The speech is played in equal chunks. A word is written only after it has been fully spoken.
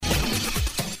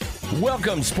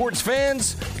Welcome, sports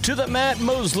fans, to the Matt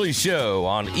Mosley Show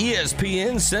on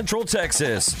ESPN Central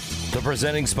Texas. The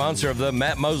presenting sponsor of the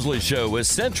Matt Mosley Show is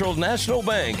Central National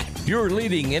Bank, your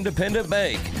leading independent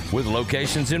bank, with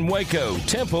locations in Waco,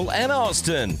 Temple, and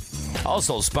Austin.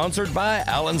 Also sponsored by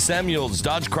Allen Samuels,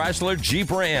 Dodge Chrysler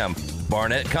Jeep Ram,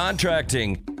 Barnett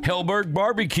Contracting, Hellberg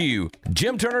Barbecue,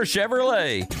 Jim Turner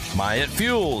Chevrolet, Myatt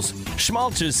Fuels,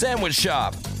 Schmaltz's Sandwich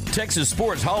Shop, Texas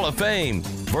Sports Hall of Fame,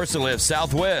 VersaLift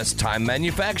Southwest, Time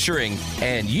Manufacturing,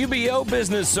 and UBO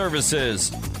Business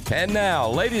Services. And now,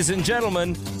 ladies and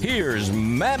gentlemen, here's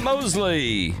Matt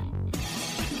Mosley.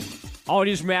 Oh, it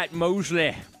is Matt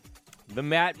Mosley, the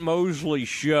Matt Mosley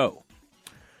Show.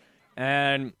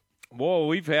 And, boy,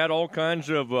 we've had all kinds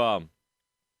of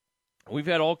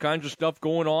stuff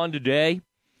going on today.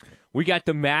 We got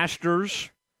the Masters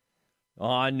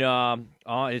on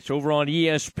it's over on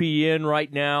ESPN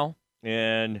right now,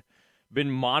 and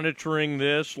been monitoring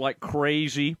this like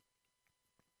crazy.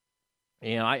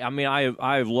 And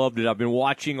I've loved it. I've been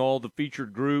watching all the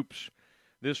featured groups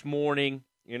this morning,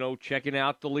 checking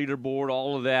out the leaderboard,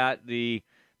 all of that, the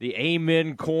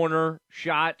Amen corner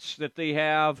shots that they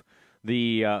have,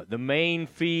 the main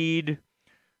feed,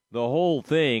 the whole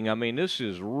thing. I mean, this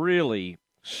is really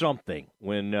something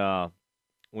when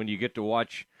you get to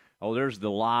watch. Oh, there's the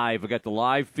live. I got the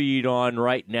live feed on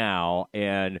right now,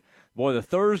 and boy, the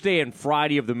Thursday and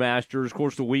Friday of the Masters, of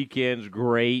course, the weekend's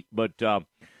great, but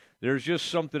there's just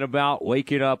something about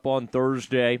waking up on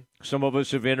Thursday. Some of us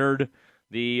have entered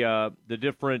the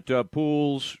different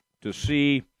pools to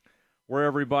see where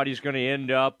everybody's going to end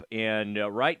up, and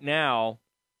right now,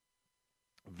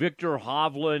 Victor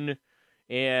Hovland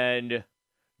and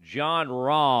John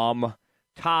Rahm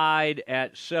tied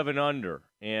at 7 under,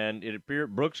 and it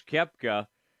appeared Brooks Koepka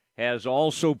has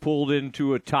also pulled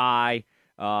into a tie.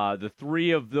 The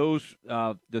three of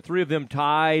them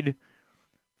tied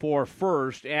for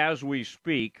first as we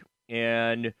speak,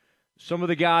 and some of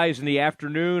the guys in the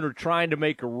afternoon are trying to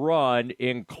make a run,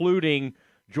 including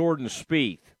Jordan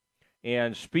Spieth,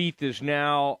 and Spieth is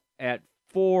now at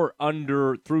 4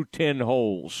 under through 10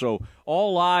 holes, so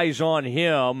all eyes on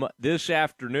him this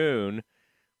afternoon.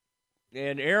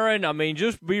 And Aaron, I mean,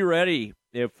 just be ready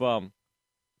if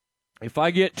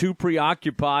I get too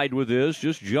preoccupied with this,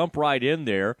 just jump right in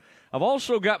there. I've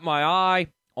also got my eye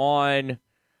on,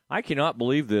 I cannot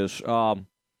believe this, 4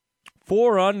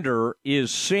 under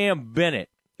is Sam Bennett.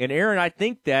 And, Aaron, I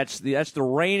think that's the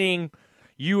reigning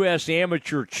U.S.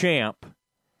 amateur champ.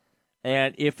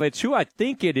 And if it's who I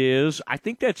think it is, I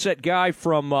think that's that guy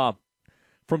from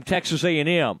Texas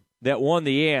A&M that won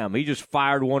the Am. He just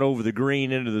fired one over the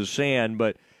green into the sand.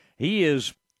 But he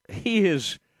is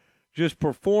just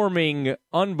performing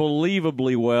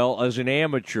unbelievably well as an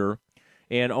amateur,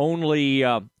 and only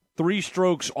 3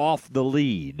 strokes off the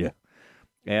lead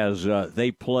as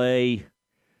they play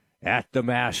at the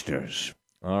Masters.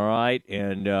 All right,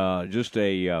 and just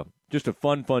a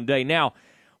fun day. Now,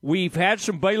 we've had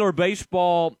some Baylor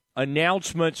baseball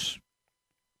announcements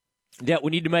that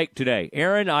we need to make today.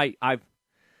 Aaron, I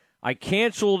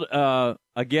canceled a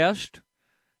guest.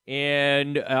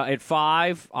 And at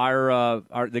 5,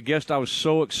 the guest I was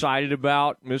so excited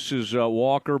about, Mrs.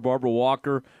 Walker, Barbara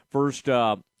Walker, first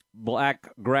black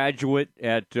graduate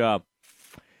at Baylor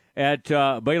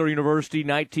University,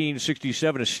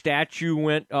 1967. A statue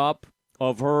went up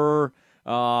of her.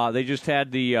 They just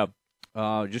had the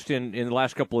just in the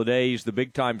last couple of days the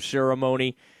big time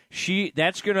ceremony.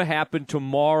 That's going to happen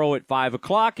tomorrow at 5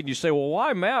 o'clock. And you say, well,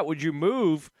 why, Matt, would you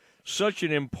move such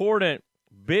an important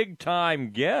big-time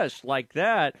guest like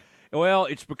that? Well,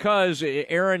 it's because,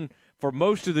 Aaron, for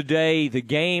most of the day, the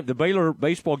Baylor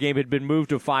baseball game had been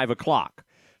moved to 5 o'clock.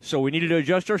 So we needed to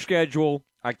adjust our schedule.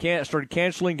 I started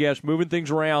canceling guests, moving things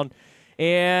around.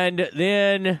 And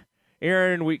then,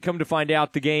 Aaron, we come to find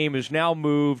out the game is now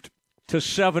moved to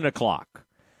 7 o'clock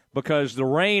because the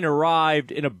rain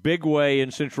arrived in a big way in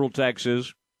Central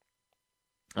Texas.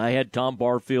 I had Tom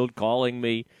Barfield calling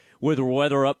me with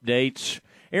weather updates.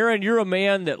 Aaron, you're a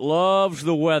man that loves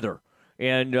the weather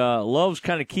and loves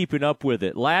kind of keeping up with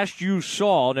it. Last you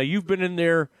saw, now you've been in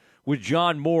there with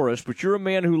John Morris, but you're a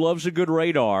man who loves a good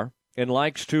radar and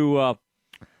likes to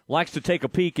take a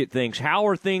peek at things. How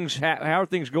are things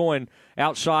going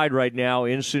outside right now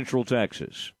in Central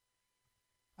Texas?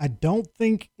 I don't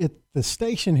think at the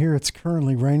station here it's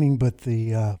currently raining, but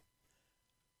the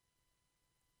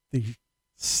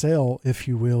cell, if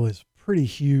you will, is pretty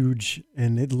huge,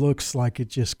 and it looks like it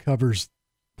just covers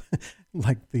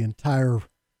like the entire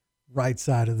right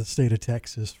side of the state of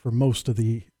Texas for most of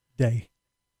the day.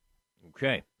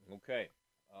 Okay.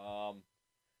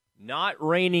 Not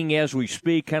raining as we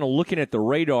speak, kind of looking at the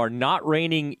radar, not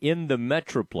raining in the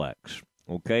Metroplex,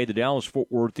 okay, the Dallas-Fort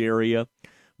Worth area,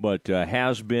 but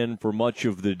has been for much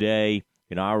of the day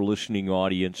in our listening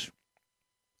audience.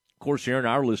 Of course, Aaron,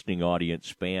 our listening audience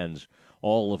spans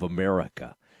all of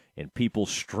America, and people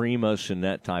stream us and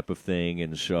that type of thing,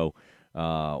 and so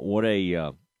what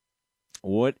a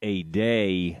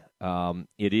day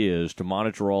it is to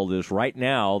monitor all this. Right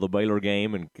now, the Baylor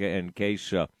game, in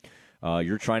case you're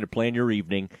trying to plan your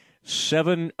evening,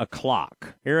 7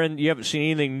 o'clock. Aaron, you haven't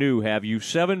seen anything new, have you?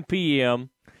 7 p.m.,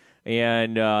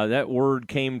 and that word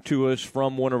came to us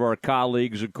from one of our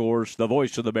colleagues, of course, the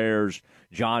voice of the Bears,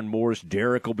 John Morris.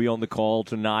 Derek will be on the call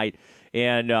tonight.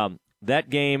 And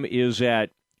that game is at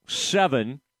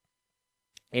 7,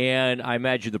 and I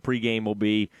imagine the pregame will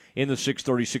be in the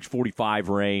 6:30, 6:45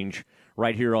 range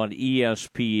right here on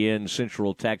ESPN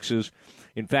Central Texas.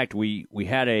 In fact, we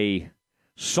had a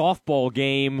softball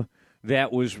game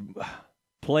that was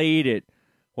played at,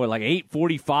 like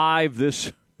 8:45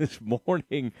 this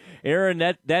morning.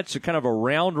 Aaron, that's a kind of a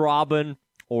round robin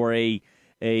or a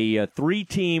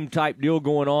 3-team type deal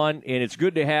going on, and it's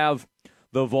good to have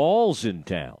the Vols in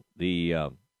town.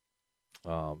 The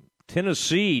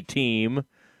Tennessee team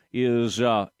is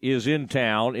in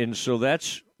town, and so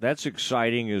that's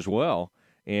exciting as well.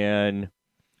 And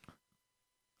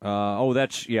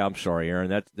I'm sorry,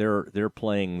 Aaron. They're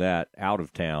playing that out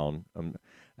of town, and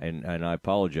I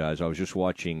apologize. I was just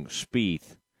watching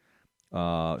Spieth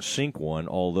sink one,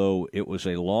 although it was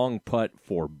a long putt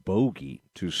for bogey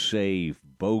to save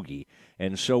bogey,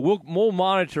 and so we'll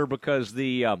monitor because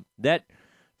that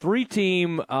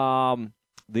 3-team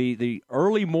the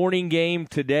early morning game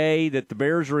today that the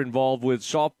Bears are involved with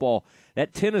softball.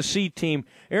 That Tennessee team,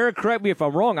 Aaron, correct me if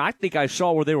I'm wrong. I think I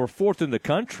saw where they were 4th in the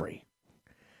country.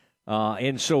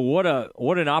 And so what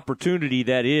an opportunity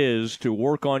that is to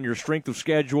work on your strength of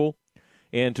schedule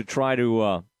and to try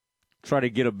to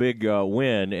get a big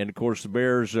win. And, of course, the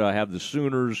Bears have the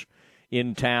Sooners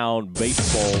in town.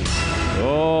 Baseball.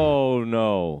 Oh,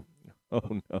 no.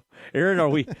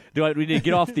 Aaron, we need to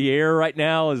get off the air right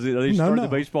now? Are they starting the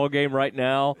baseball game right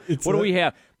now? What do we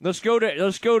have? Let's go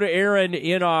to Aaron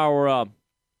in our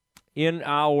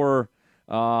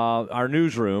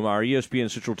newsroom, our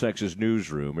ESPN Central Texas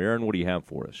newsroom. Aaron, what do you have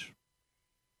for us?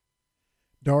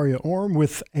 Daria Orm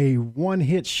with a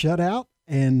 1-hit shutout,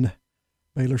 and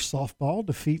Baylor softball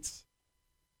defeats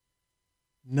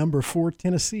number 4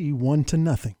 Tennessee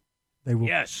 1-0.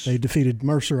 They defeated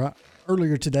Mercer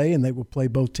earlier today, and they will play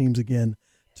both teams again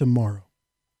tomorrow.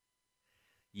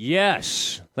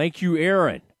 Yes. Thank you,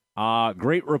 Aaron.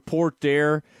 Great report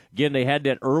there. Again, they had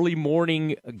that early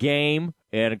morning game,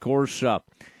 and, of course,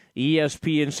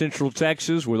 ESPN Central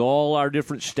Texas with all our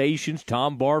different stations,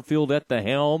 Tom Barfield at the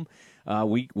helm.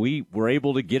 We were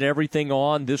able to get everything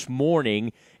on this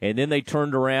morning, and then they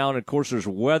turned around. Of course, there's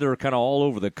weather kind of all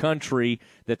over the country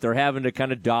that they're having to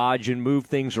kind of dodge and move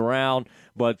things around.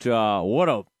 But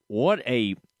boy,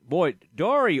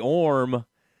 Dari Orm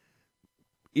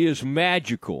is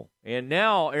magical. And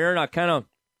now, Aaron, I'm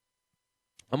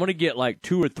going to get like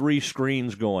 2 or 3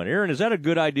 screens going. Aaron, is that a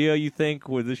good idea, you think,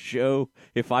 with this show,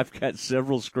 if I've got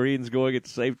several screens going at the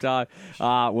same time?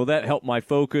 Will that help my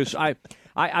focus? I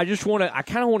just want to – I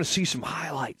kind of want to see some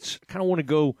highlights. I kind of want to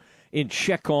go and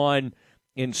check on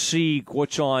and see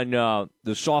what's on the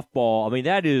softball. I mean,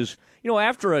 that is –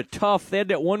 after a tough – they had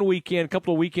that one weekend, a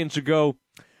couple of weekends ago,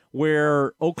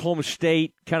 where Oklahoma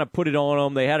State kind of put it on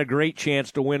them. They had a great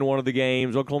chance to win one of the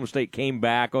games. Oklahoma State came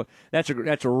back. That's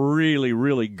a really,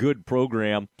 really good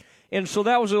program. And so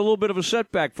that was a little bit of a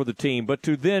setback for the team. But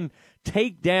to then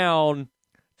take down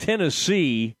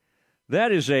Tennessee,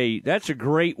 that's a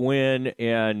great win,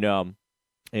 and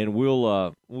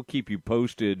we'll keep you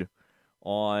posted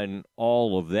on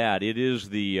all of that. It is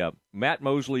the Matt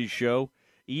Mosley Show,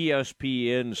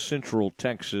 ESPN Central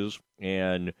Texas,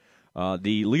 and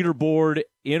the leaderboard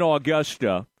in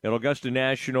Augusta, at Augusta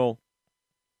National,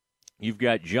 you've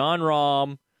got John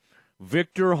Rahm,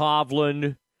 Victor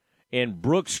Hovland, and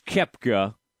Brooks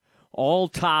Koepka all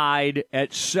tied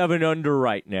at 7 under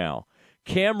right now.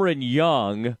 Cameron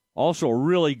Young, also a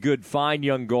really good, fine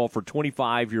young golfer,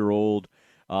 25-year-old,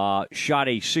 shot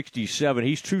a 67.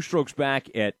 He's 2 strokes back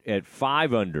at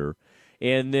 5 under.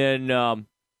 And then,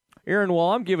 Aaron, while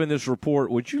I'm giving this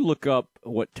report, would you look up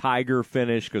what Tiger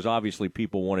finished? Because obviously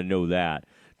people want to know that.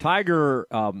 Tiger,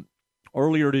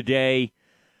 earlier today,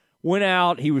 went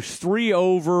out. He was 3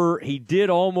 over. He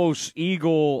did almost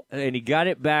eagle, and he got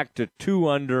it back to 2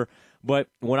 under. But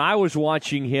when I was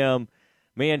watching him,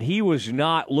 man, he was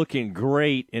not looking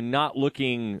great and not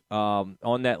looking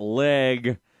on that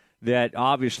leg that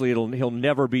obviously he'll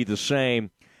never be the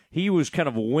same. He was kind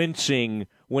of wincing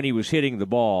when he was hitting the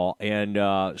ball, and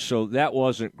so that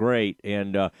wasn't great.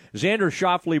 And Xander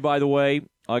Schauffele, by the way,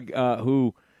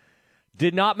 who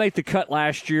did not make the cut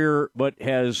last year, but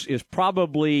is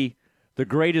probably the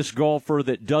greatest golfer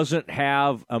that doesn't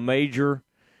have a major,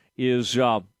 is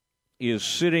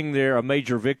sitting there, a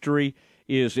major victory,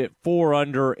 is at 4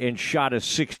 under and shot a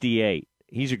 68.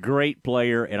 He's a great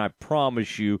player, and I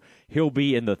promise you he'll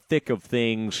be in the thick of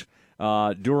things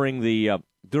during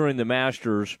the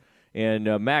Masters.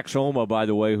 And Max Homa, by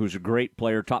the way, who's a great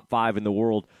player, top 5 in the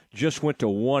world, just went to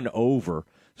 1 over.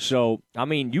 So, I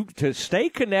mean, to stay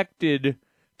connected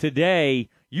today,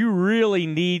 you really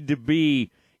need to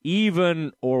be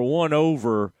even or 1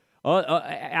 over.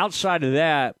 Outside of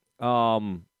that,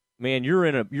 man,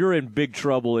 you're in big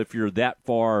trouble if you're that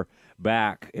far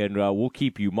back, and we'll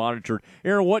keep you monitored.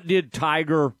 Aaron, what did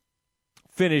Tiger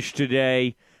finish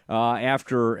today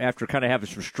after kind of having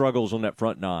some struggles on that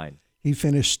front 9? He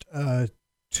finished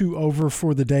 2 over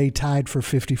for the day, tied for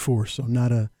 54. So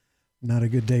not a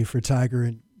good day for Tiger.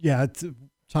 And yeah,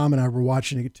 Tom and I were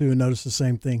watching it too and noticed the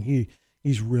same thing.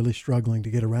 He's really struggling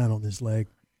to get around on his leg.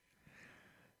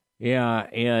 Yeah,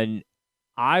 and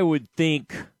I would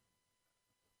think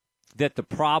that the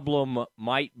problem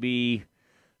might be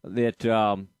that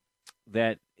the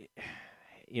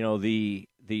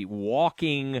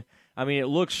walking. I mean, it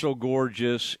looks so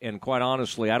gorgeous, and quite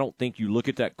honestly, I don't think you look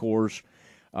at that course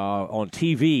on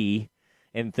TV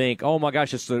and think, oh, my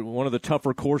gosh, it's one of the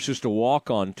tougher courses to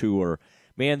walk on tour.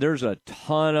 Man, there's a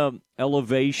ton of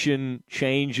elevation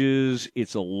changes.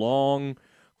 It's a long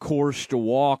course to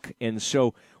walk, and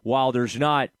so while there's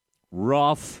not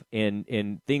rough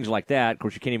and things like that, of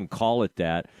course, you can't even call it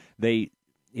that,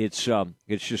 it's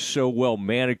just so well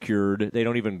manicured. They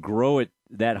don't even grow it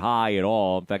that high at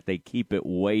all. In fact, they keep it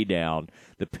way down.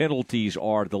 The penalties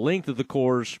are the length of the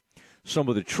course, some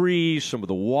of the trees, some of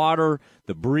the water,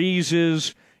 the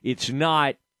breezes. It's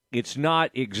not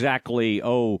exactly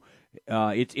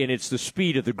it's the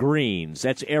speed of the greens.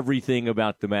 That's everything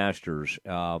about the Masters.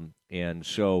 And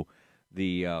so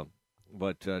to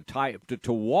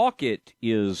walk it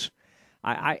is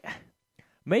I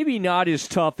maybe not as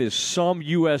tough as some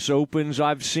U.S. Opens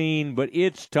I've seen, but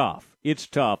it's tough. It's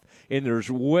tough, and there's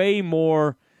way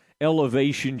more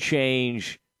elevation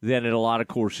change than in a lot of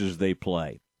courses they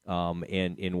play,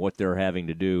 and in what they're having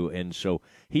to do. And so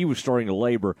he was starting to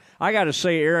labor. I got to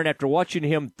say, Aaron, after watching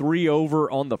him 3 over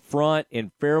on the front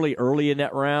and fairly early in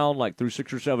that round, like through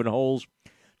 6 or 7 holes,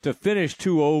 to finish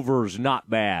 2 over is not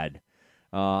bad.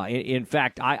 In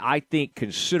fact, I think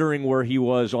considering where he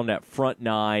was on that front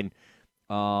 9,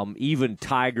 even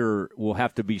Tiger will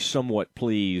have to be somewhat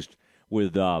pleased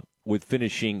with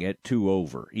finishing at 2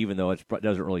 over, even though it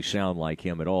doesn't really sound like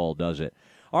him at all, does it?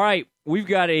 All right, we've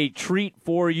got a treat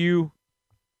for you.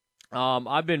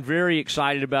 I've been very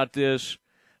excited about this.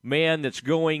 Man that's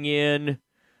going in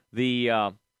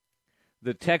the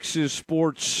Texas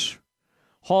Sports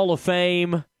Hall of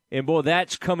Fame, and, boy,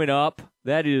 that's coming up.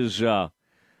 That is,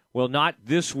 not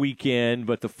this weekend,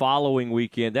 but the following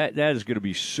weekend. That is going to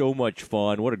be so much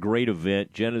fun. What a great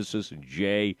event. Genesis and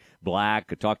Jay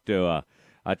Black.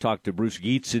 I talked to Bruce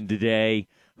Geetson today,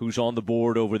 who's on the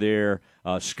board over there.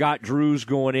 Scott Drew's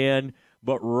going in.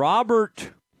 But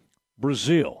Robert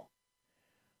Brazile,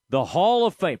 the Hall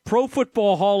of Fame, Pro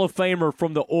Football Hall of Famer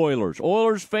from the Oilers.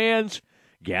 Oilers fans,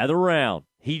 gather around.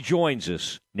 He joins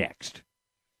us next.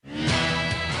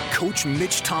 Coach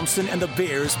Mitch Thompson and the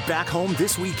Bears back home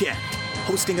this weekend,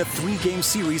 hosting a 3-game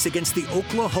series against the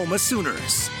Oklahoma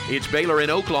Sooners. It's Baylor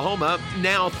in Oklahoma,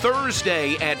 now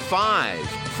Thursday at 5,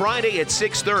 Friday at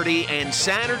 6:30, and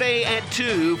Saturday at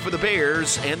 2 for the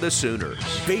Bears and the Sooners.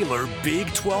 Baylor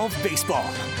Big 12 baseball,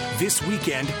 this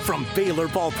weekend from Baylor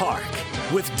Ballpark,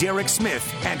 with Derek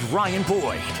Smith and Ryan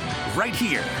Boyd, right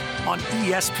here on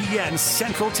ESPN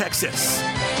Central Texas.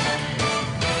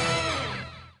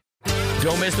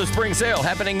 Don't miss the spring sale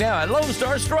happening now at Lone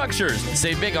Star Structures.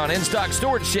 Save big on in-stock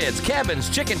storage sheds,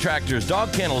 cabins, chicken tractors,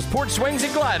 dog kennels, porch swings,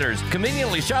 and gliders.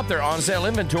 Conveniently shop their on-sale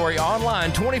inventory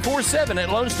online 24/7 at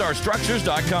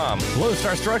LoneStarStructures.com. Lone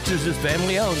Star Structures is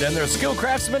family-owned, and their skilled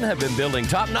craftsmen have been building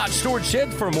top-notch storage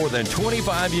sheds for more than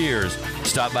 25 years.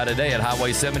 Stop by today at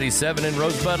Highway 77 in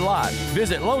Rosebud Lot.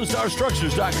 Visit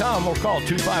LoneStarStructures.com or call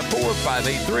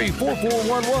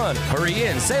 254-583-4411. Hurry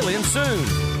in, sail in soon.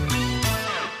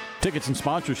 Tickets and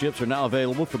sponsorships are now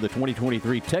available for the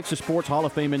 2023 Texas Sports Hall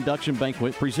of Fame induction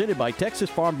banquet presented by Texas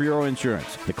Farm Bureau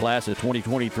Insurance. The class of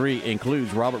 2023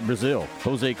 includes Robert Brazil,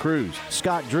 Jose Cruz,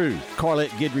 Scott Drew,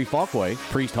 Carlette Guidry-Falkway,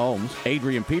 Priest Holmes,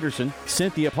 Adrian Peterson,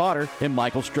 Cynthia Potter, and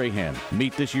Michael Strahan.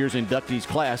 Meet this year's inductees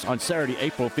class on Saturday,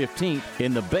 April 15th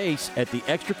in the base at the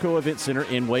Extraco Event Center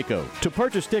in Waco. To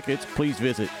purchase tickets, please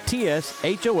visit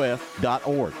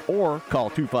tshof.org or call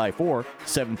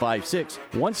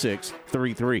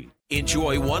 254-756-1633.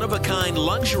 Enjoy one-of-a-kind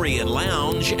luxury and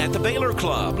lounge at the Baylor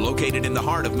Club, located in the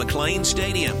heart of McLean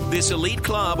Stadium. This elite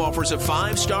club offers a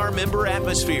 5-star member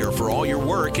atmosphere for all your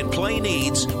work and play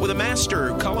needs with a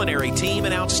master culinary team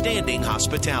and outstanding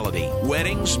hospitality.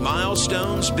 Weddings,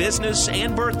 milestones, business,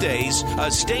 and birthdays. A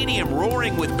stadium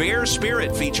roaring with Bear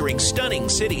spirit featuring stunning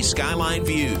city skyline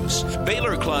views.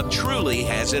 Baylor Club truly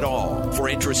has it all. For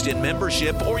interest in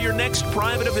membership or your next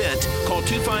private event, call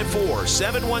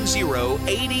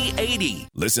 254-710-8080.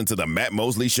 Listen to the Matt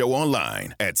Mosley Show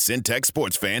online at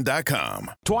syntechsportsfan.com.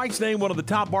 Twice named one of the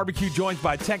top barbecue joints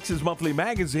by Texas Monthly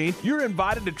Magazine, you're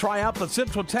invited to try out the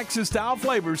Central Texas style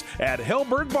flavors at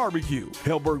Hellberg Barbecue.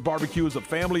 Hellberg Barbecue is a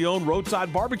family-owned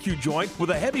roadside barbecue joint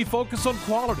with a heavy focus on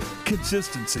quality,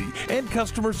 consistency, and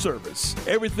customer service.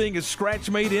 Everything is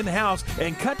scratch-made in-house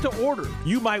and cut to order.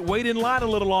 You might wait in line a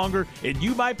little longer and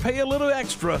you might pay a little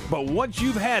extra, but once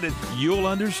you've had it, you'll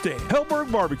understand.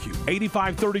 Hellberg Barbecue,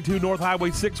 8532 North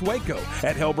Highway 6 Waco,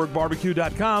 at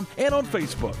hellbergbarbecue.com and on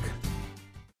Facebook.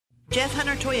 Jeff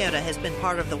Hunter Toyota has been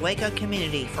part of the Waco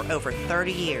community for over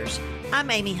 30 years.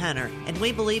 I'm Amy Hunter, and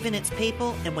we believe in its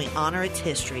people and we honor its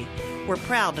history. We're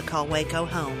proud to call Waco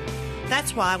home.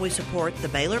 That's why we support the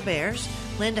Baylor Bears,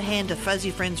 lend a hand to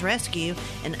Fuzzy Friends Rescue,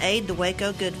 and aid the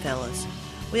Waco Goodfellas.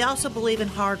 We also believe in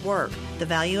hard work, the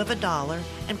value of $1,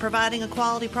 and providing a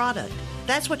quality product.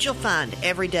 That's what you'll find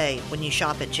every day when you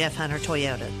shop at Jeff Hunter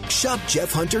Toyota. Shop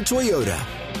Jeff Hunter Toyota.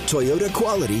 Toyota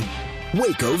quality,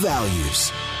 Waco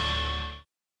values.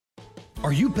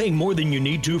 Are you paying more than you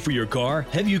need to for your car?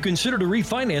 Have you considered a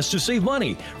refinance to save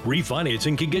money?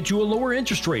 Refinancing can get you a lower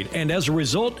interest rate and as a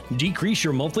result, decrease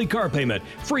your monthly car payment,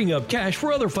 freeing up cash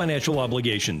for other financial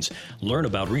obligations. Learn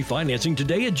about refinancing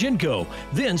today at Genco.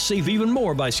 Then save even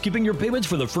more by skipping your payments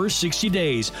for the first 60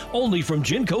 days, only from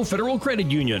Genco Federal Credit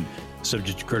Union.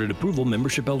 Subject to credit approval,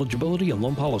 membership eligibility, and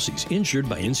loan policies. Insured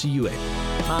by NCUA.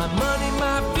 My money,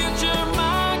 my future,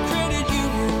 my credit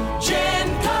union.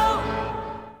 Genco.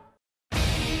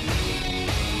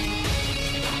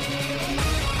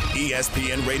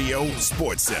 ESPN Radio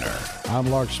Sports Center.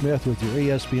 I'm Lark Smith with your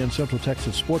ESPN Central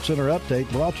Texas Sports Center update,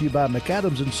 brought to you by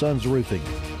McAdams & Sons Roofing.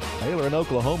 Baylor and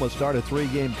Oklahoma start a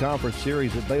 3-game conference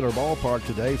series at Baylor Ballpark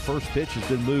today. First pitch has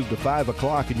been moved to 5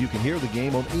 o'clock, and you can hear the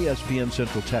game on ESPN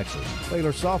Central Texas.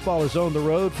 Baylor softball is on the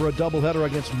road for a doubleheader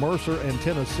against Mercer and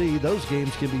Tennessee. Those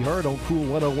games can be heard on Cool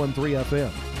 101.3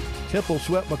 FM. Temple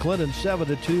swept McLennan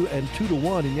 7-2 and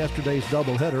 2-1 in yesterday's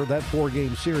doubleheader. That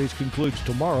 4-game series concludes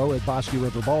tomorrow at Bosque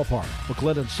River Ballpark.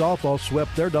 McLennan softball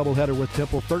swept their doubleheader with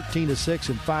Temple 13-6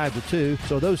 and 5-2,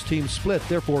 so those teams split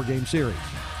their 4-game series.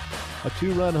 A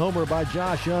 2-run homer by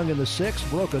Josh Young in the 6th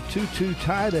broke a 2-2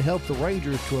 tie to help the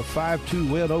Rangers to a 5-2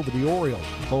 win over the Orioles.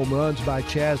 Home runs by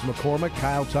Chaz McCormick,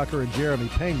 Kyle Tucker, and Jeremy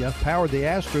Pena powered the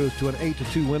Astros to an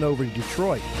 8-2 win over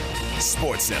Detroit.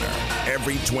 Sports Center,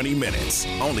 every 20 minutes,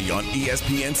 only on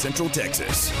ESPN Central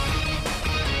Texas.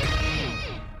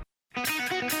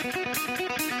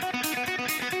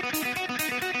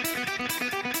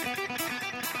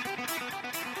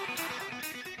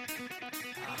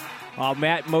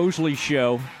 Matt Mosley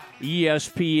Show,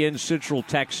 ESPN Central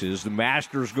Texas. The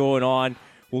Masters going on.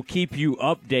 We'll keep you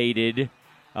updated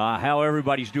how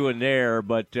everybody's doing there.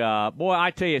 But, boy,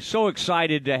 I tell you, so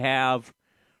excited to have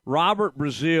Robert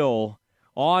Brazil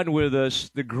on with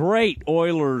us, the great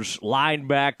Oilers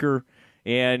linebacker,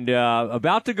 and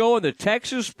about to go in the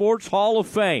Texas Sports Hall of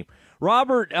Fame.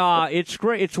 Robert, it's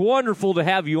great. It's wonderful to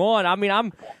have you on. I mean,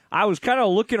 I was kind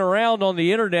of looking around on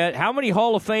the internet. How many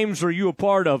Hall of Fames are you a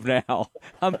part of now?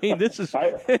 I mean, this is.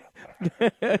 But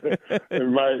this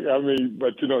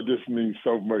means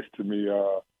so much to me.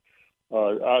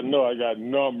 I know I got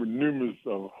numerous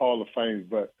of Hall of Fames,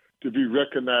 but to be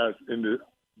recognized in the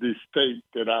state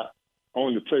that I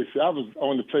only played. I was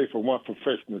only played for one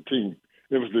professional team.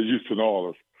 It was the Houston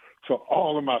Oilers. So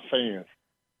all of my fans,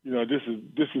 this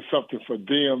is something for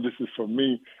them. This is for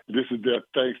me. This is their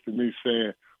thanks to me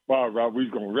saying, wow, Rob, we're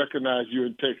going to recognize you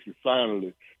in Texas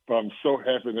finally. But I'm so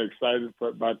happy and excited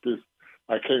about this.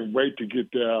 I can't wait to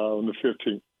get there on the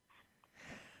 15th.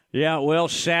 Yeah, well,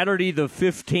 Saturday the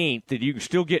 15th, and you can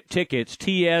still get tickets,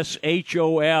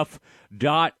 tshof.org,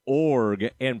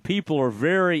 and people are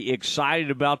very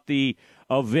excited about the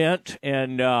event.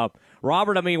 And,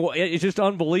 Robert, I mean, it's just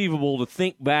unbelievable to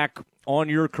think back on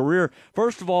your career.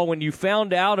 First of all, when you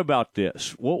found out about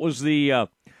this, what was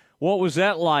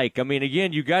that like? I mean,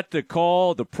 again, you got the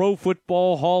call, the Pro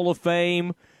Football Hall of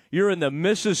Fame. You're in the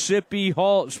Mississippi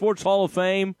Sports Hall of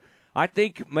Fame. I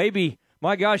think maybe,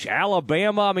 my gosh,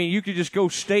 Alabama. I mean, you could just go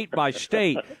state by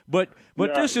state. But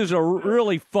Yeah. This is a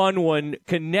really fun one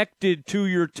connected to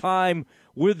your time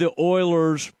with the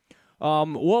Oilers.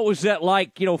 What was that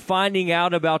like, finding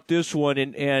out about this one,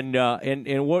 and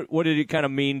what did it kind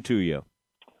of mean to you?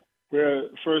 Well,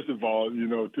 first of all,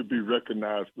 to be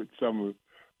recognized with some of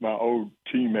my old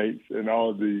teammates and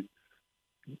all the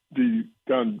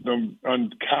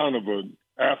uncountable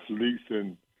athletes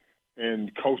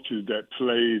and coaches that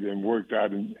played and worked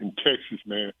out in Texas,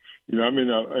 man. I'm in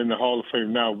the Hall of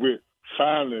Fame now with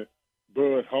finally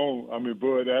Bud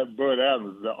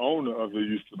Adams, the owner of the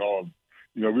Houston Oilers.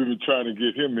 We've been trying to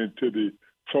get him into the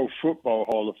Pro Football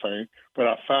Hall of Fame, but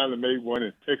I finally made one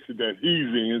in Texas that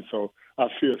he's in, so I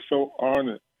feel so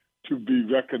honored to be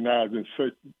recognized in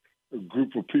such a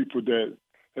group of people that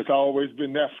has always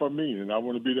been there for me, and I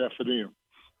want to be there for them.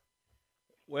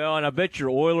 Well, and I bet your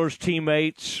Oilers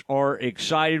teammates are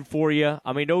excited for you.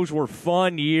 I mean, those were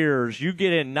fun years. You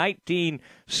get in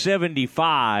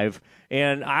 1975,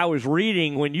 and I was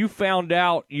reading when you found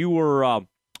out you were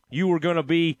going to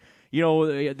be,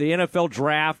 the NFL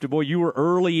draft. Boy, you were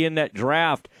early in that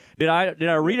draft. Did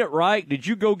I read it right? Did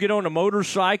you go get on a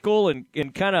motorcycle and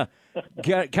kind of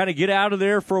get out of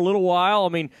there for a little while? I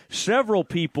mean, several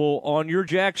people on your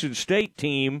Jackson State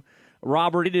team,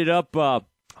 Robert, ended up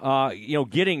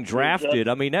getting drafted.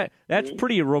 I mean, that's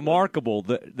pretty remarkable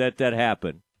that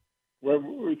happened. Well,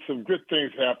 some good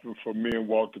things happened for me and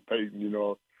Walter Payton.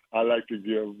 I like to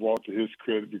give Walter his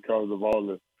credit because of all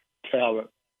the talent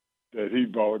that he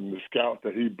brought and the scouts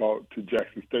that he brought to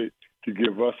Jackson State to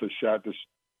give us a shot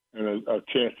and a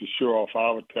chance to show off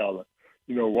our talent.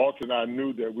 Walter and I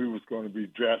knew that we was going to be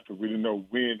drafted. We didn't know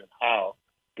when and how,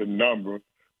 the number.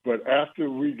 But after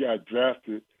we got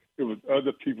drafted, it was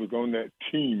other people on that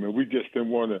team, and we just didn't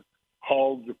want to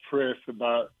hog the press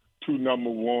about 2 number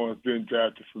ones being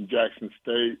drafted from Jackson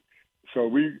State. So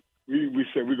we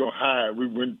said we're going to hide. We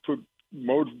went and put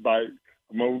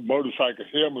motorcycle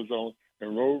helmets on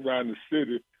and rode around the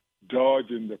city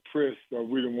dodging the press, so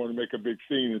we didn't want to make a big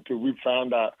scene until we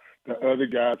found out the other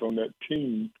guys on that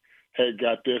team had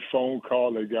got their phone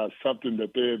call. They got something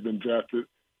that they had been drafted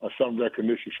or some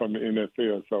recognition from the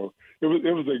NFL. So it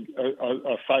was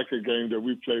a psychic game that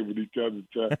we played with each other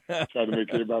to try to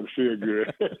make everybody feel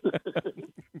good.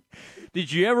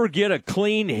 Did you ever get a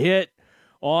clean hit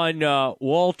on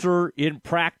Walter in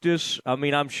practice? I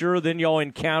mean, I'm sure then y'all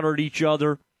encountered each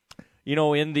other,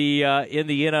 in the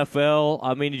NFL.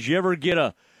 I mean, did you ever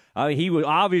get he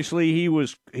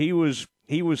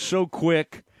was so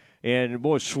quick. And,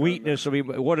 boy, sweetness, I mean,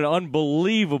 what an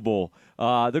unbelievable,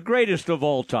 the greatest of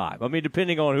all time. I mean,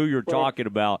 depending on who you're talking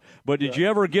about. But did you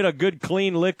ever get a good,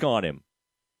 clean lick on him?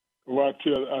 Well, I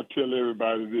tell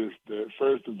everybody this, that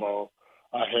first of all,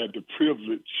 I had the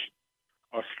privilege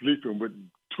of sleeping with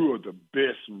 2 of the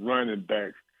best running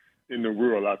backs in the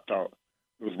world, I thought.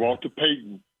 It was Walter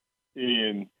Payton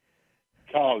in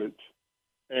college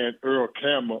and Earl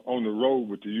Campbell on the road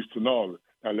with the Houston Oilers.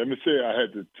 Now, let me say I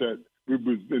had to we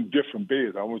was in different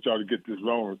beds. I want y'all to get this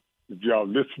wrong. If y'all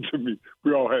listen to me,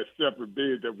 we all had separate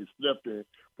beds that we slept in.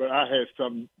 But I had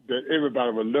something that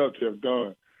everybody would love to have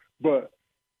done. But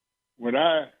when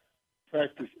I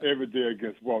practiced every day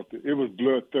against Walter, it was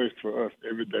bloodthirst for us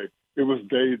every day. It was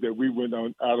days that we went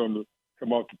come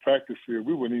off the practice field.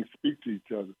 We wouldn't even speak to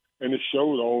each other. And it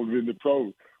showed all in the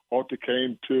pros. Walter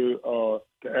came to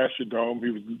the Astrodome. He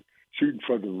was shooting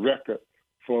for the record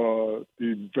for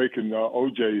the breaking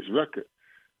OJ's record.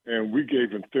 And we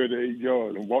gave him 38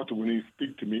 yards, and Walter wouldn't even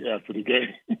speak to me after the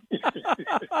game.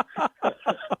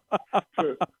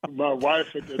 So my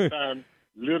wife at that time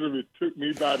literally took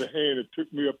me by the hand and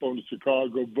took me up on the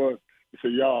Chicago bus and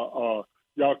said, y'all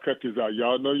cut this out.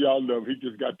 Y'all know y'all love him. He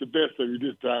just got the best of you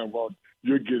this time, Walter.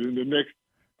 You'll get him the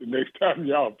next time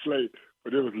y'all play.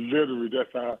 But it was literally,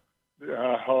 that's how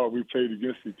hard we played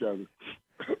against each other.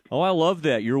 Oh, I love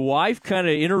that. Your wife kind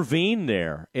of intervened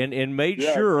there and made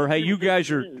sure, hey, you guys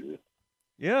are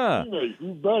 – yeah. We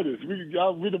buddies.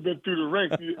 We'd have been through the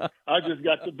ranks. I just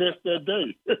got the best that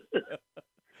day.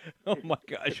 Oh, my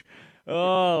gosh.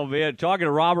 Oh, man. Talking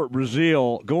to Robert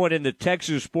Brazile, going in the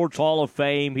Texas Sports Hall of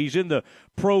Fame. He's in the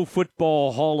Pro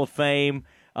Football Hall of Fame.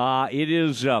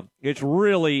 It's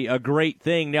really a great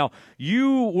thing. Now,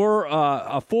 you were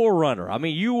a forerunner. I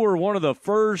mean, you were one of the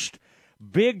first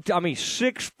big,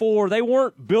 6'4". They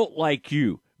weren't built like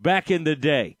you back in the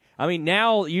day. I mean,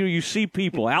 now you see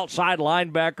people, outside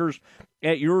linebackers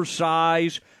at your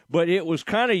size, but it was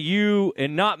kind of you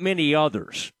and not many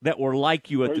others that were like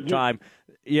you at the time.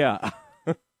 Yeah.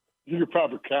 You could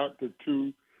probably count the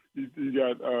two. You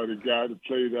got the guy that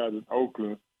played out in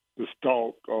Oakland, the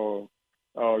Stalk,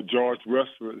 George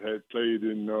Westwood had played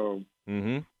in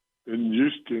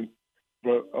Houston,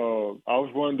 but I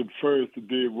was one of the first that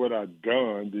did what I'd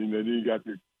done. Then you got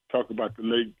to talk about the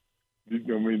late. The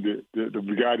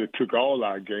guy that took all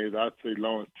our games. I'd say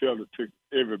Lawrence Taylor took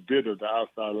every bit of the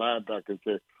outside linebacker and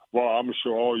said, "Well, I'm gonna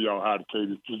show all y'all how to play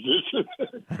this position."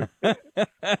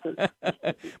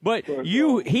 But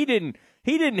he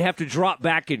didn't have to drop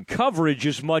back in coverage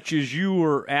as much as you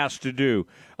were asked to do.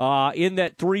 In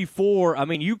that 3-4, I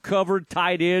mean, you covered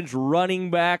tight ends, running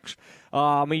backs.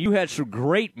 I mean, you had some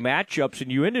great matchups,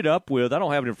 and you ended up with, I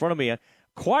don't have it in front of me,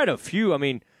 quite a few. I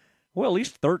mean, well, at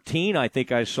least 13, I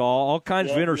think I saw. All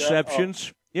kinds of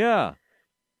interceptions. Yeah.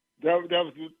 That's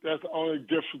the only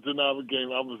difference in our game.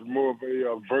 I was more of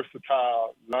a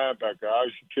versatile linebacker. I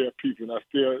used to tell people, and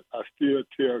I still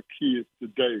tell kids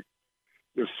today,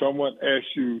 if someone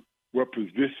asks you what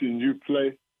position you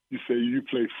play, you say you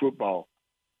play football.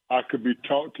 I could be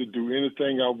taught to do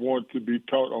anything I want to be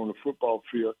taught on the football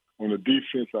field, on the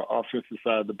defense or offensive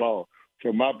side of the ball.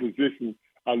 So my position,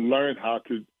 I learned how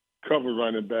to cover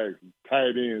running backs,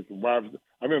 tight ends, and wide.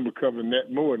 I remember covering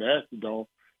Matt Moore in the Astrodome.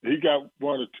 He got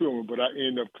one or two of them, but I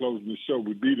ended up closing the show.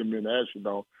 We beat him in the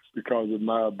Astrodome because of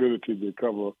my ability to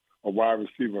cover a wide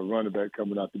receiver, a running back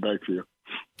coming out the backfield.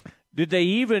 Did they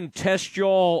even test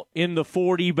y'all in the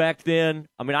 40 back then?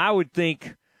 I mean, I would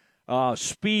think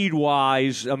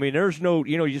speed-wise, I mean, there's no,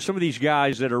 some of these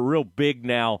guys that are real big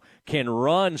now can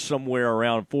run somewhere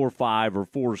around 4.5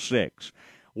 or 4.6.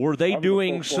 Were they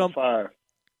doing some? 4.5.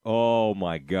 Oh,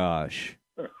 my gosh.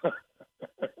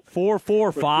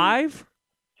 4.45?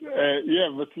 Yeah,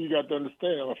 but you got to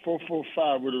understand, a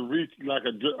 4.45 would have reached like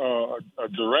a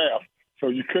giraffe. So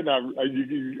you could not.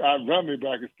 I'd run me, but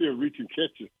I could still reach and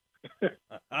catch you.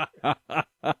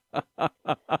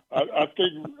 I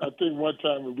think one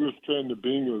time when we was playing the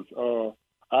Bengals,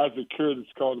 Isaac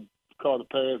Curtis called a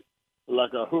pass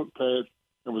like a hook pass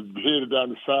and was headed down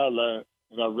the sideline,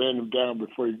 and I ran him down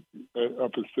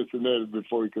up in Cincinnati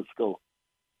before he could score.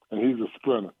 And he's a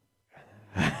sprinter.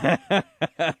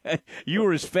 You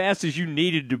were as fast as you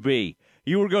needed to be.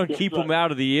 You were going to keep him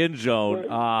out of the end zone.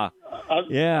 I had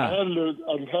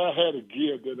a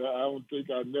gear that I don't think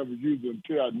I never used it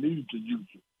until I needed to use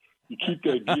it. You keep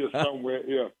that gear somewhere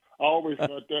else. I always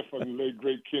learned that from the late,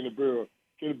 great Kenny Burrow.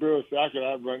 Kenny Burrow said, I can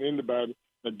outrun anybody.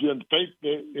 And then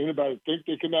anybody think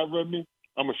they can outrun me,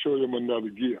 I'm going to show them another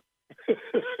gear.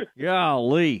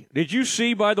 Golly. Did you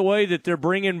see, by the way, that they're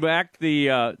bringing back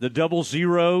the double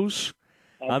zeros?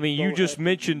 I mean, you just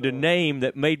mentioned a name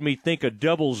that made me think of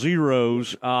double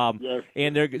zeros, yes.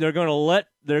 And they're going to let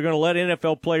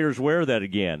NFL players wear that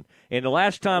again. And the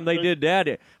last time they did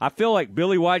that, I feel like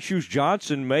Billy White Shoes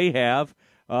Johnson may have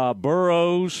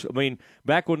Burrows. I mean,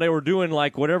 back when they were doing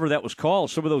like whatever that was called,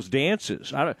 some of those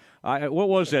dances. What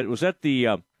was that? Was that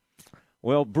the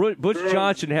Butch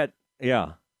Johnson had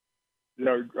Yeah,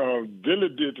 Billy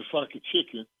did the funky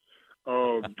chicken.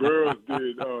 Burrows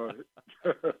did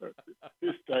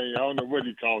his thing. I don't know what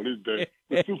he called his thing.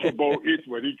 The Super Bowl is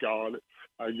what he called it,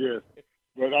 I guess.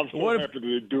 But I'm so happy that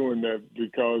they're doing that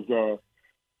because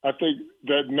I think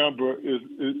that number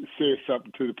says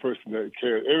something to the person that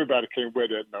cares. Everybody can't wear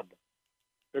that number.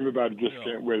 Everybody just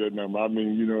can't wear that number. I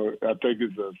mean, I think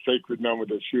it's a sacred number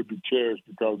that should be cherished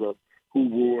because of who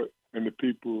wore it and the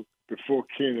people before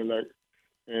Kenny,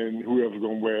 and whoever's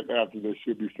going to wear it after. There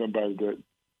should be somebody that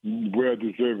well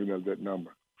deserving of that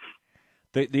number.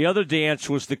 The other dance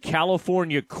was the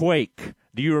California Quake.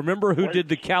 Do you remember who did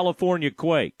the California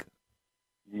Quake?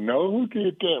 No, who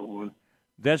did that one?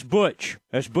 That's Butch.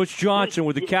 That's Butch Johnson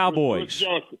with the Cowboys. Butch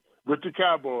Johnson with the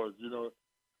Cowboys, Oh,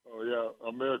 yeah,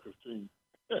 America's team.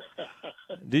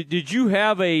 Did you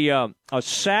have a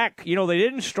sack? They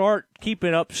didn't start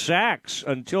keeping up sacks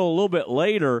until a little bit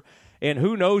later, and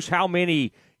who knows how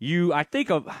many I think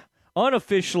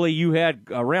unofficially you had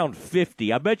around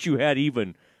 50. I bet you had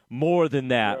even more than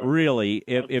that, really,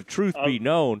 if truth be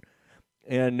known.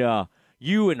 And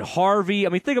you and Harvey, I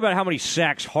mean, think about how many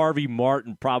sacks Harvey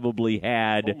Martin probably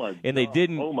had, and they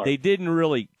didn't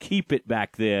really keep it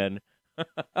back then.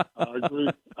 I agree.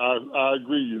 I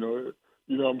agree.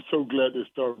 I'm so glad they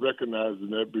start recognizing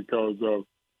that because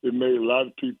it made a lot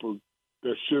of people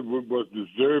was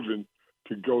deserving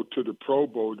to go to the Pro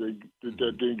Bowl. That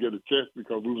didn't get a chance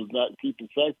because we was not keeping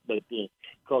sacks back then.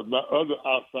 Because my other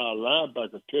outside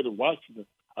linebacker, Teddy Washington,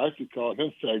 I actually called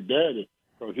him Sack Daddy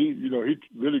because he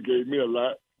really gave me a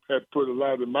lot, had put a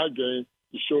lot in my game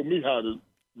to show me how to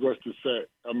rush the sack.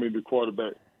 I mean, the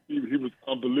quarterback. He was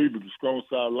unbelievable, strong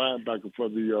side linebacker for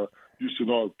the Houston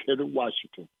Oilers, Teddy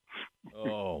Washington.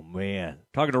 Oh, man.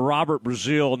 Talking to Robert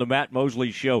Brazil on the Matt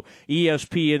Mosley Show,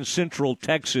 ESPN Central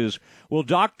Texas. Well,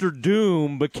 Dr.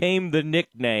 Doom became the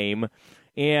nickname,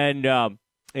 and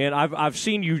I've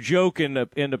seen you joke in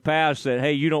the past that,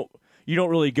 hey, you don't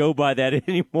really go by that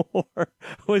anymore.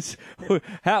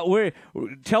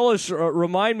 Tell us,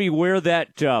 remind me where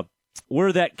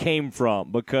that came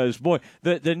from, because, boy,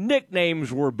 the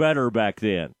nicknames were better back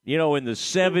then. You know, in the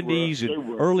 70s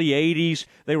and early 80s,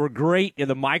 they were great in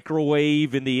the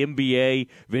microwave in the NBA.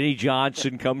 Vinnie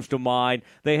Johnson comes to mind.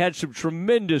 They had some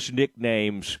tremendous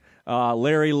nicknames.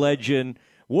 Larry Legend.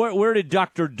 Where did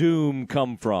Dr. Doom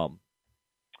come from?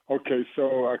 Okay,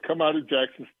 so I come out of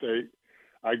Jackson State.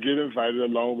 I get invited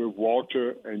along with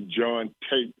Walter and John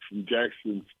Tate from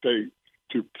Jackson State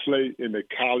to play in the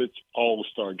college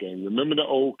all-star game. Remember the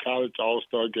old college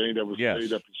all-star game that was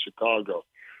played up in Chicago?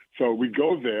 So we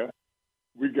go there.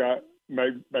 We got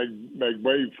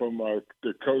McWade from the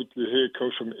head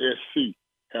coach from SC,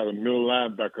 had a middle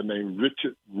linebacker named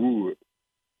Richard Wood.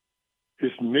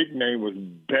 His nickname was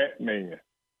Batman.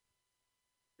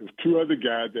 There was two other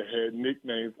guys that had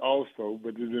nicknames also,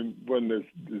 but it wasn't as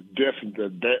definite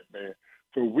as Batman.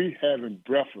 So we having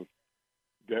breakfast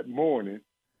that morning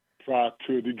prior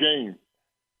to the game.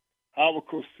 Howard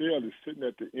Cosell is sitting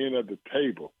at the end of the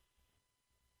table,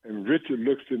 and Richard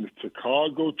looks in the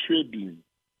Chicago Tribune.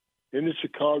 In the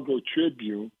Chicago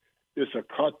Tribune is a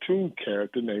cartoon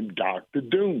character named Dr.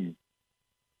 Doom.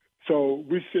 So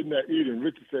we're sitting there eating.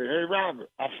 Richard said, "Hey,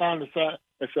 Robert, I found this out."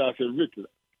 And so I said, "Richard,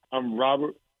 I'm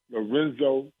Robert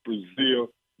Lorenzo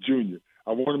Brazil Jr.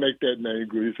 I want to make that name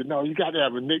good." He said, "No, you got to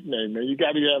have a nickname, man. You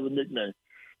got to have a nickname."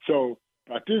 So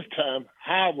at this time,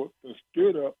 Howard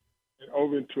stood up and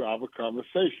over into our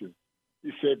conversation.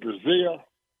 He said, "Brazil?"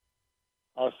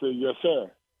 I said, "Yes,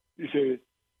 sir." He said,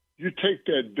 "You take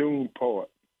that Doom part,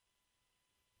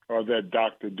 or that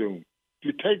Dr. Doom.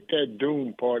 You take that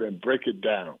Doom part and break it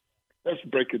down. Let's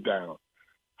break it down."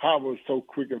 Howard was so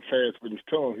quick and fast with his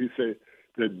tongue. He said,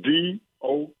 "The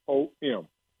DOOM,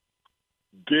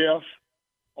 death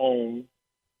on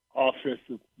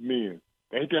offensive men.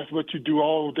 Ain't that what you do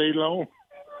all day long?"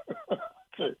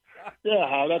 Yeah,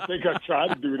 Howard, I think I tried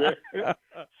to do that.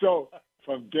 So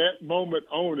from that moment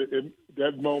on,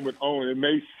 it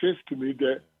made sense to me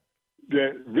that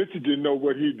Richard didn't know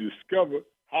what he discovered.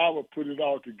 Howard put it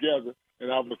all together,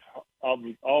 and I was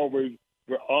always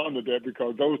honored that,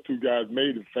 because those two guys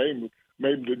made it famous,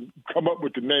 made them come up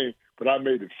with the name, but I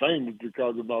made it famous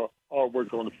because of my hard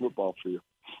work on the football field.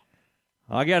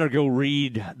 I got to go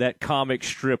read that comic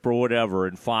strip or whatever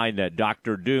and find that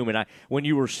Dr. Doom. And when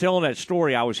you were telling that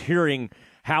story, I was hearing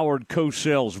Howard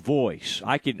Cosell's voice.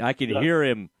 I could hear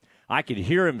him. I could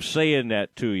hear him saying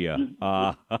that to you.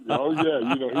 Oh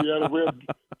yeah,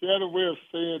 he had a way of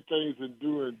saying things and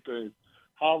doing things.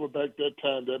 Howard back that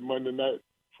time, that Monday Night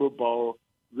Football,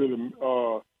 really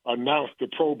announced the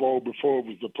Pro Bowl before it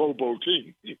was the Pro Bowl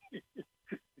team.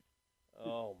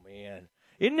 Oh man.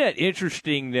 Isn't that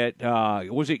interesting that,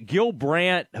 was it Gil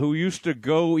Brandt who used to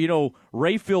go,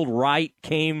 Rayfield Wright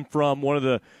came from one of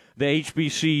the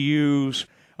HBCUs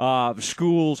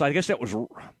schools. I guess that was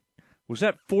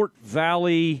that Fort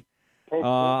Valley? Fort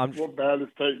Valley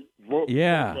State. Fort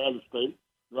Valley State,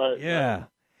 right. Yeah.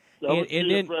 And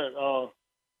then, Brandt,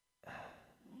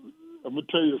 I'm going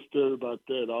to tell you a story about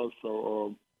that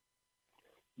also.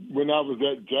 When I was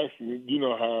at Jackson, you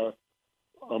know how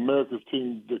America's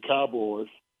team, the Cowboys,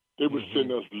 they would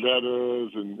send us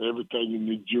letters and everything in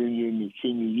the junior and the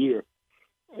senior year.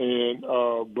 And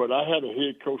but I had a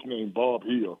head coach named Bob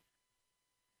Hill.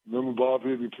 Remember Bob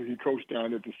Hill? He coached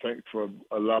down at the Saints for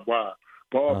a while.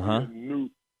 Bob Hill knew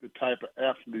the type of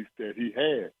athletes that he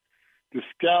had. The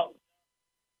scouts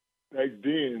back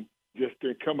then just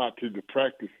didn't come out to the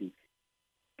practices.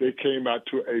 They came out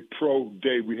to a pro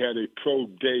day. We had a pro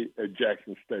day at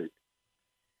Jackson State.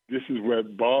 This is where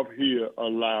Bob Hill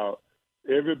allowed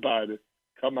everybody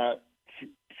come out,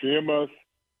 film us,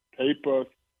 tape us,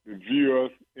 review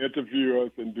us, interview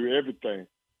us, and do everything.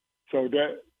 So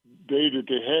that day that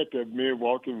they had that, me and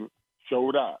Walter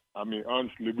showed out. I mean,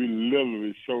 honestly, we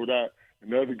literally showed out.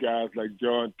 And other guys like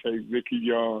John Tate, Ricky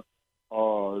Young,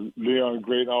 Leon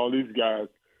Great, all these guys,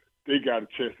 they got a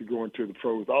chance to go into the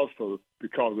pros also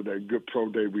because of that good pro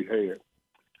day we had.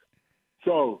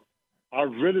 So I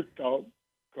really thought,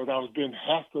 because I was being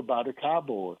hassled by the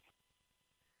Cowboys.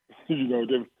 And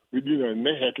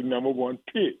they had the number 1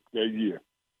 pick that year.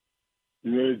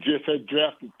 They just had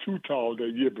drafted too tall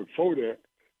that year before that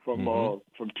from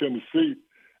Tennessee.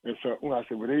 And so I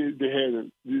said, well, they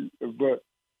had but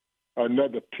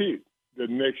another pick the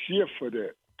next year for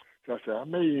that. So I said, I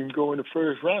may even go in the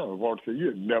first round. Walter said,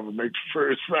 you'll never make the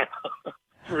first round.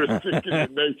 First pick in the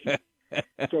nation.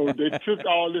 So they took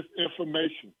all this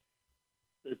information.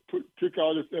 They took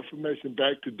all this information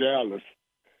back to Dallas,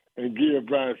 and Gil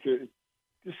Bryant said,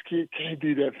 this kid can't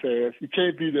be that fast. He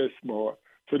can't be that smart.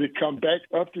 So they come back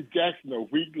up to Jackson a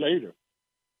week later.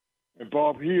 And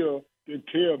Bob Hill didn't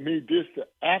tell me this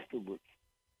afterwards,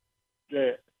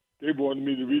 that they wanted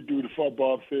me to redo the fall.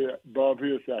 Bob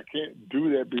Hill said, I can't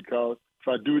do that because if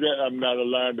I do that, I'm not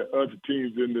aligned to other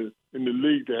teams in the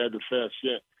league that had the fast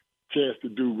chance to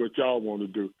do what y'all want to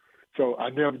do. So I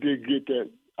never did get that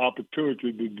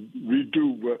opportunity to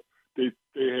redo what they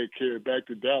had carried back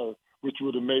to Dallas, which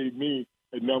would have made me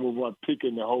a number 1 pick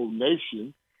in the whole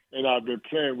nation. And I've been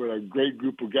playing with a great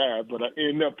group of guys, but I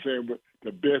ended up playing with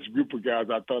the best group of guys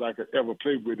I thought I could ever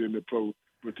play with in the pro,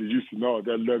 with the Houston North.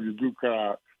 That Love You Blue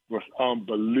crowd was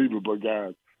unbelievable,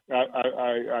 guys.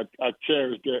 I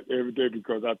cherish that every day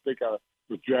because I think I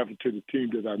was drafted to the team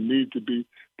that I need to be,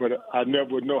 but I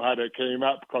never would know how that came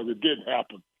out because it didn't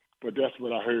happen. But that's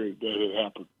what I heard, that it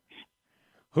happened.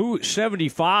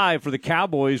 75 for the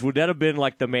Cowboys, would that have been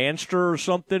like the Manster or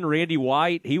something? Randy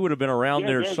White? He would have been around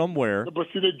there somewhere. But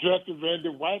see, they drafted Randy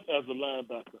White as a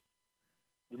linebacker.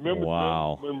 Remember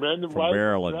when Randy White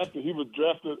was drafted, he was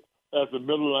drafted as a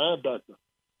middle linebacker.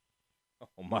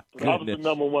 Oh, my goodness. I was the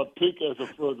number 1 pick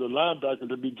for the linebacker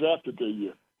to be drafted that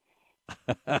year.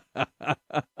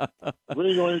 We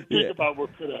ain't going to think about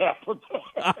what could have happened.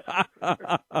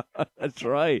 That's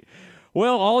right.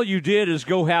 Well, all you did is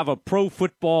go have a pro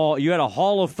football. You had a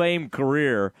Hall of Fame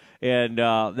career, and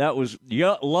that was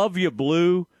Love You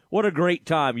Blue. What a great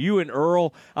time. You and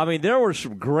Earl. I mean, there were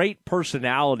some great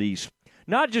personalities.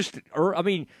 Not just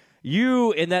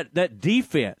you and that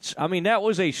defense. I mean, that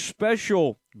was a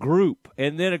special group.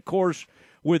 And then, of course,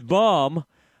 with Bum,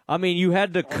 I mean, you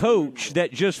had the coach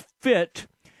that just fit.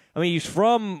 I mean, he's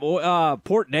from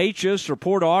Port Neches or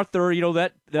Port Arthur,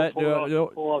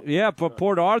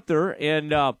 Port Arthur,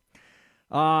 and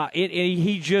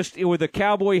he just, with a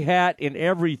cowboy hat and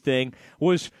everything,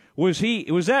 was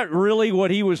that really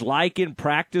what he was like in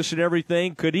practice and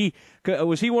everything?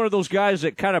 Was he one of those guys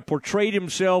that kind of portrayed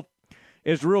himself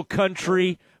as real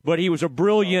country, but he was a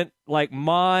brilliant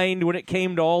mind when it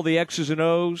came to all the X's and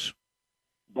O's?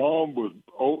 Baum was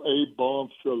O.A. Baum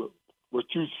Phillips. What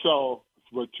you saw is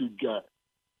what you got.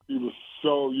 He was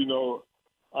so,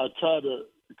 I try to,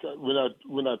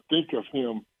 when I think of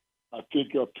him, I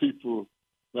think of people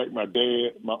like my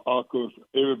dad, my uncles,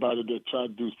 everybody that tried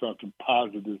to do something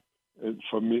positive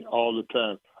for me all the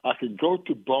time. I could go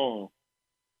to Baum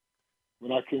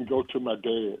when I couldn't go to my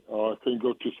dad, or I couldn't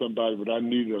go to somebody, but I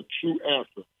needed a true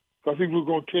answer. Because he was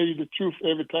going to tell you the truth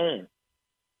every time.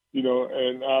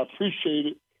 And I appreciate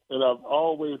it, and I've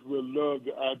always will love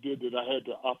the idea that I had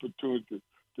the opportunity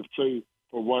to play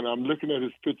for one. I'm looking at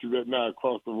his picture right now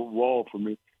across the wall from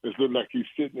me. It looks like he's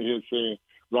sitting here saying,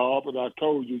 Robert, I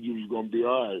told you was going to be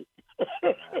all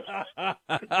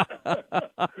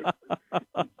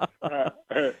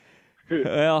right.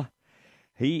 Well,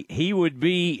 he would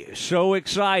be so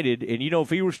excited, and if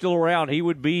he were still around, he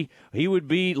would be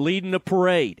leading the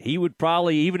parade. He would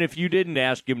probably, even if you didn't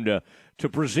ask him to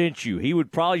present you, he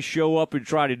would probably show up and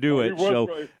try to do it. He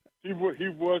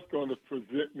was going to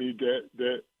present me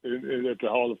that at the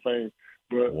Hall of Fame,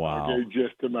 but I gave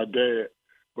just to my dad.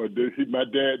 But my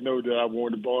dad knew that I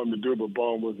wanted Baum to do it, but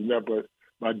Baum wasn't there. But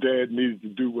my dad needed to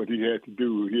do what he had to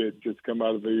do. He had just come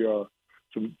out of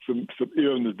some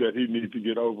illness that he needed to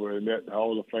get over, and that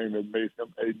Hall of Fame has made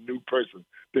him a new person.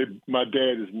 My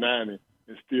dad is 90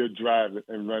 and still driving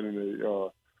and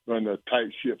running a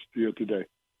tight ship still today.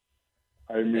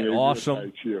 I mean, awesome.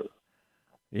 Tight ship.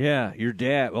 Yeah, your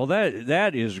dad. Well,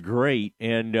 that is great.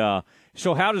 And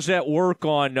so how does that work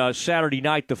on Saturday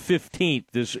night, the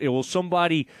 15th? Will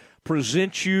somebody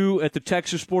present you at the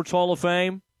Texas Sports Hall of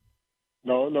Fame?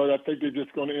 No, I think they're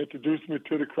just going to introduce me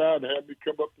to the crowd and have me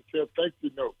come up and say a thank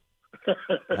you note.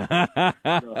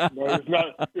 No, it's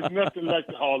not. It's nothing like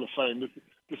the Hall of Fame.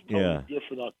 It's totally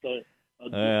different, I think.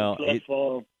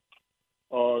 Platform.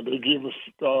 They give us,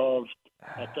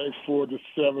 I think, 4 to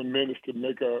 7 minutes to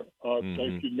make a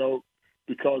thank you note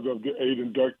because of the 8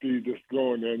 inductees that's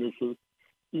going there. And it's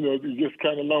it gets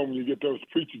kind of long when you get those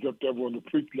preachers up there wanting to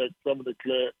preach like some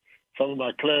of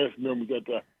my class members at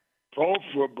the Pro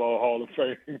Football Hall of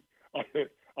Fame.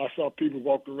 I saw people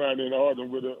walking around in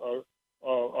Arden with a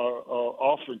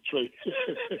offering tray.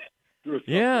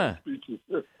 Yeah.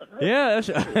 Yeah.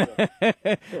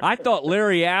 I thought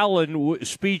Larry Allen's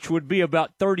speech would be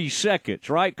about 30 seconds,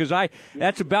 right? Because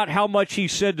that's about how much he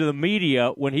said to the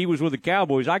media when he was with the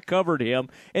Cowboys. I covered him,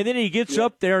 and then he gets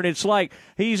up there, and it's like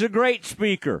he's a great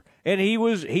speaker. And he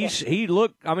was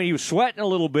sweating a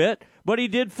little bit, but he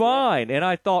did fine. And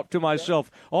I thought to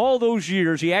myself, all those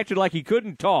years he acted like he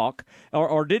couldn't talk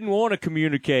or didn't want to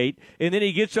communicate, and then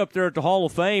he gets up there at the Hall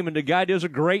of Fame, and the guy does a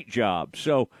great job.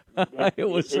 So it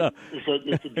was. It's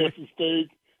a different stage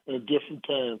and a different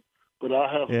time, but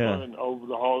I have learned over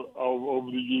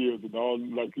the years, and all,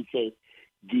 like you say,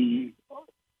 the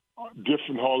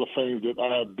different Hall of Fames that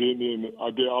I have been in,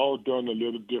 they're all done a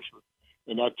little different,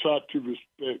 and I try to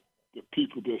respect the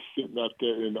people that's sitting out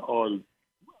there in the audience.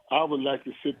 I would like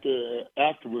to sit there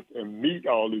afterwards and meet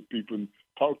all these people and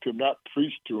talk to them, not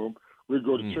preach to them. We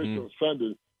go to church on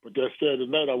Sunday, but that Saturday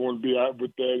night I want to be out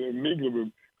with that and mingling with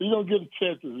them. You don't get a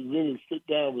chance to really sit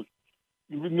down with,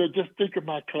 just think of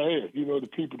my class, the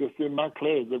people that's in my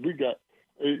class. That we got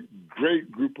a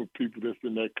great group of people that's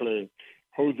in that class.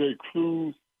 Jose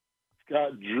Cruz,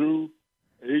 Scott Drew,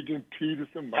 Adrian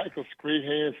Peterson, Michael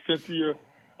Strahan, Cynthia.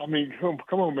 I mean,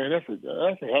 come on, man. That's a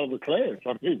hell of a class.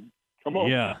 I mean, come on.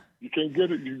 Yeah. You can't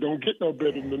get it. You don't get no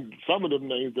better than some of them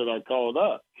names that I called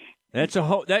out. That's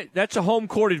a home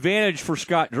court advantage for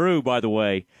Scott Drew, by the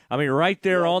way. I mean, right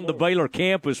there on the Baylor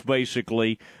campus,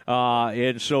 basically.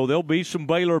 And so there'll be some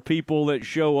Baylor people that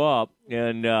show up.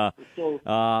 And, and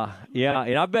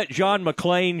I bet John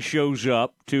McClain shows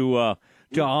up to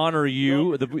honor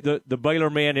you, the Baylor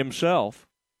man himself.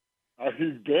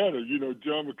 He's better.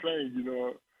 John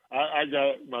McClain, I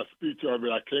got my speech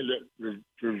already. I can't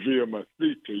reveal my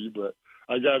speech to you, but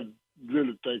I got to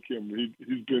really thank him.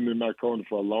 He's been in my corner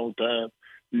for a long time.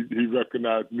 He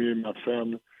recognized me and my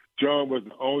family. John was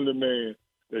the only man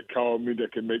that called me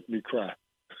that could make me cry.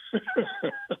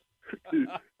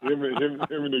 him and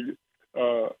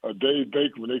Dave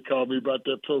Baker, when they called me about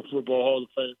that Pro Football Hall of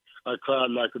Fame, I cried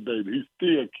like a baby. He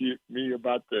still kicked me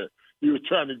about that. He was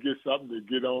trying to get something to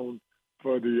get on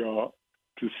for the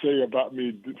to say about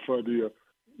me for the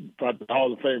about the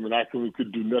Hall of Fame, and I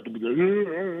could do nothing but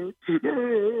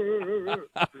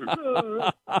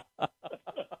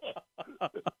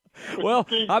well,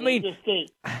 I mean,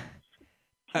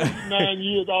 29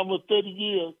 years, almost 30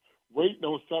 years, waiting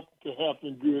on something to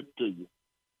happen good to you.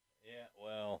 Yeah,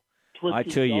 well, I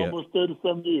tell you, almost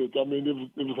 30-some years. I mean, it was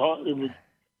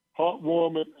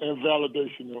heartwarming and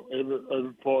validation on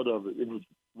every part of it. It was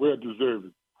well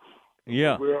deserved.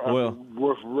 Yeah,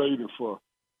 worth waiting for.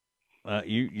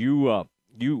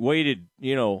 You waited,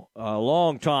 a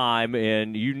long time,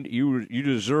 and you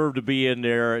deserve to be in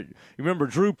there. You remember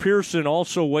Drew Pearson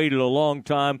also waited a long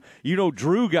time.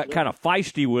 Drew got kind of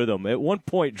feisty with him. At one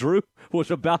point, Drew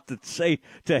was about to say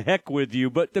to heck with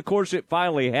you, but of course it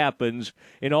finally happens,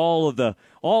 and all of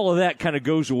that kind of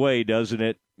goes away, doesn't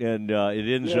it? And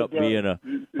it ends up being a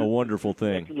wonderful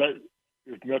thing.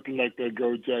 It's nothing like that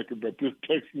gold jacket, but this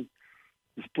Texas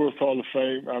Sports Hall of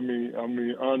Fame, I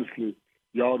mean, honestly,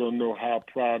 y'all don't know how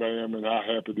proud I am and how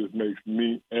happy this makes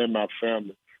me and my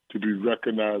family to be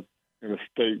recognized in a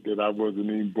state that I wasn't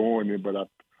even born in, but I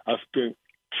spent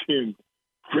 10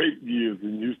 great years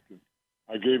in Houston.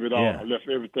 I gave it all. I left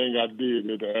everything I did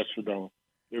at the Astrodome.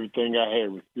 Everything I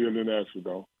had was still in the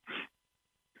Astrodome.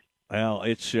 Well,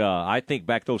 it's I think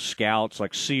back those scouts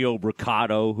like C.O.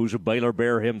 Bricado, who's a Baylor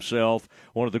Bear himself,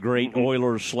 one of the great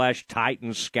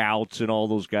Oilers/Titans scouts and all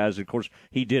those guys. Of course,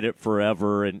 he did it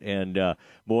forever, and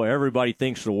boy, everybody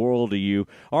thinks the world of you.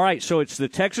 All right, so it's the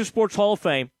Texas Sports Hall of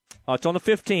Fame. It's on the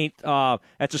 15th.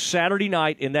 That's a Saturday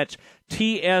night, and that's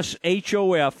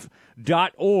TSHOF.org,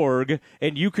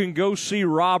 and you can go see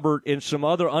Robert and some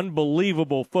other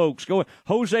unbelievable folks.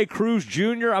 Jose Cruz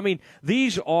Jr. I mean,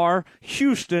 these are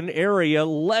Houston area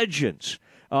legends.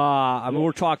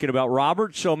 We're talking about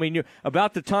Robert. So, I mean,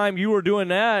 about the time you were doing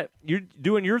that, you're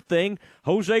doing your thing,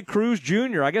 Jose Cruz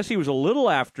Jr. I guess he was a little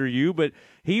after you, but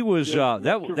he was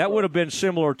that would have been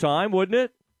similar time, wouldn't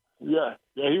it? Yeah,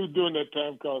 he was doing that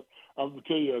time because I'm going to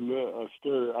tell you a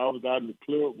story. I was out in the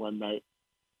club one night.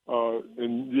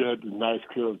 And you had the nice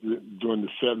clubs during the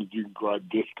 70s. You could go out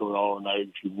disco all night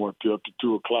if you want to, up to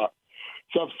 2 o'clock.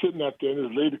 So I'm sitting out there, and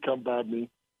this lady come by me,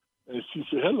 and she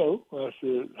said, hello. I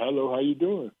said, hello, how you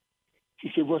doing?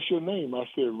 She said, what's your name? I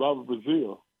said, Robert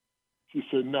Brazile. She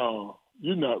said, no,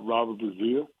 you're not Robert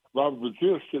Brazile. Robert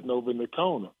Brazile's sitting over in the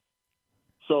corner.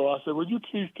 So I said, would you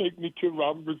please take me to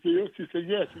Robert Brazile? She said,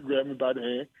 yes. She grabbed me by the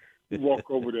hand. We walk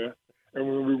over there. And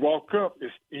when we walk up,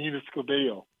 it's Enos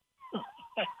Cordell.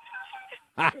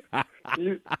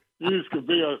 Enos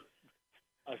Cabell.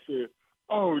 I said,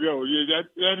 oh, no, yeah,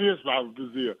 that is Robert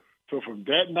Brazile. So from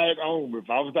that night on, if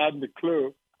I was out in the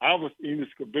club, I was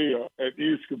Enos Cabell, and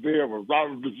Enos Cabell was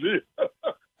Robert Brazile.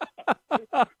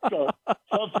 So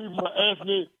some people ask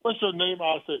me, what's your name?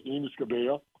 I said, Enos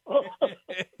Cabell.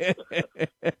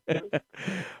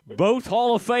 Both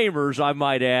Hall of Famers, I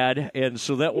might add, and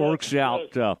so that works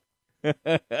out.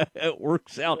 It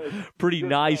works out pretty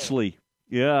nicely.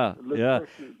 Yeah, The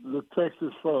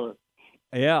Texas fun.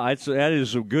 Yeah, that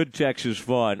is some good Texas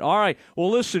fun. All right,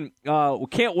 well, listen, we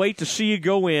can't wait to see you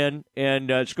go in,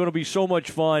 and it's going to be so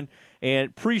much fun.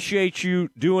 And appreciate you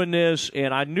doing this,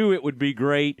 and I knew it would be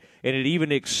great, and it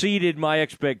even exceeded my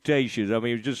expectations. I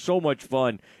mean, it was just so much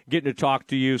fun getting to talk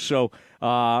to you. So,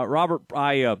 Robert,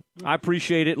 I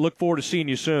appreciate it. Look forward to seeing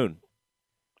you soon.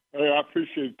 Hey, I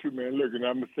appreciate it too, man. Look, and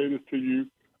I'm going to say this to you.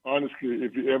 Honestly,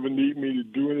 if you ever need me to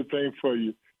do anything for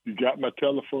you, you got my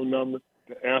telephone number.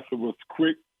 The answer was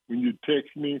quick. When you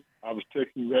text me, I was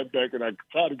texting you right back, and I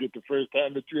tried to get the first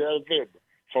time that you had available,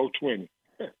 420.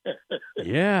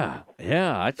 Yeah,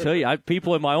 I tell you,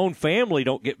 people in my own family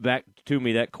don't get back to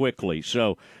me that quickly.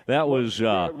 So that was we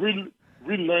learned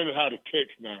how to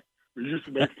text now. We used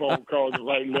to make phone calls and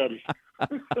write letters.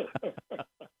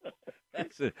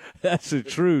 That's the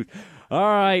truth.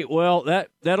 All right, well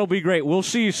that'll be great. We'll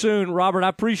see you soon, Robert. I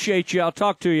appreciate you. I'll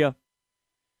talk to you.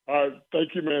 All right,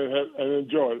 thank you, man, and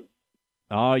enjoy it.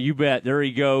 Oh, you bet. There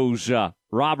he goes,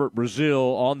 Robert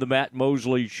Brazile on the Matt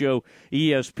Mosley Show,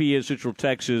 ESPN Central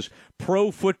Texas,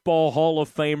 Pro Football Hall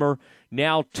of Famer,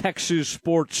 now Texas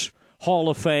Sports Hall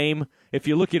of Fame. If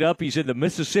you look it up, he's in the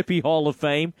Mississippi Hall of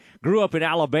Fame. Grew up in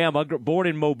Alabama, born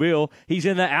in Mobile. He's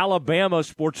in the Alabama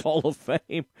Sports Hall of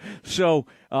Fame. So,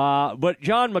 but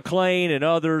John McClain and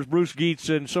others, Bruce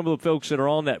Geetson, some of the folks that are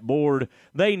on that board,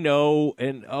 they know,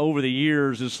 and over the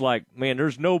years, it's like, man,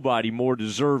 there's nobody more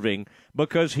deserving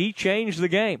because he changed the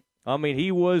game. I mean,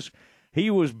 he was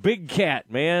big cat,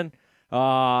 man.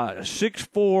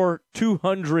 6'4",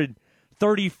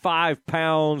 235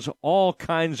 pounds, all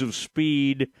kinds of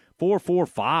speed.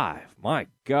 4.45, my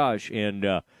gosh, and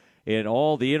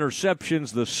all the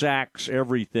interceptions, the sacks,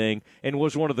 everything, and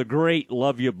was one of the great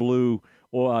Love You Blue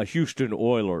Houston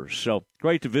Oilers. So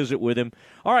great to visit with him.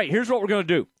 All right, here's what we're going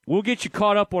to do. We'll get you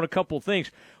caught up on a couple of things.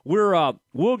 We're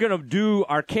going to do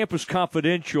our Campus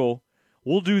Confidential.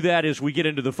 We'll do that as we get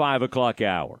into the 5 o'clock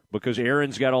hour because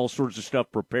Aaron's got all sorts of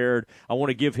stuff prepared. I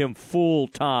want to give him full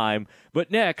time.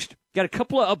 But next, got a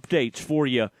couple of updates for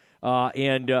you.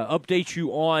 And update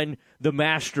you on the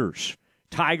Masters.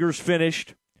 Tigers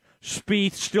finished.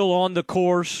 Spieth still on the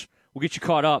course. We'll get you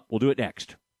caught up. We'll do it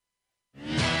next.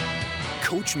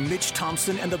 Coach Mitch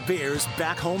Thompson and the Bears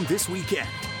back home this weekend,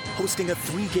 hosting a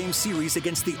 3-game series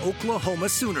against the Oklahoma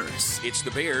Sooners. It's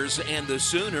the Bears and the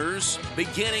Sooners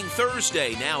beginning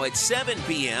Thursday now at 7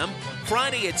 p.m.,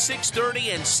 Friday at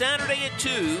 6:30, and Saturday at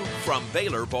 2 from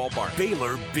Baylor Ballpark.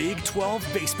 Baylor Big 12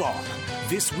 Baseball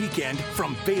this weekend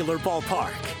from Baylor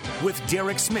Ballpark with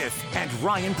Derek Smith and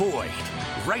Ryan Boyd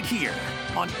right here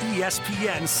on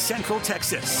ESPN Central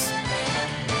Texas.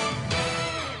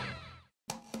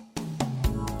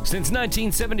 Since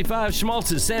 1975,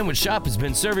 Schmaltz's Sandwich Shop has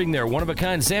been serving their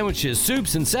one-of-a-kind sandwiches,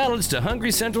 soups, and salads to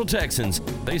hungry Central Texans.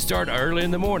 They start early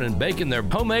in the morning baking their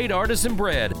homemade artisan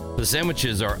bread. The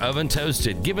sandwiches are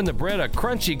oven-toasted, giving the bread a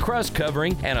crunchy crust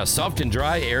covering and a soft and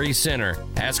dry, airy center.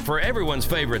 Ask for everyone's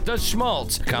favorite, the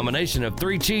Schmaltz, a combination of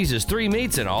 3 cheeses, 3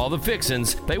 meats, and all the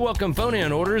fixins. They welcome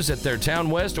phone-in orders at their Town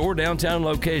West or downtown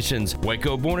locations.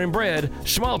 Waco born and bred,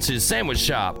 Schmaltz's Sandwich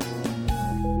Shop.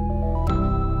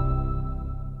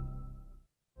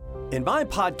 In my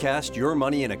podcast, Your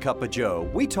Money in a Cup of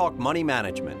Joe, we talk money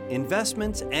management,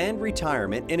 investments, and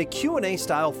retirement in a Q&A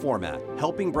style format,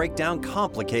 helping break down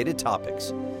complicated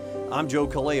topics. I'm Joe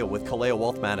Kaleo with Kaleo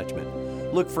Wealth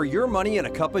Management. Look for Your Money in a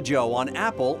Cup of Joe on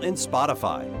Apple and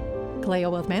Spotify.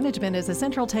 Kaleo Wealth Management is a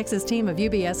Central Texas team of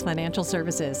UBS Financial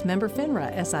Services, member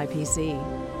FINRA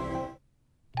SIPC.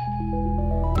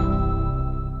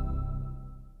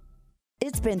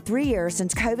 It's been 3 years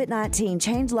since COVID-19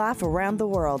 changed life around the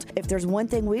world. If there's one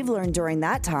thing we've learned during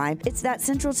that time, it's that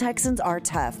Central Texans are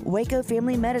tough. Waco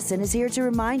Family Medicine is here to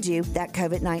remind you that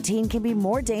COVID-19 can be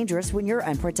more dangerous when you're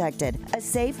unprotected. A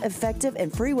safe, effective,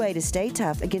 and free way to stay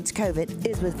tough against COVID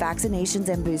is with vaccinations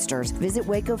and boosters. Visit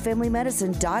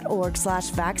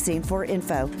wacofamilymedicine.org/vaccine for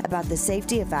info about the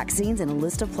safety of vaccines and a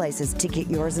list of places to get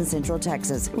yours in Central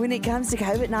Texas. When it comes to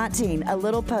COVID-19, a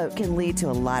little poke can lead to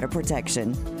a lot of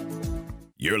protection.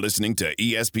 You're listening to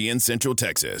ESPN Central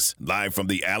Texas, live from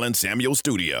the Allen Samuel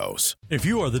Studios. If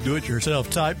you are the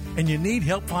do-it-yourself type and you need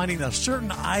help finding a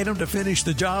certain item to finish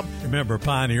the job, remember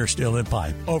Pioneer Steel and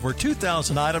Pipe. Over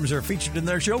 2,000 items are featured in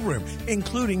their showroom,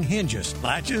 including hinges,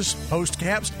 latches, post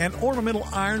caps, and ornamental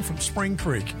iron from Spring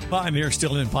Creek. Pioneer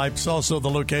Steel and Pipe is also the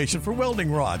location for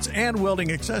welding rods and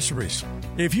welding accessories.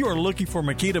 If you are looking for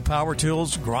Makita power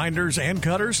tools, grinders, and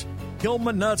cutters,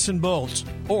 Hillman Nuts and Bolts,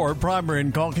 or primer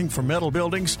and caulking for metal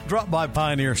buildings, drop by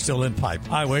Pioneer Steel and Pipe,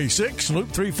 Highway 6, Loop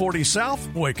 340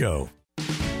 South, Waco.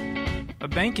 A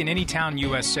bank in any town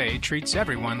USA treats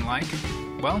everyone like,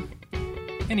 well,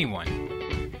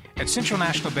 anyone. At Central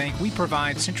National Bank, we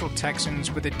provide Central Texans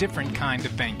with a different kind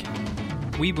of banking.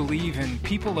 We believe in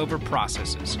people over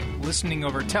processes, listening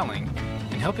over telling,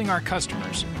 and helping our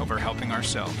customers over helping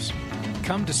ourselves.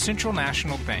 Come to Central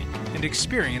National Bank and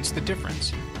experience the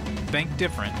difference. Bank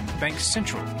different. Bank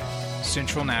Central.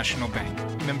 Central National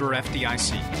Bank. Member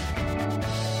FDIC.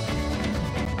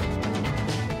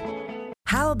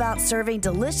 How about serving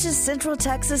delicious Central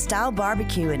Texas-style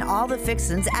barbecue and all the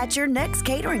fixins at your next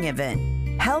catering event?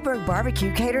 Hellberg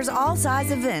Barbecue caters all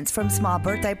size events from small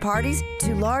birthday parties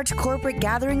to large corporate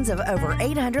gatherings of over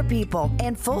 800 people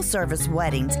and full-service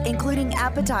weddings, including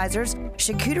appetizers,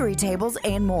 charcuterie tables,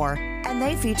 and more. And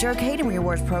they feature a catering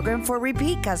rewards program for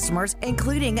repeat customers,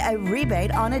 including a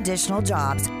rebate on additional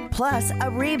jobs, plus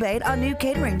a rebate on new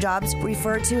catering jobs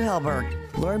referred to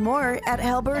Hellberg. Learn more at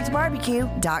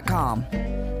hellbergsbarbecue.com.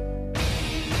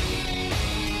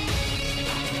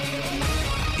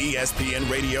 ESPN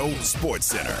Radio Sports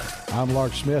Center. I'm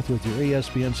Lark Smith with your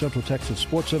ESPN Central Texas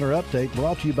Sports Center update,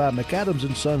 brought to you by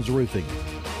McAdams & Sons Roofing.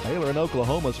 Baylor and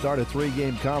Oklahoma start a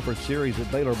 3-game conference series at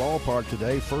Baylor Ballpark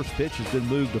today. First pitch has been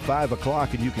moved to 5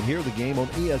 o'clock, and you can hear the game on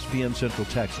ESPN Central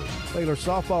Texas. Baylor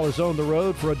softball is on the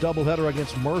road for a doubleheader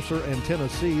against Mercer and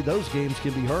Tennessee. Those games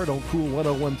can be heard on Cool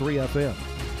 101.3 FM.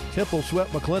 Temple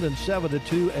swept McLennan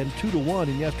 7-2 and 2-1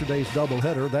 in yesterday's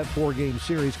doubleheader. That 4-game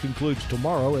series concludes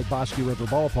tomorrow at Bosque River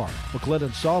Ballpark. McLennan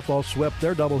softball swept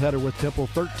their doubleheader with Temple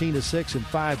 13-6 and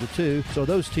 5-2, so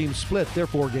those teams split their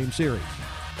 4-game series.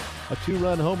 A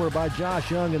 2-run homer by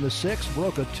Josh Young in the 6th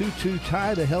broke a 2-2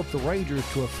 tie to help the Rangers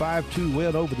to a 5-2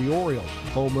 win over the Orioles.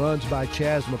 Home runs by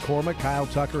Chaz McCormick, Kyle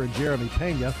Tucker, and Jeremy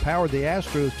Pena powered the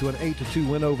Astros to an 8-2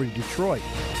 win over Detroit.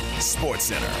 Sports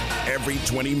Center, every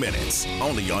 20 minutes,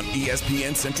 only on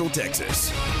ESPN Central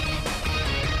Texas.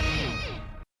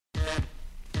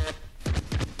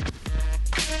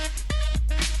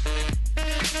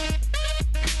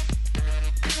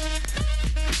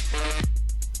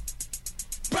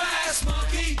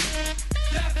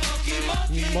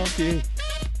 Monkey,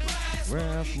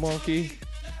 Brass Monkey.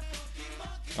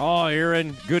 Oh,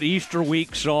 Aaron, good Easter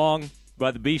week song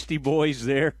by the Beastie Boys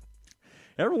there.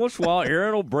 Every once in a while,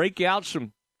 Aaron will break out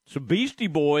some Beastie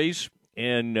Boys,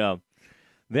 and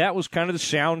that was kind of the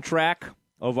soundtrack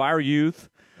of our youth.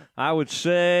 I would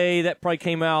say that probably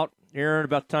came out, Aaron,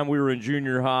 about the time we were in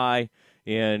junior high,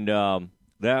 and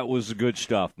that was the good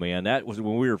stuff, man. That was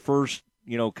when we were first,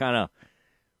 kind of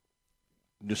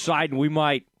deciding we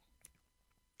might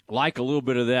like a little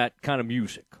bit of that kind of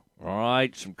music, all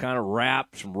right? Some kind of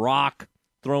rap, some rock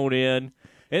thrown in.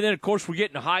 And then, of course, we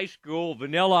get into high school.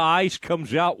 Vanilla Ice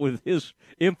comes out with his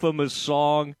infamous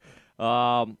song.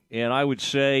 And I would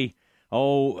say,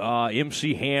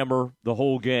 MC Hammer, the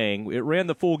whole gang. It ran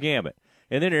the full gamut.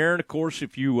 And then, Aaron, of course,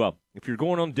 if you're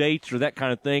going on dates or that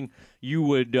kind of thing,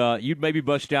 you'd maybe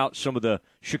bust out some of the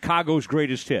Chicago's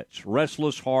greatest hits,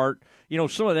 Restless Heart,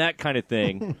 some of that kind of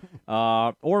thing.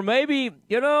 Or maybe,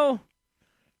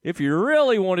 if you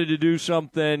really wanted to do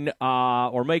something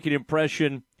or make an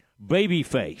impression,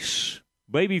 Babyface.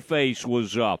 Babyface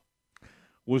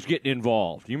was getting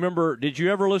involved. You remember? Did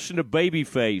you ever listen to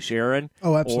Babyface, Aaron?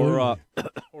 Oh, absolutely.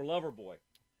 Or Loverboy?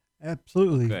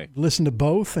 Absolutely. Okay. Listened to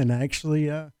both, and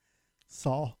actually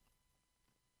saw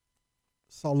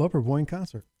Loverboy in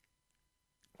concert.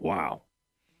 Wow.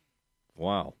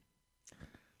 Well,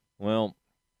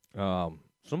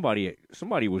 somebody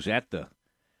was at the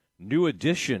New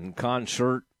Edition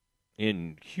concert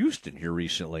in Houston here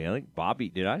recently. I think Bobby.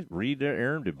 Did I read there,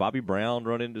 Aaron? Did Bobby Brown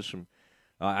run into some?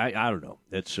 I don't know.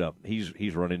 It's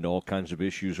he's run into all kinds of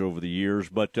issues over the years,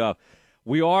 but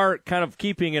we are kind of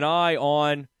keeping an eye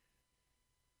on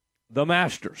the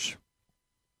Masters.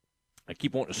 I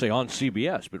keep wanting to say on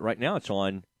CBS, but right now it's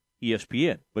on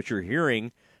ESPN. But you're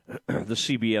hearing the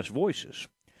CBS voices.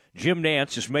 Jim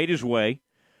Nantz has made his way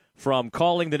from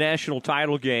calling the national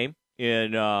title game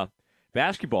in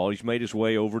basketball. He's made his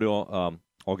way over to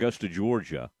Augusta,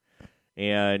 Georgia.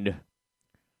 And,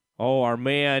 our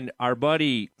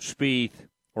buddy Spieth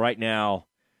right now,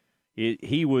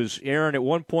 he was, Aaron, at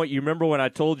one point, you remember when I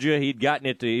told you he'd gotten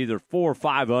it to either 4 or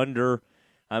 5 under?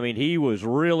 I mean, he was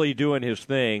really doing his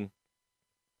thing.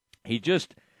 He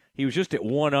was just at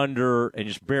 1 under and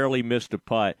just barely missed a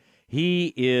putt.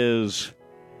 He is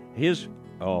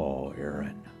oh,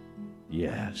 Aaron.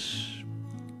 Yes.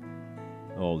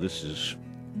 Oh, this is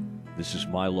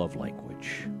my love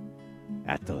language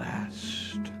at the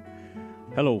last.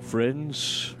 Hello,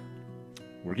 friends.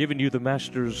 We're giving you the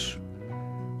Masters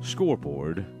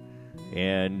scoreboard,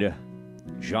 and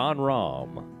John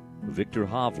Rahm, Victor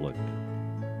Hovland,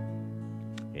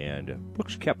 and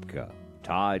Brooks Koepka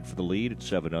tied for the lead at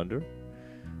 7 under.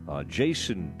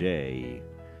 Jason Day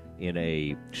in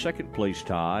a second-place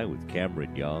tie with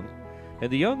Cameron Young,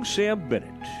 and the young Sam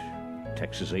Bennett,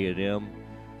 Texas A&M,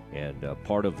 and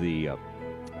part of the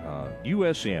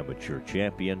U.S. Amateur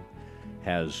champion,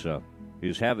 has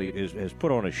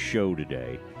put on a show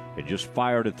today and just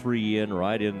fired a 3 in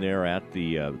right in there at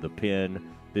the pin.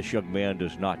 This young man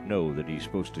does not know that he's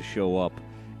supposed to show up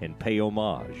and pay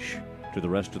homage to the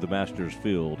rest of the Masters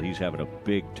field. He's having a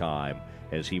big time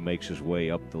as he makes his way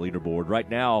up the leaderboard. Right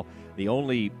now, the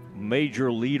only major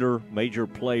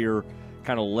player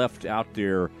kind of left out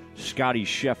there, Scotty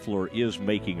Scheffler, is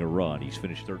making a run. He's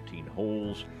finished 13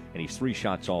 holes, and he's 3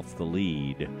 shots off the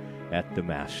lead at the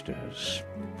Masters.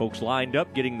 Folks lined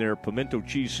up getting their pimento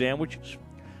cheese sandwiches,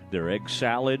 their egg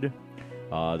salad.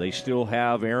 They still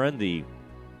have, Aaron, the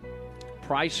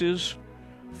prices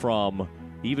from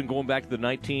even going back to the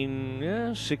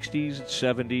 1960s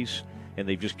and 70s, and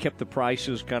they've just kept the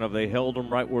prices they held them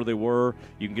right where they were.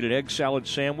 You can get an egg salad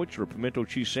sandwich or a pimento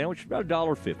cheese sandwich, about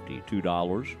 $1.50,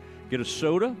 $2. Get a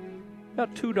soda,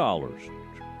 about $2.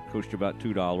 Cost you about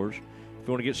 $2. If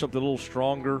you want to get something a little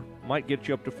stronger, might get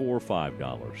you up to $4 or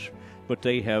 $5. But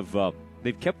they have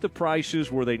they've kept the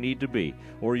prices where they need to be.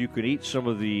 Or you can eat some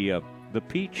of the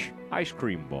peach ice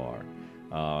cream bar.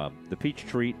 The peach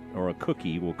treat or a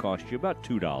cookie will cost you about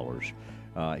 $2.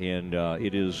 And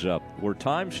it is where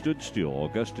time stood still,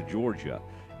 Augusta, Georgia,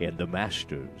 and the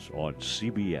Masters on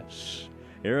CBS.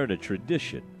 They're in a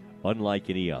tradition unlike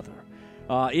any other.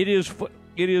 It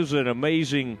is an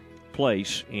amazing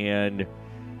place, and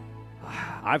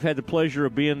I've had the pleasure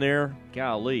of being there,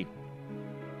 golly,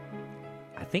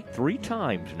 I think 3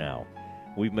 times now.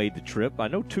 We've made the trip. I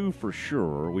know 2 for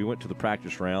sure. We went to the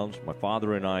practice rounds. My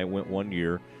father and I went 1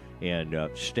 year and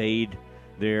stayed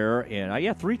there.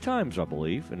 And 3 times, I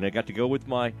believe. And I got to go with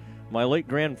my late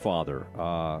grandfather.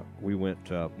 We went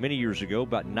many years ago,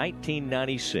 about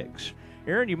 1996.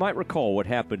 Aaron, you might recall what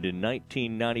happened in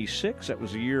 1996. That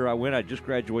was the year I went. I just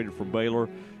graduated from Baylor,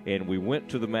 and we went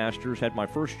to the Masters, had my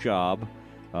first job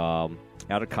out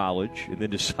of college, and then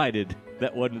decided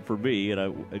that wasn't for me, and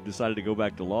I decided to go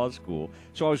back to law school.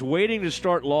 So I was waiting to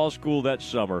start law school that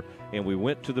summer, and we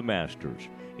went to the Masters.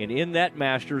 And in that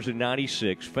Masters in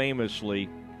 96, famously,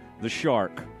 the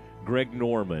Shark, Greg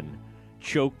Norman,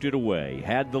 choked it away.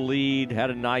 Had the lead, had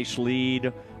a nice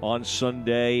lead on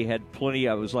Sunday, had plenty.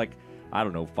 I was like,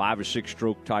 5 or 6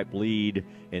 stroke type lead,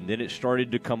 and then it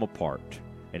started to come apart.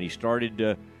 And he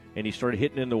started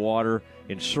hitting in the water,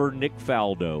 and Sir Nick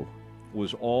Faldo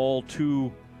was all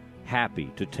too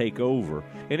happy to take over.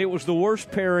 And it was the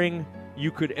worst pairing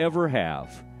you could ever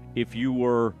have if you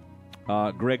were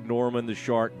Greg Norman, the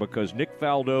Shark, because Nick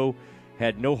Faldo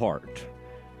had no heart.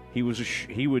 He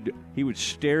would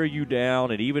stare you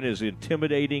down, and even as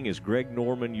intimidating as Greg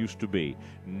Norman used to be,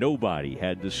 nobody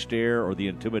had the stare or the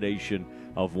intimidation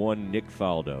of one Nick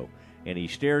Faldo. And he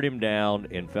stared him down,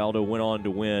 and Faldo went on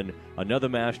to win another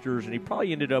Masters, and he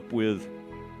probably ended up with,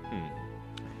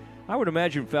 I would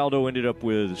imagine Faldo ended up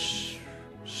with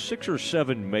 6 or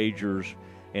 7 majors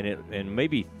and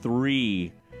maybe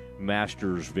 3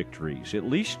 Masters victories. At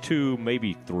least 2,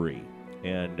 maybe 3.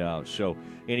 And so,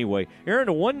 anyway, Aaron,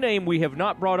 the one name we have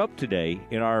not brought up today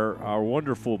in our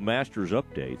wonderful Masters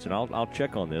updates, and I'll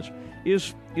check on this,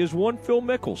 is one Phil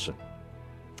Mickelson,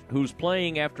 who's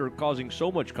playing after causing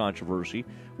so much controversy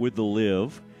with the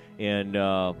LIV. And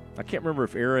I can't remember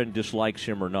if Aaron dislikes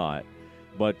him or not,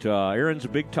 but Aaron's a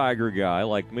big Tiger guy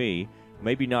like me,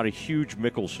 maybe not a huge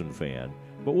Mickelson fan.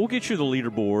 But we'll get you the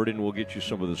leaderboard, and we'll get you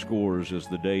some of the scores as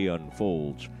the day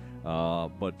unfolds.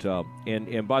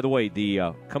 And by the way,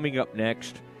 the coming up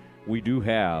next, we do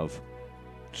have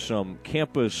some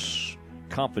Campus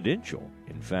Confidential.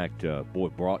 In fact,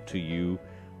 brought to you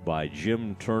by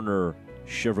Jim Turner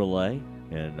Chevrolet,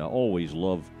 and I always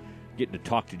love getting to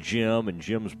talk to Jim, and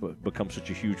Jim's become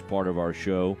such a huge part of our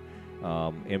show.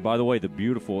 And by the way, the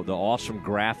awesome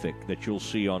graphic that you'll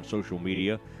see on social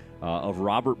media of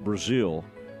Robert Brazil,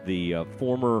 the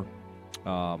former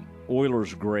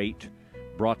Oilers great,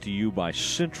 brought to you by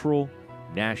Central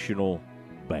National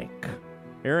Bank.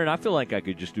 Aaron, I feel like I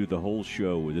could just do the whole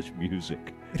show with this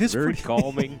music. It is very pretty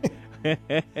calming.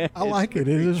 I like it.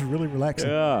 It is really relaxing.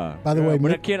 Yeah. By the way,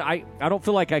 but I don't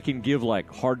feel like I can give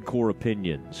like hardcore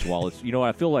opinions while it's,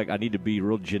 I feel like I need to be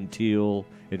real genteel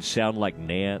and sound like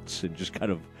Nance and just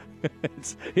kind of,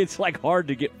 it's like hard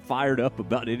to get fired up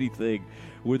about anything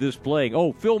with this playing.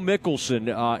 Oh, Phil Mickelson.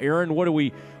 Aaron,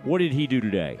 what did he do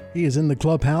today? He is in the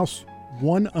clubhouse,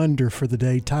 1 under for the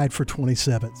day, tied for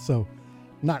 27th. So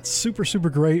not super, super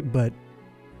great, but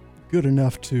good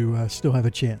enough to still have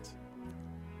a chance.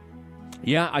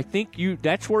 Yeah, I think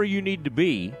that's where you need to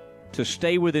be to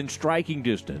stay within striking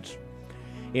distance.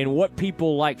 And what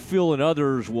people like Phil and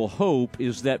others will hope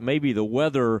is that maybe the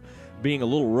weather being a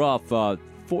little rough,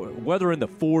 weather in the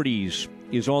 40s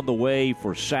is on the way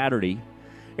for Saturday.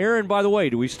 Aaron, by the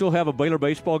way, do we still have a Baylor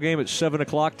baseball game at 7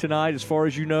 o'clock tonight as far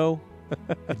as you know?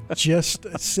 Just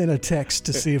sent a text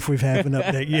to see if we've had an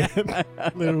update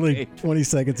yet. Literally 20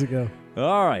 seconds ago.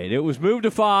 All right, it was moved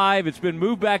to 5. It's been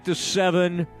moved back to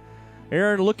 7.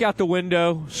 Aaron, look out the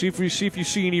window. See if you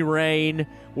see any rain.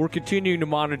 We're continuing to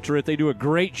monitor it. They do a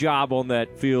great job on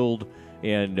that field,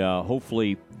 and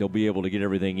hopefully they'll be able to get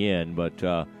everything in. But,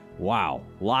 wow,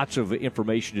 lots of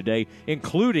information today,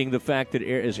 including the fact that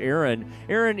as Aaron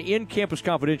in Campus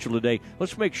Confidential today,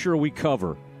 let's make sure we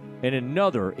cover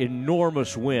another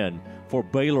enormous win for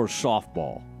Baylor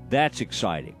softball. That's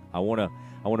exciting. I want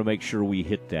to make sure we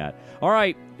hit that. All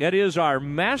right, that is our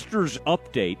Masters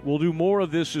update. We'll do more of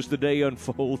this as the day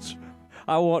unfolds.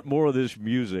 I want more of this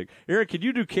music. Eric, can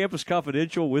you do Campus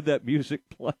Confidential with that music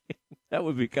playing? That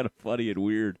would be kind of funny and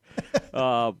weird.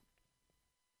 All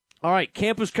right,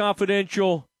 Campus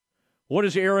Confidential. What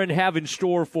does Aaron have in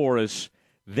store for us?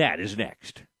 That is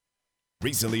next.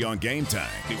 Recently on Game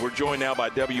Time. We're joined now by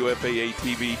WFAA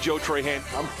TV, Joe Trahan.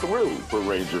 I'm thrilled for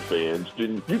Ranger fans.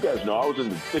 And you guys know I was in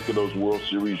the thick of those World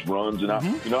Series runs, and I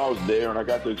was there and I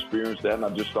got to experience that, and I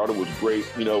just thought it was great,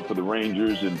 for the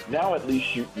Rangers. And now at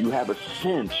least you have a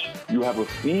sense, you have a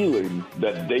feeling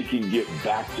that they can get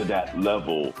back to that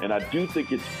level. And I do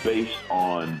think it's based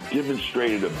on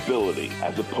demonstrated ability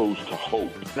as opposed to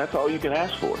hope. That's all you can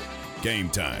ask for. Game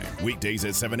Time, weekdays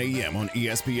at 7 a.m. on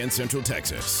ESPN Central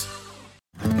Texas.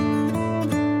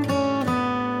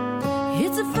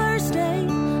 It's the first day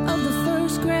of the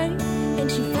first grade,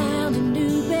 and she found a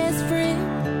new best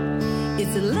friend.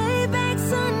 It's a laid-back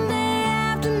Sunday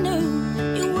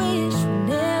afternoon, you wish would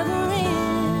never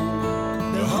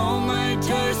end. The homemade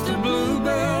taste of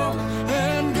Bluebell,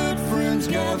 and good friends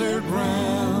gathered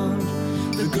round.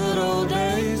 The good old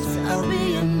days are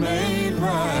being made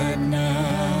right now.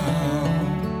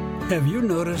 Have you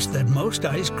noticed that most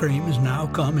ice creams now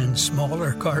come in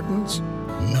smaller cartons?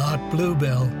 Not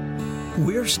Bluebell.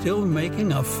 We're still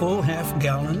making a full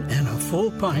half-gallon and a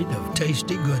full pint of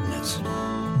tasty goodness.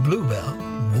 Bluebell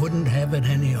wouldn't have it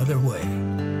any other way.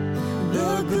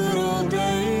 The good old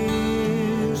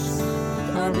days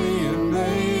are being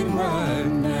made right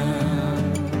now.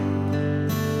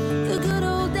 The good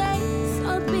old days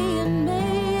are being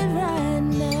made right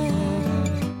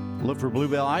now. Look for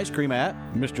Bluebell Ice Cream at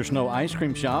Mr. Snow Ice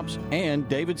Cream Shops and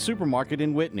David's Supermarket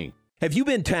in Whitney. Have you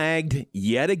been tagged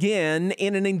yet again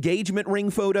in an engagement ring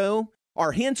photo?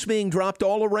 Are hints being dropped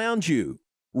all around you?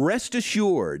 Rest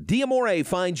assured, D'Amore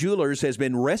Fine Jewelers has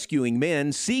been rescuing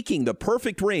men seeking the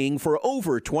perfect ring for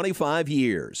over 25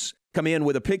 years. Come in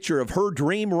with a picture of her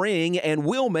dream ring and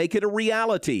we'll make it a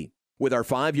reality. With our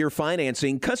 5-year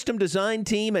financing, custom design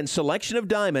team, and selection of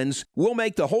diamonds, we'll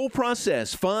make the whole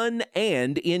process fun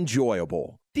and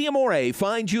enjoyable. D'Amore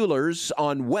Fine Jewelers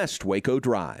on West Waco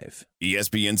Drive.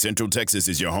 ESPN Central Texas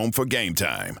is your home for Game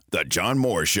Time, The John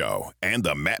Moore Show, and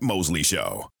The Matt Mosley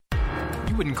Show.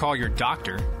 You wouldn't call your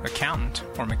doctor, accountant,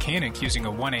 or mechanic using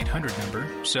a 1-800 number,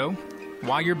 so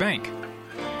why your bank?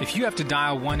 If you have to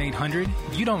dial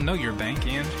 1-800, you don't know your bank,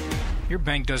 and your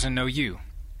bank doesn't know you.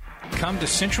 Come to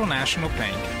Central National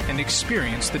Bank and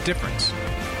experience the difference.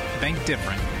 Bank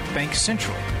different. Bank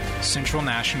Central. Central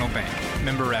National Bank.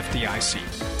 Member FDIC.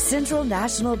 Central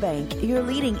National Bank, your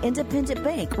leading independent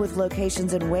bank with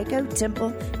locations in Waco,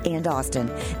 Temple, and Austin,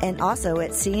 and also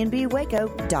at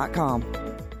cnbwaco.com.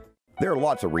 There are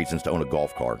lots of reasons to own a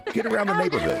golf cart. Get around the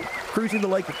neighborhood, cruising the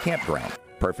lake or campground.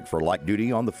 Perfect for light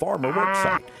duty on the farm or work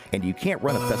site. And you can't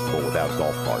run a festival without a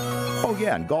golf cart. Oh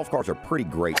yeah, and golf carts are pretty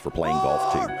great for playing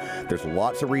golf too. There's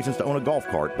lots of reasons to own a golf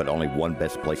cart, but only one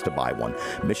best place to buy one.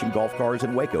 Mission Golf Cars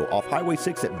in Waco off Highway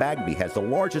 6 at Bagby has the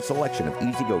largest selection of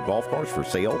easy-go golf cars for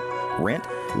sale, rent,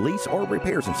 lease, or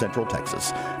repairs in Central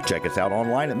Texas. Check us out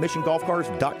online at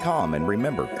missiongolfcars.com, and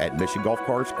remember, at Mission Golf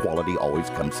Cars, quality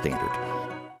always comes standard.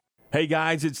 Hey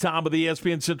guys, it's Tom with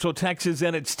ESPN Central Texas,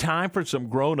 and it's time for some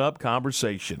grown-up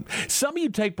conversation. Some of you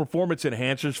take performance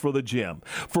enhancers for the gym,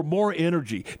 for more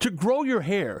energy, to grow your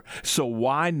hair. So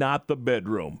why not the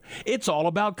bedroom? It's all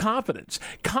about confidence.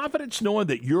 Confidence knowing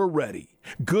that you're ready.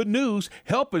 Good news,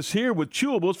 help us here with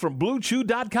chewables from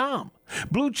BlueChew.com.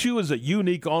 Blue Chew is a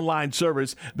unique online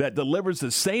service that delivers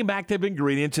the same active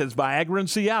ingredients as Viagra and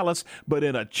Cialis, but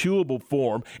in a chewable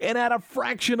form and at a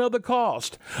fraction of the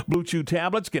cost. Blue Chew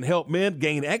tablets can help men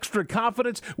gain extra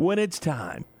confidence when it's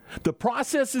time. The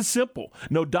process is simple.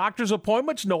 No doctor's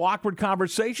appointments, no awkward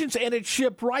conversations, and it's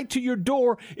shipped right to your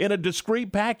door in a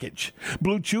discreet package.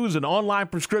 Blue Chew is an online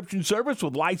prescription service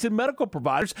with licensed medical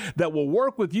providers that will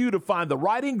work with you to find the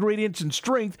right ingredients and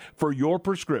strength for your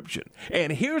prescription.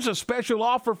 And here's a special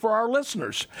offer for our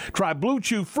listeners. Try Blue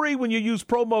Chew free when you use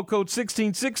promo code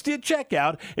 1660 at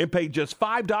checkout and pay just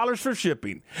 $5 for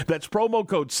shipping. That's promo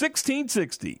code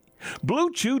 1660.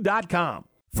 BlueChew.com.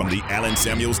 From the Allen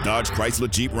Samuels Dodge Chrysler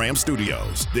Jeep Ram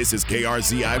Studios, this is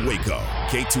KRZI Waco,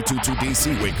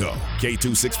 K222DC Waco,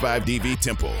 K265DV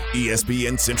Temple,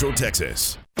 ESPN Central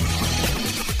Texas.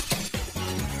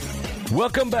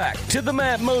 Welcome back to the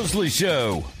Matt Mosley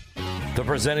Show. The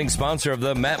presenting sponsor of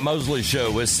the Matt Mosley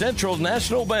Show is Central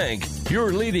National Bank,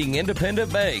 your leading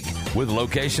independent bank, with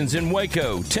locations in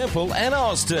Waco, Temple, and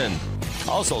Austin.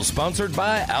 Also sponsored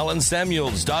by Allen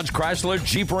Samuels, Dodge Chrysler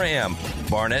Jeep Ram,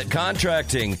 Barnett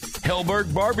Contracting,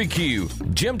 Hellberg Barbecue,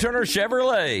 Jim Turner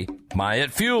Chevrolet,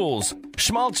 Myatt Fuels,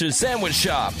 Schmaltz's Sandwich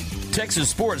Shop, Texas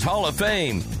Sports Hall of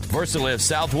Fame, Versalift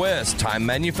Southwest, Time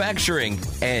Manufacturing,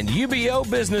 and UBO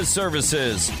Business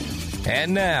Services.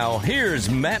 And now, here's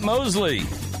Matt Mosley.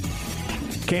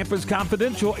 Campus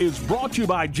Confidential is brought to you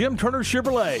by Jim Turner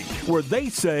Chevrolet, where they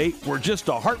say we're just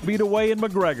a heartbeat away in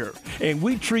McGregor, and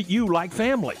we treat you like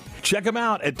family. Check them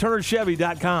out at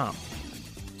turnerchevy.com.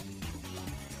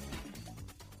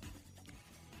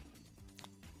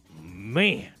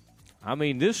 Man, I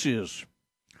mean, this is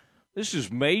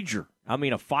major. I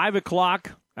mean, a 5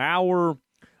 o'clock hour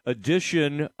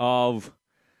edition of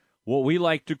what we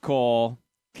like to call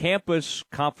Campus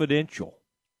Confidential.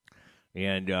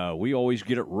 And we always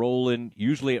get it rolling,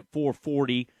 usually at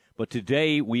 4:40. But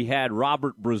today we had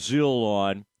Robert Brazil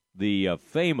on, the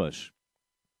famous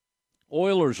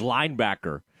Oilers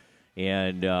linebacker.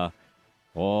 And,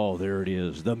 there it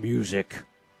is, the music.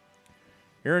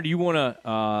 Aaron, do you want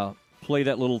to play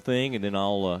that little thing, and then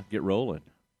I'll get rolling?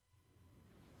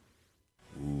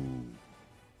 Ooh.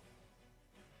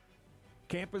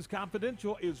 Campus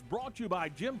Confidential is brought to you by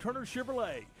Jim Turner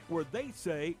Chevrolet, where they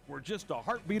say we're just a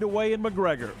heartbeat away in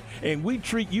McGregor, and we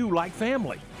treat you like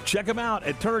family. Check them out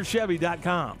at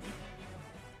turnerchevy.com.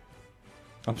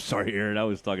 I'm sorry, Aaron. I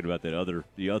was talking about the other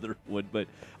one, but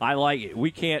I like it.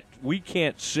 We can't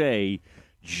say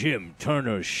Jim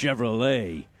Turner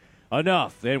Chevrolet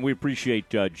enough, and we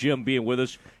appreciate Jim being with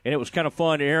us. And it was kind of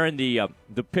fun, Aaron. The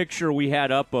picture we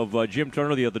had up of Jim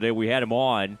Turner the other day, we had him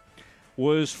on,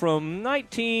 was from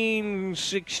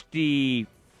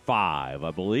 1965,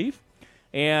 I believe.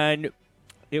 And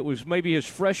it was maybe his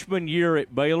freshman year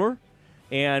at Baylor.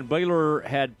 And Baylor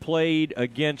had played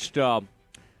against, I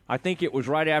think it was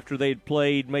right after they'd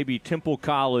played maybe Temple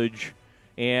College.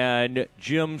 And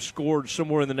Jim scored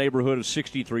somewhere in the neighborhood of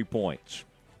 63 points.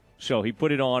 So he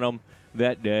put it on them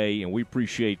that day, and we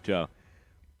appreciate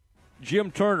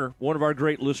Jim Turner, one of our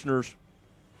great listeners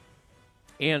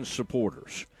and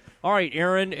supporters. All right,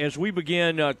 Aaron, as we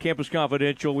begin Campus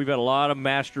Confidential, we've had a lot of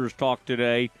Masters talk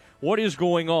today. What is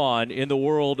going on in the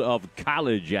world of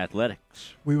college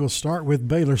athletics? We will start with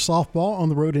Baylor softball on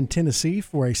the road in Tennessee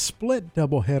for a split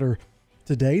doubleheader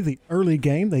today. The early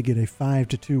game, they get a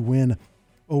 5-2 win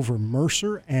over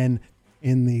Mercer, and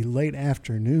in the late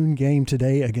afternoon game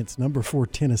today against number 4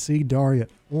 Tennessee, Daria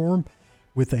Orm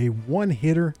with a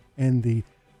one-hitter, and the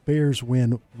Bears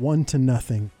win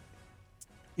 1-0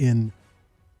 in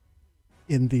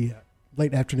the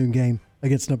late afternoon game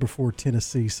against number 4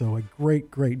 Tennessee. So a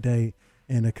great day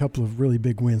and a couple of really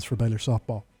big wins for Baylor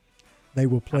softball. They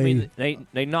will play. I mean,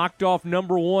 they knocked off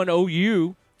number 1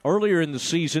 OU earlier in the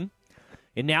season,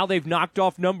 and now they've knocked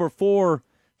off number 4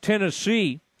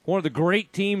 Tennessee, one of the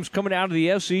great teams coming out of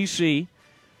the SEC.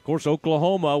 Of course,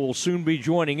 Oklahoma will soon be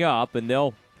joining up, and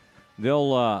they'll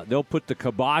put the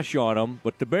kibosh on them.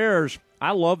 But the Bears,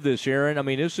 I love this, Aaron. I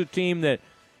mean, this is a team that,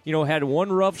 had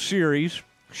one rough series,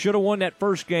 should have won that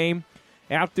first game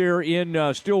out there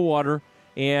in Stillwater,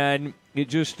 and it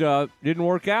just didn't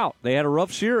work out. They had a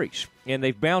rough series, and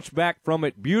they've bounced back from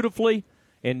it beautifully,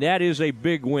 and that is a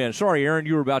big win. Sorry, Aaron,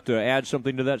 you were about to add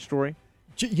something to that story?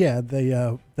 Yeah,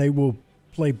 they will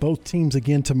play both teams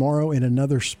again tomorrow in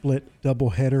another split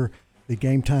doubleheader The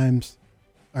game times,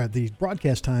 or the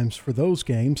broadcast times for those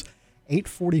games,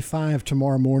 8:45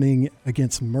 tomorrow morning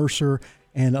against Mercer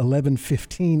and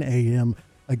 11:15 a.m.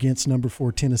 against number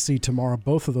 4 Tennessee tomorrow.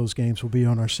 Both of those games will be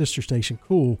on our sister station,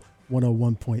 Cool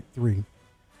 101.3.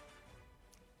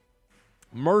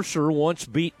 Mercer once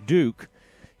beat Duke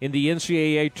in the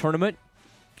NCAA tournament,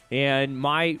 and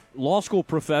my law school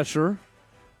professor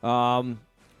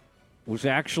was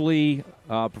actually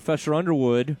Professor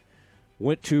Underwood,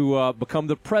 went to become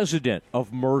the president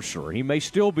of Mercer. He may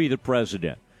still be the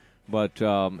president, but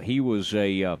he was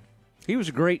a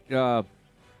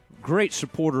great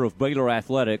supporter of Baylor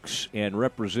athletics and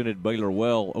represented Baylor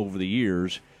well over the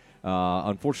years.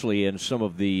 Unfortunately, in some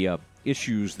of the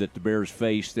issues that the Bears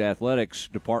faced, the athletics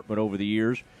department over the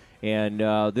years, and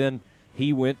then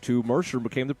he went to Mercer and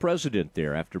became the president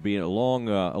there after being a long,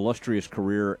 illustrious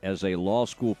career as a law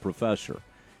school professor.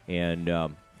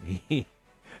 And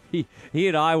he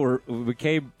and I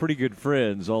became pretty good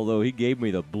friends, although he gave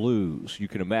me the blues. You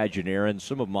can imagine, Aaron,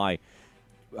 some of my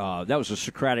that was a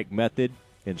Socratic method,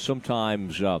 and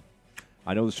sometimes I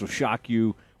know this will shock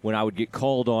you. When I would get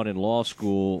called on in law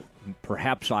school,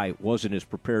 perhaps I wasn't as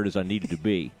prepared as I needed to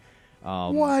be.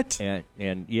 What?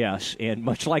 And yes, and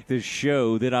much like this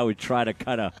show, then I would try to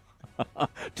kind of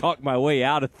talk my way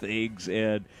out of things,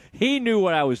 and he knew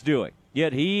what I was doing.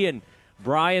 Yet he and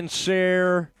Brian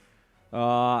Sayre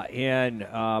and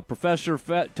Professor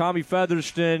Tommy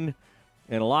Featherston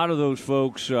and a lot of those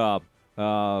folks,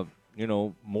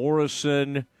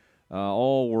 Morrison,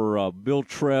 all were Bill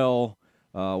Trell.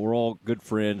 We're all good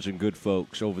friends and good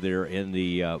folks over there in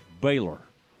the Baylor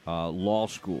Law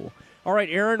School. All right,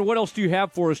 Aaron, what else do you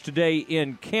have for us today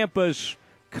in Campus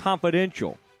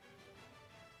Confidential?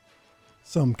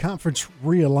 Some conference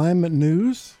realignment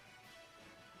news.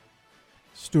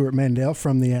 Stuart Mandel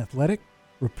from The Athletic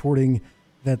reporting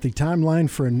that the timeline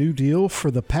for a new deal for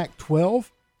the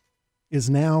Pac-12 is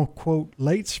now, quote,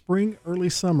 late spring, early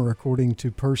summer, according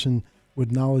to person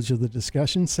with knowledge of the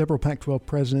discussion. Several Pac-12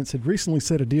 presidents had recently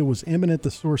said a deal was imminent. The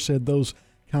source said those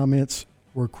comments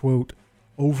were, quote,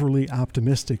 overly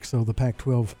optimistic. So the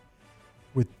Pac-12,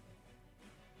 with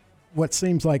what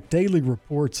seems like daily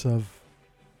reports of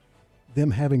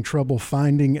them having trouble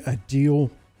finding a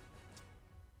deal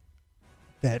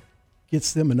that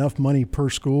gets them enough money per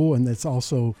school and that's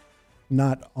also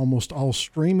not almost all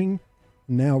streaming,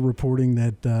 now reporting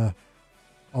that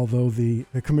although the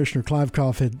Commissioner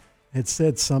Kliavkoff had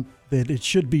said that it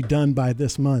should be done by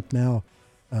this month, now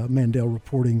Mandel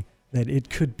reporting that it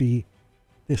could be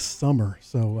this summer.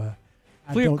 So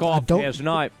I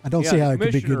don't see how it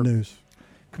could be good news.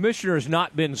 Commissioner has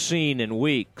not been seen in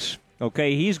weeks.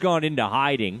 Okay, he's gone into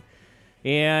hiding.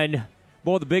 And,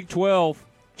 boy, the Big 12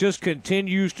 just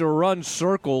continues to run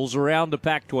circles around the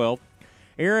Pac-12.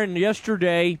 Aaron,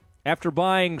 yesterday, after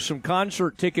buying some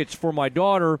concert tickets for my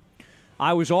daughter,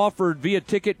 I was offered via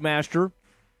Ticketmaster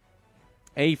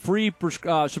a free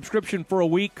subscription for a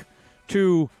week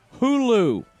to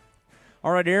Hulu.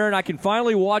 All right, Aaron, I can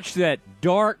finally watch that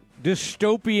dark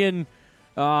dystopian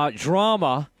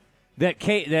drama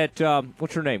that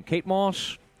what's her name? Kate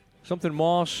Moss? Something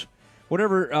Moss?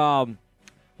 Whatever.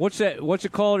 What's that? What's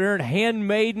it called, Aaron?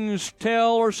 Handmaiden's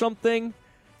Tale or something?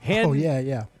 Oh,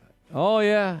 yeah. Oh,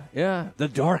 yeah. The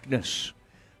Darkness.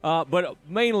 But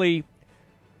mainly,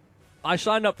 I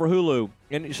signed up for Hulu,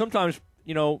 and sometimes,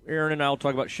 Aaron and I will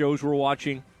talk about shows we're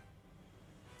watching,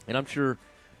 and I'm sure,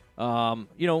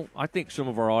 I think some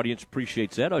of our audience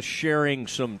appreciates that, us sharing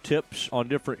some tips on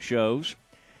different shows.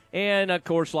 And, of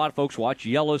course, a lot of folks watch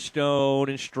Yellowstone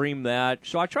and stream that.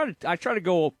 So I try to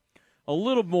go a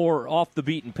little more off the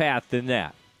beaten path than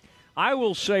that. I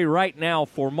will say right now,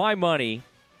 for my money,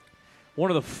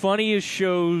 one of the funniest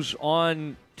shows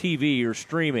on TV or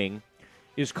streaming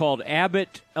is called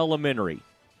Abbott Elementary.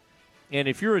 And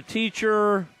if you're a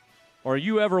teacher or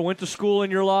you ever went to school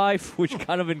in your life, which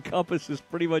kind of encompasses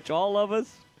pretty much all of us,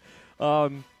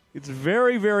 it's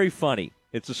very, very funny.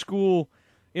 It's a school,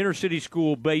 inner-city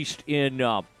school based in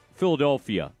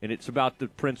Philadelphia, and it's about the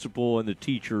principal and the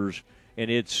teachers, and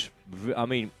it's,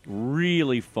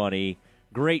 really funny,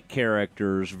 great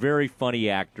characters, very funny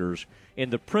actors,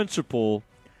 and the principal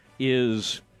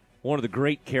is one of the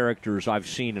great characters I've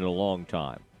seen in a long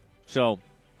time. So,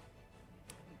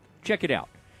 check it out.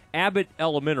 Abbott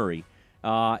Elementary.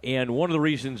 And one of the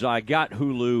reasons I got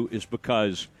Hulu is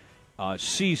because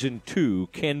Season 2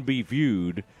 can be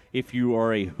viewed if you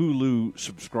are a Hulu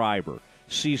subscriber.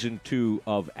 Season 2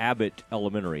 of Abbott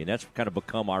Elementary. And that's kind of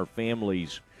become our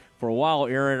family's. For a while,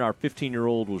 Aaron, our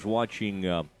 15-year-old, was watching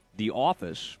The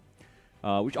Office,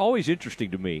 which is always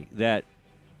interesting to me, that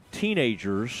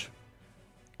teenagers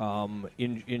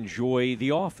enjoy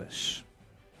The Office.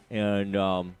 And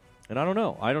I don't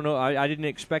know. I didn't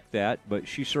expect that, but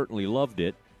she certainly loved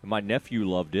it. My nephew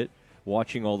loved it,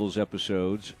 watching all those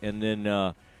episodes. And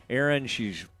then Erin,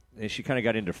 she kind of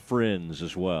got into Friends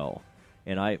as well.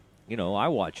 And I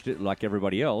watched it like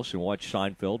everybody else and watched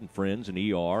Seinfeld and Friends and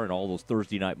ER and all those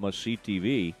Thursday night must-see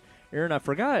TV. Erin, I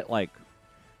forgot, like,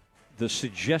 the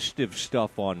suggestive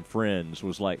stuff on Friends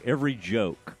was like every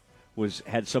joke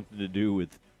had something to do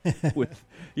with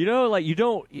like you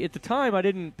don't, at the time I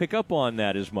didn't pick up on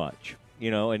that as much,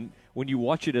 and when you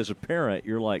watch it as a parent,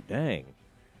 you're like, dang,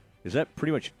 is that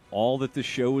pretty much all that the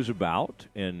show is about?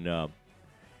 And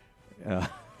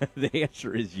the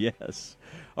answer is yes.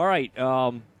 All right,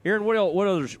 Erin,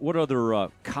 what other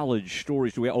college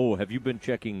stories do we have? Oh, have you been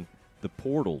checking the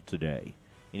portal today?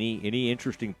 Any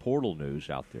interesting portal news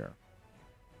out there?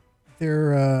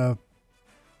 There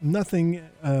nothing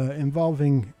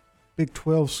involving Big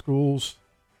 12 schools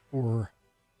or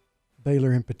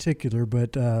Baylor in particular,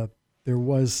 but there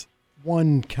was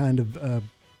one kind of, I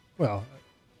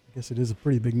guess it is a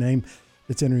pretty big name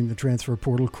that's entering the transfer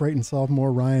portal. Creighton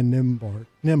sophomore Ryan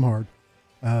Nembhard.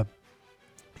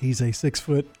 He's a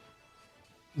 6-foot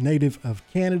native of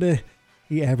Canada.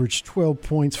 He averaged 12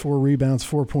 points, 4 rebounds,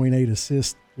 4.8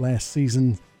 assists last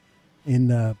season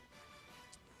in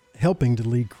helping to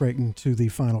lead Creighton to the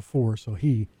Final Four. So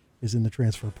he is in the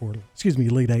transfer portal. Excuse me,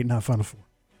 Elite 8, not Final Four.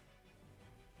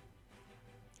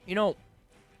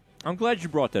 I'm glad you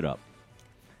brought that up.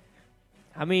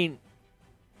 I mean,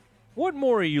 what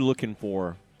more are you looking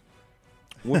for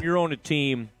when you're on a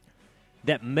team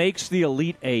that makes the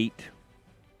Elite 8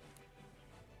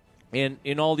 and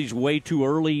in all these way too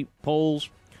early polls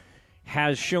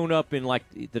has shown up in like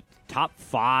the top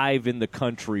 5 in the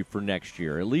country for next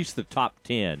year, at least the top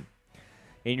 10.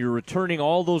 And you're returning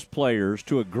all those players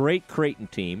to a great Creighton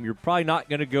team. You're probably not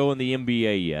going to go in the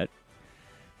NBA yet.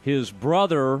 His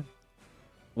brother,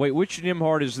 which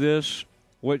Nembhard is this?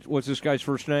 What's this guy's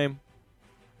first name?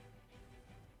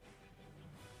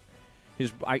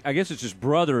 I guess it's his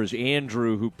brother is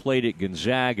Andrew, who played at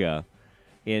Gonzaga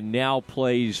and now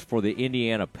plays for the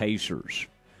Indiana Pacers.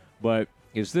 But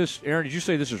is this, Aaron, did you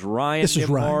say this is Ryan This is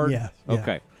Nembhard? Ryan, yeah.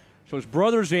 Okay. So his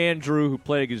brother's Andrew, who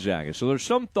played at Gonzaga. So there's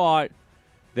some thought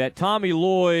that Tommy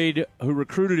Lloyd, who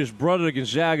recruited his brother to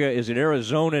Gonzaga, is in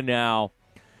Arizona now,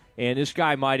 and this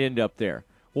guy might end up there.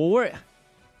 Well,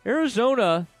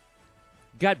 Arizona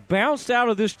got bounced out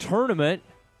of this tournament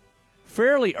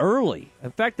fairly early.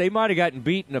 In fact, they might have gotten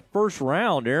beat in the first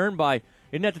round, Aaron, by,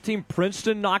 isn't that the team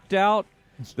Princeton knocked out?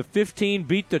 The 15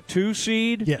 beat the 2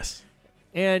 seed? Yes.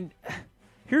 And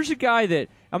here's a guy that,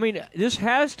 I mean, this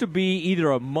has to be either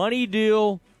a money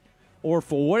deal or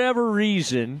for whatever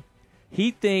reason,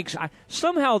 he thinks,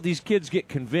 somehow these kids get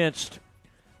convinced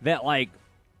that, like,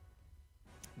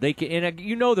 they can,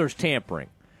 and there's tampering,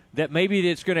 that maybe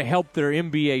it's going to help their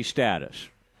NBA status.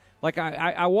 Like,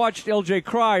 I watched L.J.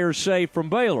 Cryer say from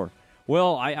Baylor,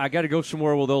 well, I got to go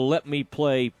somewhere where they'll let me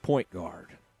play point guard.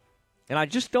 And I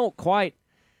just don't quite,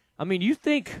 I mean, you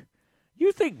think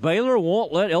Baylor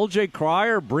won't let L.J.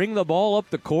 Cryer bring the ball up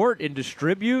the court and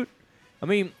distribute? I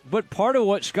mean, but part of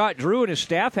what Scott Drew and his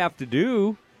staff have to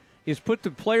do is put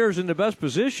the players in the best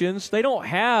positions. They don't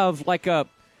have like a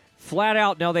flat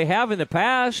out, now they have in the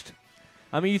past.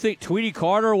 I mean, you think Tweety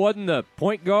Carter wasn't the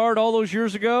point guard all those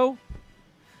years ago?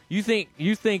 You think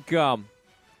what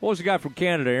was the guy from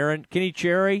Canada, Aaron? Kenny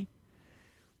Cherry?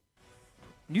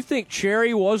 You think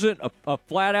Cherry wasn't a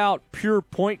flat out pure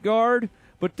point guard?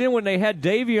 But then when they had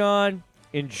Davion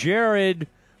and Jared,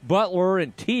 Butler,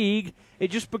 and Teague, it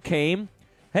just became,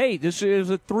 hey, this is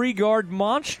a 3-guard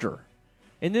monster.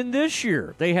 And then this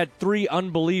year, they had 3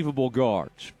 unbelievable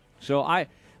guards. So I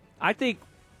think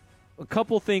a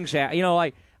couple things,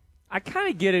 I kind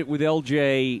of get it with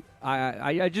LJ.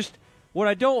 I just, what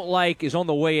I don't like is on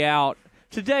the way out.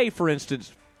 Today, for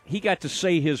instance, he got to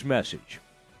say his message.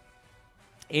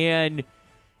 And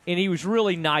he was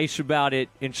really nice about it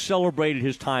and celebrated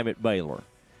his time at Baylor.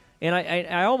 And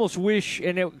I almost wish,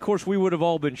 and of course we would have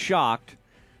all been shocked,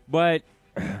 but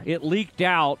it leaked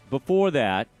out before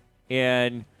that.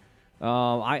 And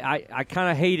I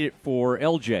kind of hate it for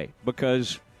LJ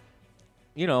because,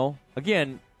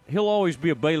 again, he'll always be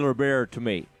a Baylor Bear to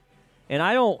me. And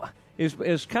I don't,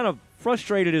 as kind of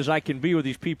frustrated as I can be with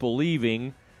these people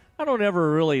leaving, I don't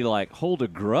ever really hold a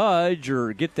grudge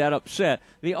or get that upset.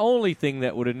 The only thing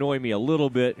that would annoy me a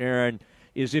little bit, Aaron,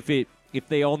 is if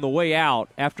they on the way out,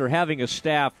 after having a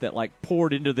staff that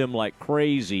poured into them like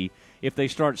crazy, if they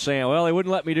start saying, well, they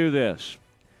wouldn't let me do this.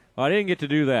 I didn't get to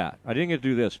do that. I didn't get to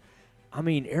do this. I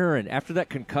mean, Aaron, after that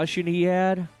concussion he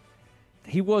had,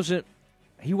 he wasn't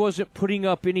he wasn't putting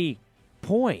up any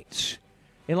points.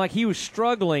 And, like, he was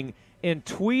struggling, and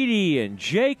Tweedy and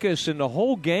Jacobs and the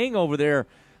whole gang over there,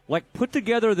 like, put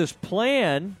together this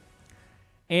plan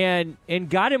and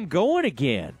got him going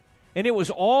again. And it was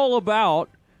all about,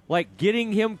 like,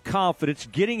 getting him confidence,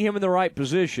 getting him in the right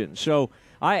position. So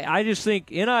I just think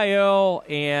NIL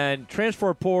and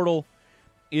transfer portal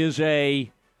is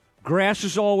a grass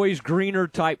is always greener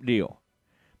type deal.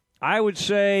 I would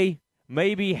say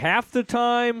maybe half the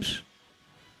times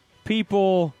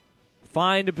people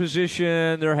find a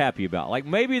position they're happy about. Like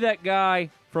maybe that guy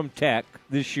from Tech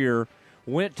this year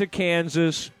went to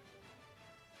Kansas,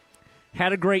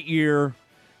 had a great year,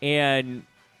 and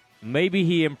maybe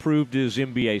he improved his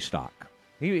NBA stock.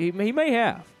 He may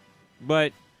have.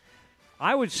 But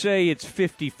I would say it's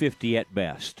 50-50 at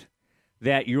best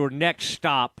that your next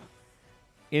stop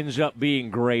ends up being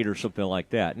great or something like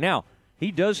that. Now,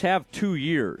 he does have 2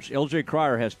 years. L.J.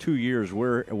 Cryer has 2 years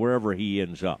wherever he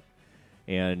ends up.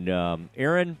 And,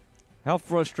 Aaron, how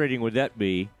frustrating would that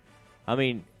be? I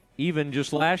mean, even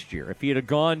just last year, if he had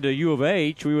gone to U of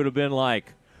H, we would have been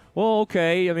like, well,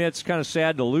 okay. I mean, it's kind of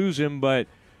sad to lose him, but,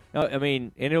 I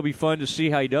mean, and it'll be fun to see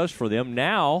how he does for them.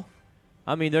 Now,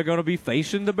 I mean, they're going to be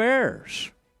facing the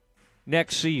Bears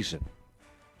next season.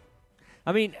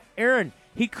 I mean, Aaron,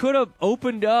 he could have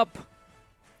opened up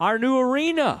our new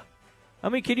arena. I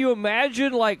mean, can you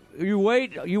imagine, like, you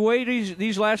wait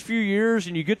these last few years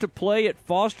and you get to play at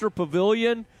Foster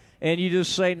Pavilion and you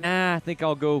just say, nah, I think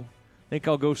I'll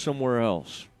go somewhere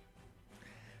else.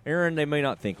 Aaron, they may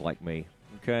not think like me,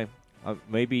 okay?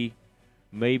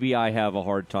 Maybe I have a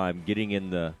hard time getting in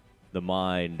the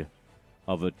mind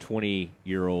of a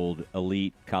 20-year-old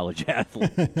elite college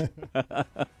athlete.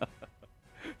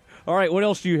 All right, what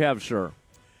else do you have, sir?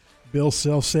 Bill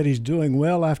Self said he's doing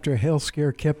well after a health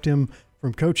scare kept him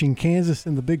from coaching Kansas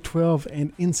in the Big 12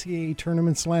 and NCAA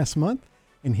tournaments last month,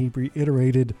 and he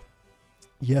reiterated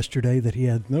yesterday that he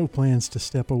had no plans to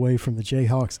step away from the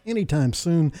Jayhawks anytime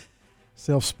soon.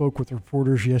 Self spoke with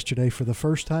reporters yesterday for the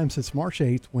first time since March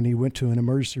 8th when he went to an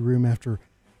emergency room after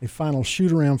a final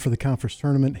shoot-around for the conference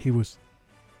tournament. He was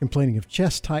complaining of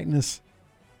chest tightness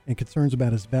and concerns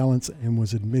about his balance and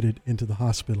was admitted into the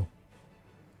hospital.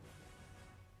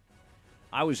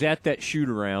 I was at that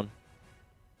shoot-around,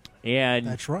 and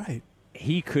that's right.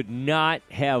 He could not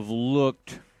have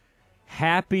looked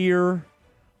happier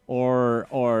or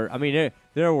I mean,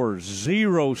 there were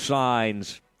zero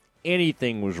signs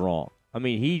anything was wrong. I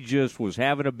mean, he just was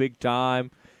having a big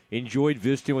time, enjoyed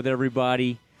visiting with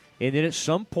everybody, and then at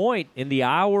some point in the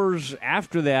hours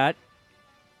after that,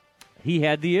 he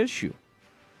had the issue.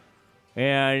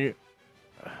 And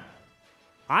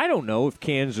I don't know if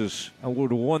Kansas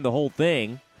would have won the whole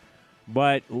thing,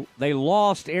 but they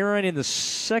lost Aaron in the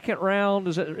second round.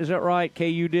 Is that right?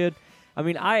 KU did. I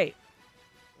mean,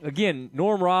 again,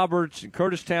 Norm Roberts and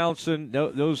Curtis Townsend,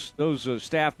 those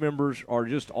staff members are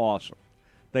just awesome.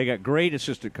 They got great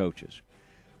assistant coaches.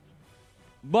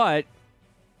 But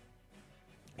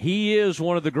he is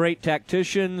one of the great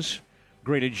tacticians,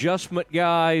 great adjustment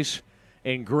guys,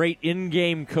 and great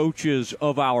in-game coaches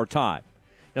of our time.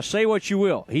 Now, say what you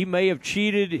will. He may have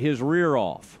cheated his rear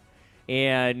off,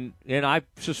 and I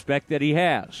suspect that he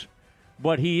has.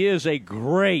 But he is a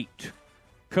great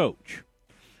coach.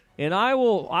 And I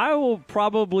will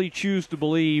probably choose to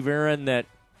believe, Aaron, that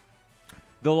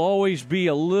there'll always be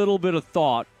a little bit of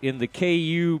thought in the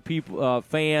KU people,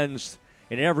 fans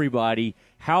and everybody,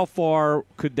 how far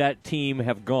could that team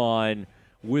have gone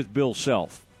with Bill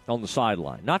Self on the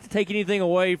sideline? Not to take anything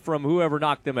away from whoever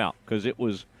knocked them out, because it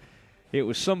was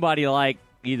somebody like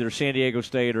either San Diego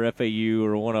State or FAU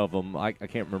or one of them. I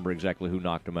can't remember exactly who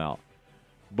knocked them out.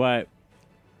 But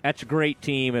that's a great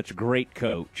team. It's a great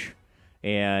coach.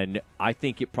 And I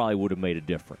think it probably would have made a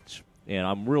difference. And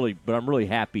I'm really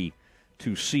happy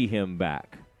to see him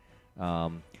back.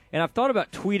 And I've thought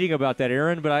about tweeting about that,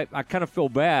 Aaron, but I kind of feel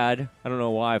bad. I don't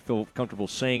know why I feel comfortable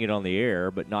saying it on the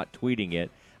air, but not tweeting it.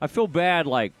 I feel bad,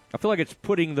 I feel like it's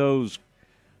putting those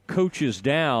coaches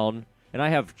down, and I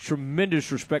have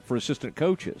tremendous respect for assistant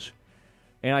coaches.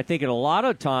 And I think in a lot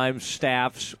of times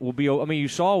staffs will be, I mean, you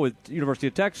saw with University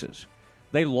of Texas.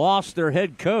 They lost their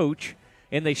head coach,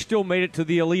 and they still made it to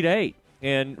the Elite Eight.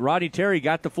 And Rodney Terry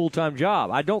got the full-time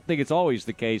job. I don't think it's always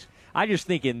the case. I just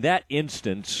think in that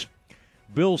instance,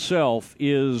 Bill Self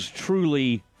is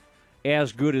truly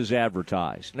as good as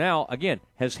advertised. Now, again,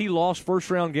 has he lost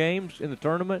first-round games in the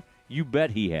tournament? You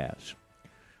bet he has.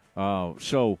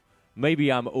 So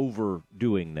maybe I'm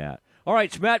overdoing that. All right,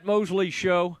 it's Matt Mosley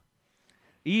Show,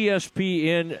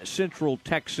 ESPN Central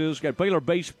Texas. Got Baylor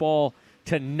baseball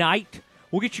tonight.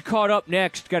 We'll get you caught up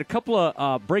next. Got a couple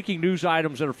of breaking news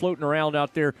items that are floating around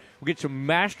out there. We'll get some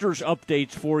Masters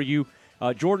updates for you.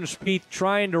 Jordan Spieth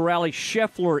trying to rally.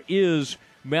 Scheffler is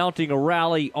mounting a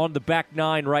rally on the back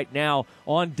nine right now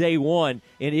on day one,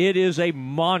 and it is a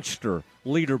monster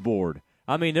leaderboard.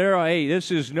 I mean,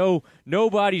 this is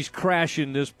nobody's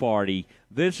crashing this party.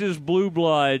 This is blue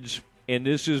bloods, and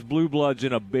this is blue bloods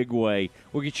in a big way.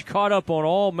 We'll get you caught up on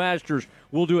all Masters.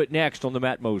 We'll do it next on the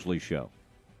Matt Mosley Show.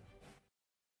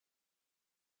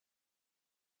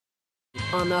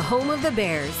 On the home of the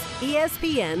Bears,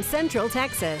 ESPN Central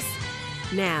Texas.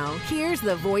 Now, here's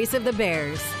the voice of the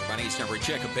Bears. Bonnie's number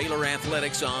check of Baylor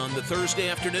Athletics on the Thursday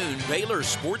afternoon. Baylor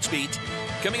Sports Beat.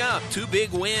 Coming up, 2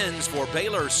 big wins for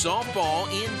Baylor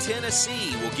softball in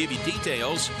Tennessee. We'll give you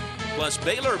details. Plus,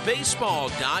 Baylor baseball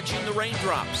dodging the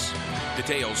raindrops.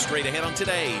 Details straight ahead on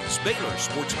today's Baylor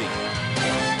Sports Beat.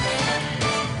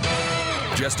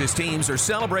 Just as teams are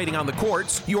celebrating on the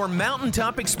courts, your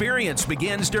mountaintop experience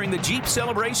begins during the Jeep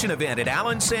Celebration event at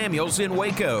Allen Samuels in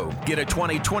Waco. Get a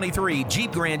 2023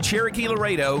 Jeep Grand Cherokee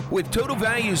Laredo with total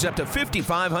values up to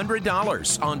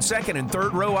 $5,500 on second and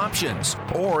third row options,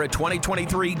 or a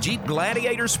 2023 Jeep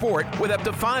Gladiator Sport with up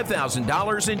to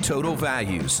 $5,000 in total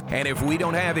values. And if we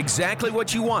don't have exactly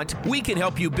what you want, we can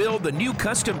help you build the new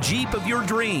custom Jeep of your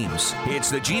dreams.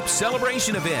 It's the Jeep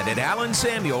Celebration event at Allen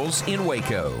Samuels in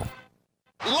Waco.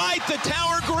 Light the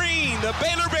tower green. The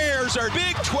Baylor Bears are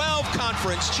Big 12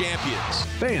 Conference champions.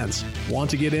 Fans,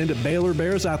 want to get into Baylor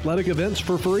Bears athletic events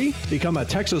for free? Become a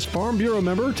Texas Farm Bureau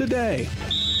member today.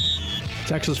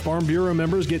 Texas Farm Bureau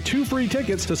members get 2 free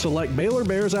tickets to select Baylor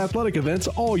Bears athletic events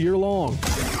all year long.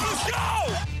 Let's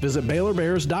go! Visit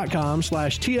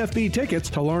BaylorBears.com/TFB tickets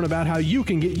to learn about how you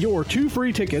can get your 2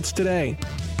 free tickets today.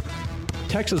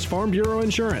 Texas Farm Bureau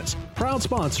Insurance, proud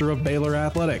sponsor of Baylor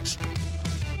Athletics.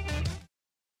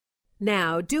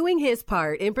 Now, doing his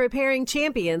part in preparing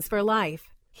champions for life,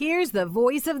 here's the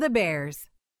voice of the Bears.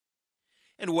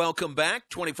 And welcome back.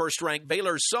 21st ranked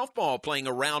Baylor softball playing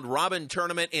a round-robin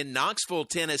tournament in Knoxville,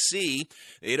 Tennessee.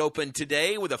 It opened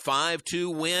today with a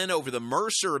 5-2 win over the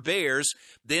Mercer Bears.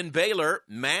 Then Baylor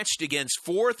matched against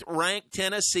 4th-ranked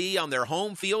Tennessee on their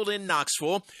home field in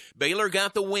Knoxville. Baylor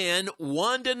got the win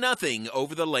 1-0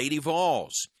 over the Lady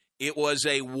Vols. It was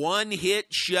a one-hit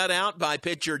shutout by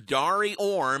pitcher Dari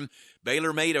Orm.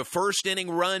 Baylor made a first-inning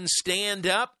run stand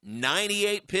up,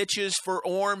 98 pitches for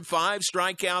Orm, 5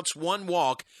 strikeouts, 1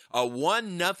 walk, a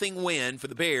 1-0 win for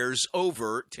the Bears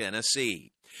over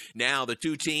Tennessee. Now the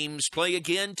 2 teams play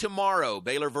again tomorrow.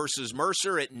 Baylor versus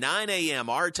Mercer at 9 a.m.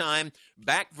 our time.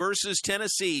 Back versus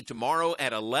Tennessee tomorrow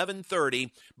at 11:30.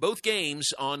 Both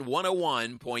games on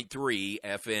 101.3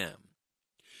 FM.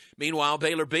 Meanwhile,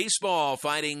 Baylor baseball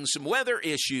fighting some weather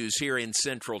issues here in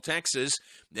Central Texas.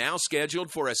 Now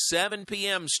scheduled for a 7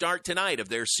 p.m. start tonight of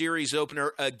their series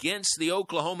opener against the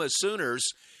Oklahoma Sooners.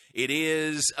 It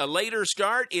is a later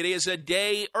start. It is a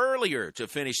day earlier to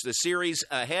finish the series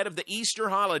ahead of the Easter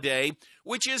holiday,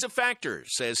 which is a factor,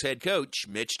 says head coach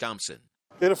Mitch Thompson.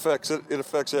 It affects it. It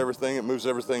affects everything. It moves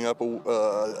everything up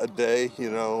a day.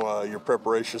 Your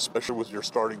preparation, especially with your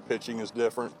starting pitching, is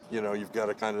different. You've got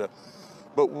to kind of...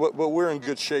 But we're in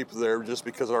good shape there just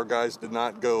because our guys did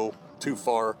not go too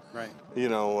far, right?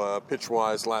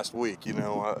 Pitch-wise last week.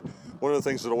 One of the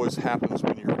things that always happens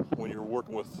when you're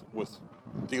working with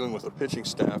dealing with a pitching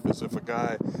staff is if a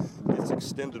guy gets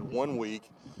extended 1 week,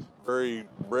 very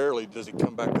rarely does he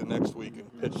come back the next week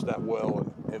and pitch that well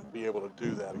and be able to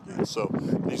do that again. So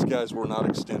these guys were not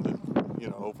extended,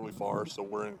 overly far. So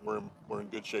we're in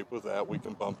good shape with that. We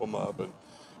can bump them up and,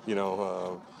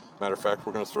 matter of fact,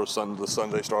 we're going to throw the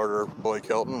Sunday starter, Blake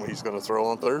Helton. He's going to throw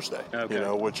on Thursday. Okay.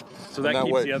 So that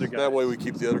keeps the other guys. That way we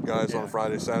keep the other guys on a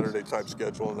Friday, Saturday type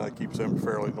schedule, and that keeps them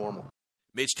fairly normal.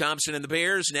 Mitch Thompson and the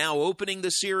Bears now opening the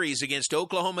series against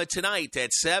Oklahoma tonight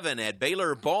at 7 at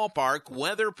Baylor Ballpark,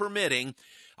 weather permitting.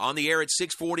 On the air at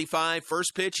 6:45,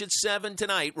 first pitch at 7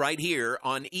 tonight right here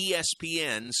on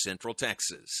ESPN Central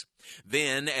Texas.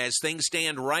 Then, as things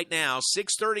stand right now,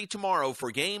 6:30 tomorrow for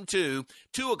Game 2,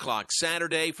 2 o'clock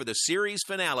Saturday for the series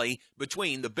finale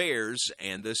between the Bears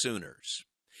and the Sooners.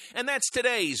 And that's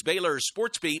today's Baylor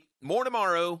Sports Beat. More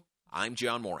tomorrow. I'm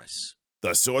John Morris.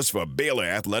 The source for Baylor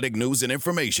athletic news and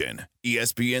information,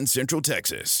 ESPN Central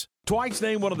Texas. Twice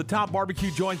named one of the top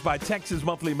barbecue joints by Texas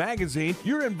Monthly Magazine,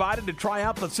 you're invited to try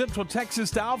out the Central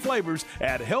Texas style flavors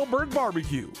at Hellberg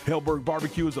Barbecue. Hellberg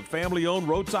Barbecue is a family-owned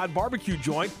roadside barbecue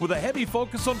joint with a heavy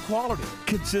focus on quality,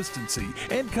 consistency,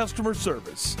 and customer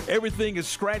service. Everything is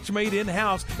scratch-made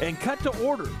in-house and cut to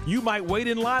order. You might wait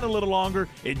in line a little longer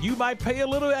and you might pay a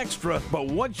little extra, but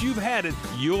once you've had it,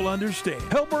 you'll understand.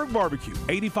 Hellberg Barbecue,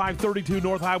 8532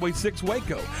 North Highway 6,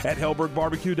 Waco, at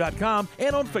hellbergbarbecue.com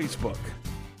and on Facebook.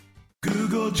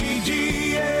 Google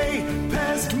GGA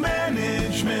Pest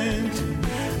Management.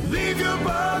 Leave your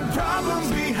bug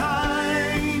problems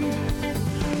behind.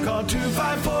 Call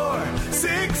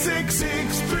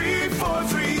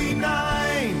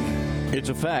 254-666-3439. It's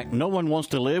a fact. No one wants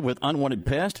to live with unwanted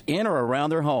pests in or around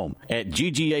their home. At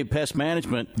GGA Pest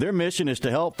Management, their mission is to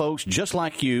help folks just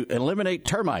like you eliminate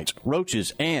termites,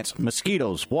 roaches, ants,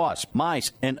 mosquitoes, wasps,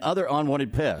 mice, and other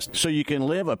unwanted pests so you can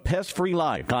live a pest-free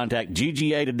life. Contact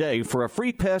GGA today for a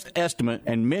free pest estimate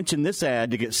and mention this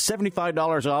ad to get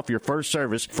 $75 off your first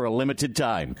service for a limited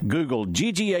time. Google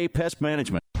GGA Pest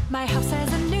Management. My house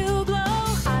has a new glow.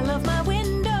 I love my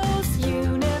windows.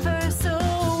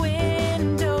 Universal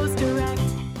Windows Direct.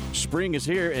 Spring is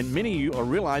here, and many of you are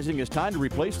realizing it's time to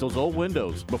replace those old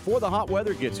windows before the hot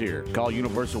weather gets here. Call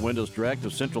Universal Windows Direct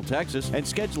of Central Texas and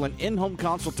schedule an in-home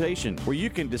consultation where you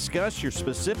can discuss your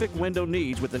specific window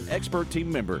needs with an expert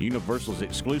team member. Universal's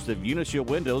exclusive Unishield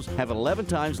windows have 11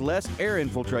 times less air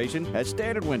infiltration as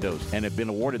standard windows and have been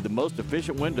awarded the most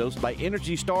efficient windows by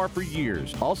Energy Star for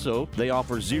years. Also, they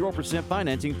offer 0%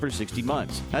 financing for 60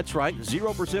 months. That's right,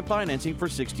 0% financing for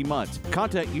 60 months.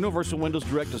 Contact Universal Windows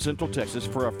Direct of Central Texas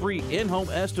for a free in-home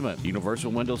estimate.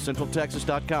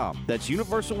 UniversalWindowsCentralTexas.com. That's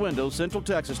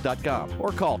UniversalWindowsCentralTexas.com.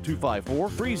 Or call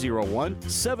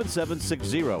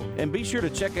 254-301-7760. And be sure to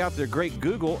check out their great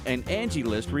Google and Angie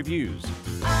List reviews.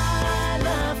 I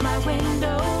love my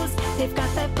windows. They've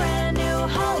got that brand new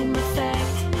home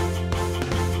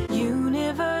effect.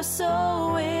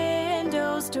 Universal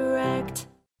Windows Direct.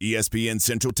 ESPN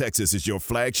Central Texas is your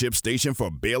flagship station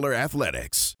for Baylor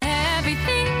Athletics.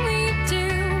 Everything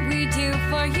we do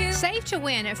for you. Save to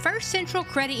win at First Central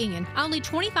Credit Union. Only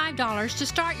 $25 to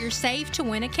start your Save to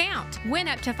Win account. Win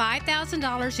up to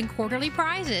 $5,000 in quarterly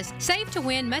prizes. Save to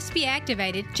Win must be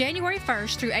activated January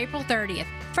 1st through April 30th.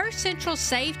 First Central's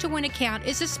Save to Win account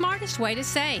is the smartest way to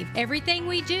save. Everything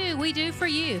we do for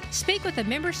you. Speak with a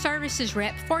member services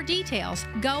rep for details.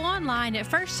 Go online at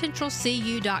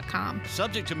firstcentralcu.com.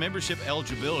 Subject to membership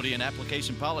eligibility and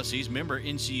application policies, member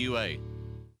NCUA.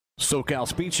 SoCal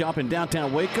Speed Shop in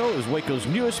downtown Waco is Waco's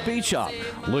newest speed shop.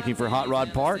 Looking for hot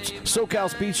rod parts? SoCal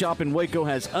Speed Shop in Waco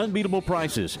has unbeatable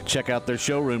prices. Check out their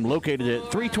showroom located at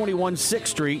 321 6th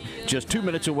Street, just 2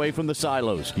 minutes away from the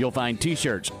silos. You'll find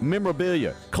t-shirts,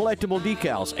 memorabilia, collectible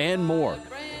decals, and more.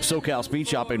 SoCal Speed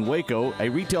Shop in Waco, a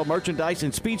retail merchandise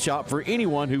and speed shop for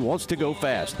anyone who wants to go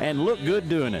fast and look good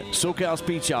doing it. SoCal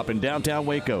Speed Shop in downtown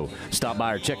Waco. Stop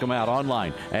by or check them out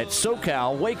online at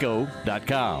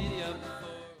SoCalWaco.com.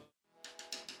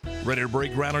 Ready to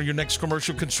break ground on your next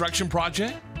commercial construction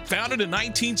project? Founded in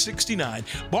 1969,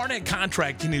 Barnett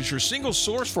Contracting is your single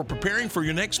source for preparing for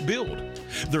your next build.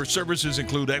 Their services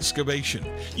include excavation,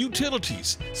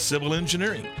 utilities, civil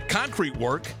engineering, concrete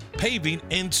work, paving,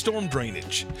 and storm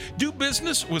drainage. Do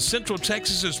business with Central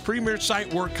Texas's premier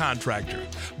site work contractor,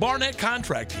 Barnett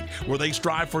Contracting, where they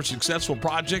strive for successful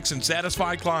projects and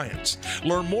satisfy clients.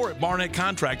 Learn more at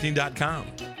barnettcontracting.com.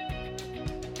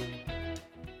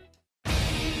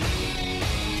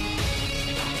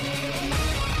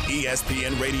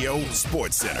 ESPN Radio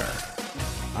Sports Center.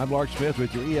 I'm Lark Smith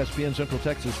with your ESPN Central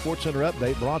Texas Sports Center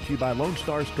update, brought to you by Lone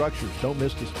Star Structures. Don't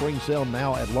miss the spring sale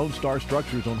now at Lone Star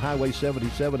Structures on Highway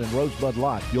 77 and Rosebud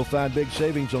Lot. You'll find big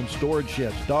savings on storage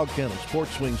sheds, dog kennels,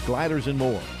 sports swings, gliders, and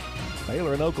more.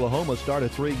 Baylor and Oklahoma start a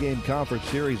 3-game conference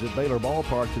series at Baylor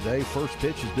Ballpark today. First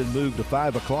pitch has been moved to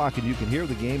 5 o'clock, and you can hear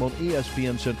the game on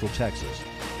ESPN Central Texas.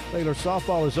 Baylor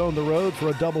softball is on the road for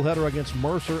a doubleheader against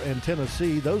Mercer and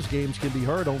Tennessee. Those games can be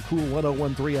heard on Cool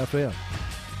 101.3 FM.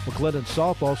 McClellan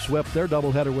softball swept their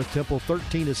doubleheader with Temple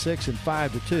 13-6 and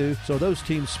 5-2, so those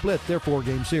teams split their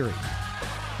 4-game series.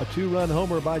 A 2-run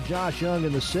homer by Josh Young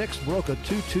in the 6th broke a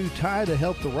 2-2 tie to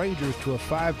help the Rangers to a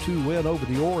 5-2 win over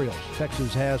the Orioles.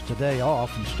 Texas has today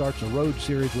off and starts a road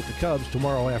series with the Cubs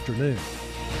tomorrow afternoon.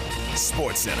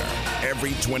 Sports Center,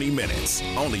 every 20 minutes,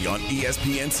 only on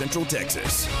ESPN Central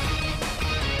Texas.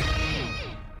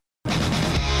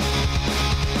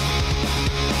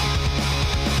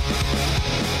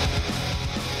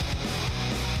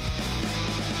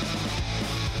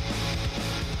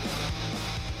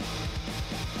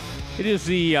 It is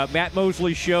the Matt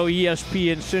Mosley Show,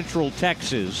 ESPN Central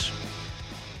Texas.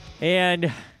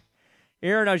 And,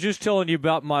 Aaron, I was just telling you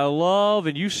about my love,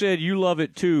 and you said you love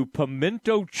it too,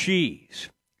 pimento cheese.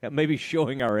 That may be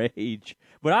showing our age.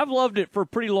 But I've loved it for a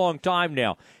pretty long time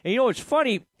now. And, it's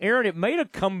funny, Aaron, it made a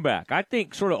comeback. I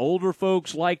think sort of older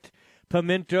folks liked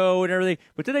pimento and everything,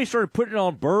 but then they started putting it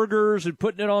on burgers and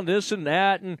putting it on this and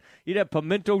that, and you'd have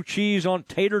pimento cheese on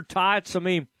tater tots. I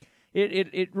mean,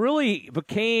 it really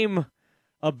became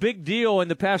a big deal in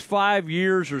the past 5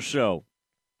 years or so.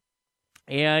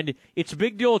 And it's a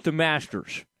big deal at the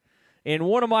Masters. And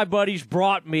one of my buddies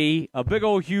brought me a big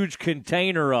old huge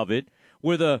container of it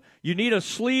with you need a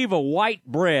sleeve of white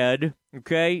bread,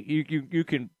 okay? You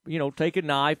can, take a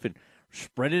knife and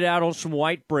spread it out on some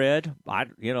white bread. I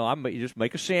just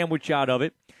make a sandwich out of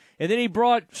it. And then he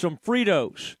brought some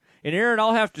Fritos. And, Aaron,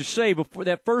 I'll have to say, before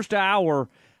that first hour,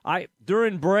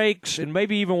 during breaks and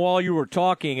maybe even while you were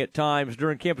talking at times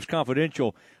during Campus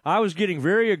Confidential, I was getting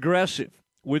very aggressive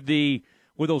with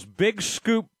those big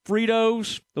scoop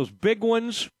Fritos, those big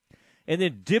ones, and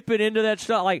then dip it into that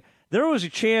stuff. Like, there was a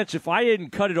chance if I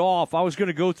didn't cut it off, I was going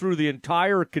to go through the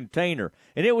entire container.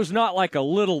 And it was not like a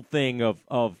little thing of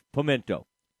pimento.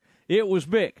 It was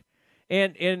big.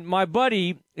 And my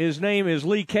buddy, his name is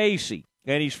Lee Casey,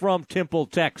 and he's from Temple,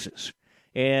 Texas.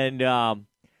 And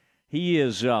he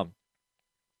is, the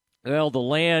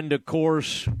land, of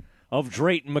course, of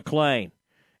Drayton McLean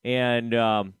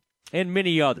and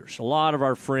many others. A lot of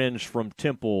our friends from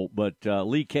Temple, but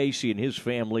Lee Casey and his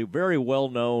family, very well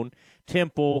known.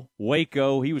 Temple,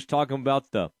 Waco. He was talking about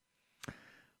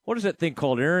what is that thing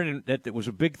called, Aaron? That was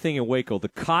a big thing in Waco. The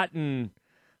cotton.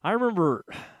 I remember,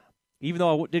 even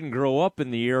though I didn't grow up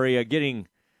in the area, getting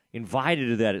invited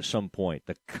to that at some point.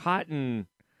 The Cotton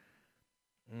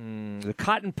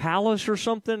Palace or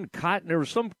something. There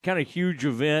was some kind of huge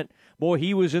event. Boy,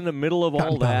 he was in the middle of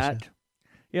all that.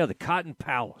 Yeah, the Cotton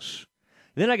Palace.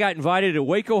 Then I got invited to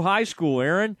Waco High School,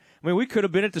 Aaron. I mean, we could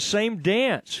have been at the same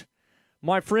dance.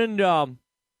 My friend,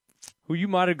 who you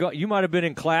might have been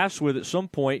in class with at some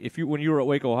point, when you were at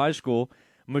Waco High School,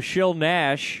 Michelle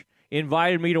Nash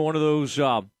invited me to one of those.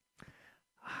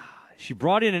 She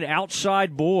brought in an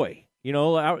outside boy.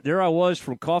 There I was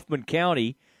from Kaufman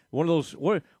County. One of those.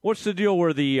 What's the deal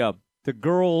where the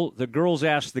girls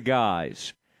ask the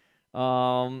guys?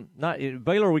 Not in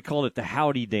Baylor, we called it the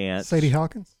Howdy Dance. Sadie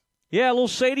Hawkins. Yeah, little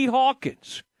Sadie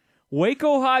Hawkins.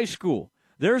 Waco High School.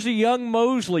 There's a young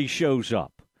Mosley shows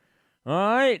up. All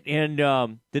right, and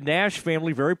the Nash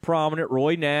family, very prominent,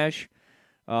 Roy Nash,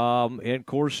 and, of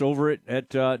course, over at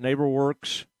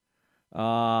NeighborWorks.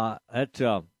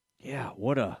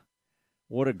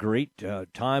 What a great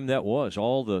time that was.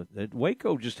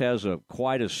 Waco just has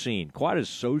quite a scene, quite a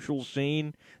social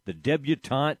scene, the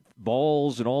debutante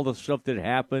balls and all the stuff that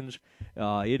happens.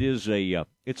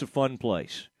 It's a fun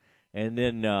place. And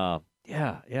then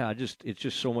it's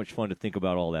just so much fun to think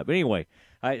about all that. But anyway,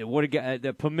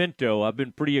 that pimento, I've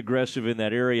been pretty aggressive in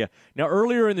that area. Now,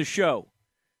 earlier in the show,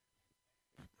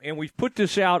 and we've put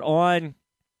this out on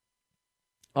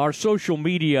our social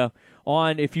media,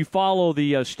 if you follow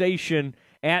the station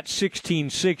at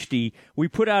 1660, we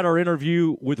put out our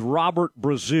interview with Robert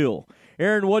Brazil.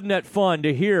 Aaron, wasn't that fun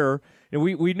to hear? And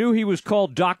we knew he was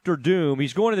called Dr. Doom.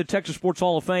 He's going to the Texas Sports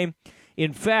Hall of Fame.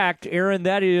 In fact, Aaron,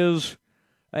 that is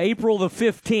April the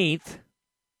 15th,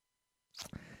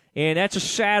 and that's a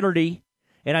Saturday,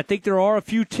 and I think there are a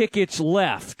few tickets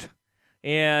left,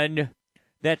 and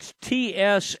that's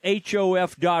tshof.org,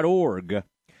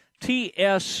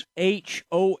 tshof.org,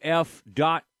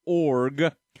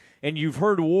 and you've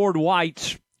heard Ward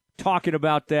White's talking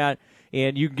about that,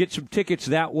 and you can get some tickets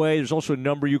that way. There's also a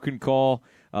number you can call,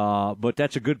 but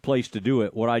that's a good place to do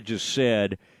it, what I just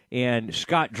said. And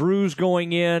Scott Drew's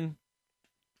going in.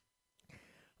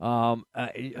 Some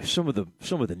of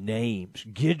the names: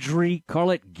 Guidry,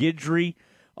 Carlette Guidry,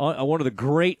 one of the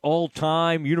great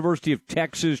all-time University of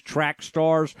Texas track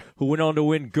stars who went on to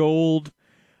win gold.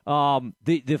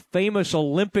 The famous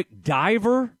Olympic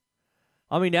diver.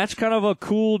 I mean, that's kind of a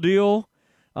cool deal.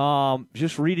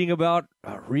 Just reading about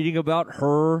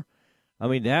her. I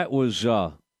mean, that was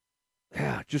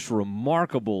just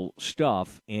remarkable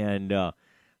stuff. And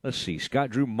let's see,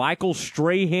 Scott Drew, Michael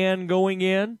Strahan going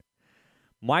in.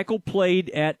 Michael played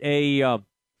at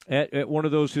at one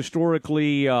of those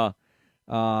historically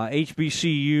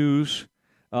HBCUs,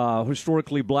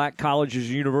 historically black colleges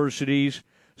and universities.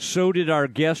 So did our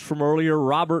guest from earlier,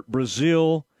 Robert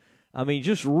Brazil. I mean,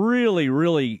 just really,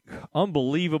 really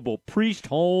unbelievable. Priest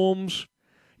Holmes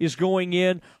is going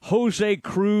in. Jose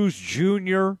Cruz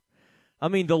Jr. I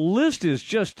mean, the list is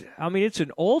just, it's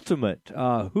an ultimate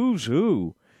who's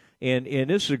who. And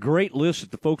this is a great list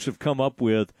that the folks have come up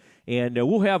with. And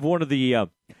we'll have one of the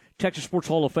Texas Sports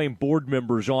Hall of Fame board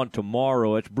members on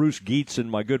tomorrow. It's Bruce Gietzen,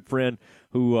 my good friend,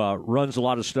 who runs a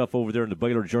lot of stuff over there in the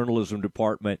Baylor journalism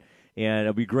department. And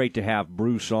it'll be great to have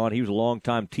Bruce on. He was a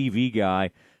longtime TV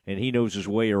guy, and he knows his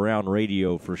way around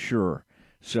radio for sure.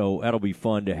 So that'll be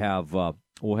fun to have.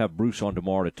 We'll have Bruce on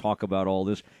tomorrow to talk about all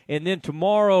this. And then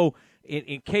tomorrow,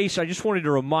 in case, I just wanted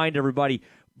to remind everybody,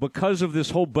 because of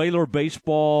this whole Baylor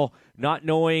baseball, not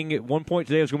knowing at one point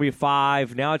today it was going to be at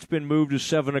 5, now it's been moved to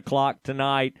 7 o'clock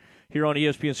tonight here on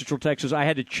ESPN Central Texas. I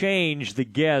had to change the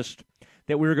guest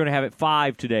that we were going to have at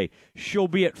 5 today. She'll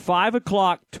be at 5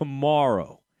 o'clock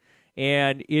tomorrow.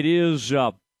 And it is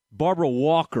Barbara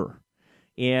Walker,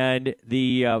 and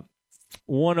the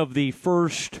one of the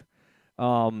first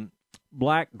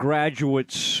black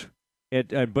graduates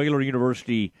at Baylor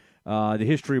University, the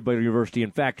history of Baylor University.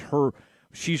 In fact,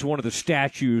 she's one of the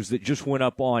statues that just went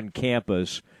up on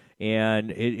campus, and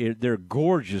they're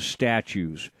gorgeous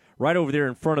statues right over there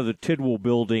in front of the Tidwell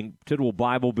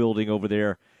Bible building over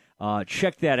there.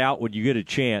 Check that out when you get a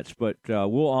chance, but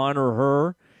we'll honor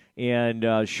her.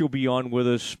 And she'll be on with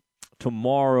us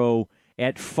tomorrow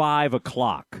at 5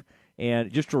 o'clock.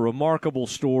 And just a remarkable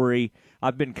story.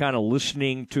 I've been kind of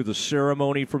listening to the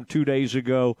ceremony from 2 days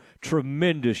ago.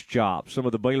 Tremendous job. Some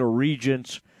of the Baylor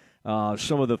regents,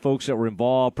 some of the folks that were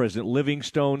involved. President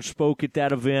Livingstone spoke at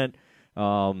that event.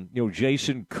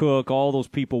 Jason Cook, all those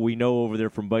people we know over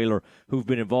there from Baylor who've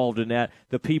been involved in that.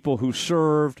 The people who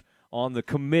served on the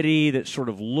committee that sort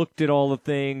of looked at all the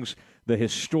things, the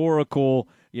historical,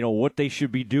 what they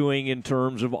should be doing in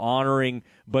terms of honoring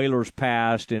Baylor's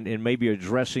past and maybe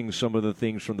addressing some of the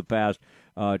things from the past.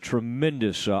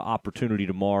 Tremendous opportunity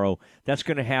tomorrow. That's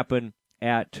going to happen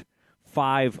at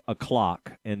 5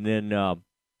 o'clock. And then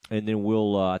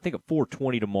we'll, I think at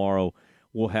 4:20 tomorrow,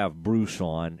 we'll have Bruce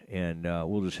on, and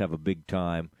we'll just have a big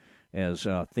time as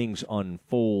things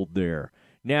unfold there.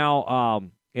 Now,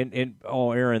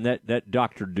 Aaron, that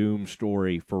Dr. Doom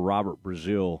story for Robert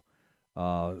Brazil,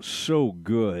 so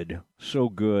good.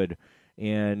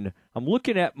 And I'm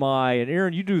looking at and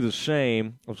Aaron, you do the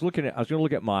same. I was going to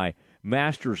look at my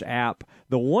Masters app.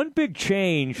 The one big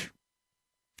change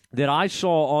that I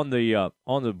saw on the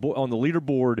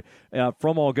leaderboard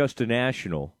from Augusta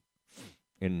National,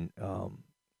 and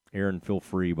Aaron, feel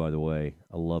free, by the way.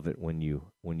 I love it when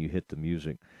you hit the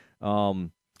music. That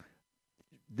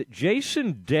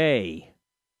Jason Day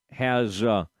has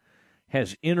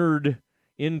entered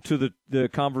into the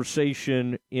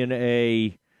conversation in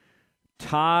a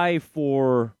tie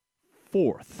for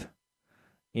 4th,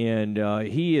 and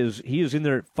he is in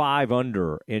there at 5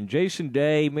 under. And Jason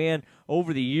Day, man,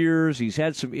 over the years he's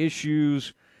had some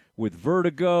issues with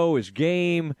vertigo. His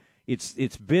game,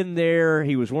 it's been there.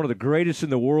 He was one of the greatest in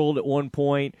the world at one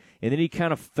point, and then he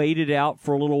kind of faded out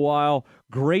for a little while.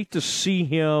 Great to see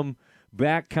him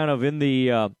back, kind of in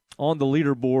the on the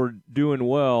leaderboard, doing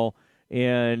well.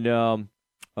 And then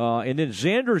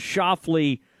Xander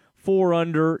Schauffele, 4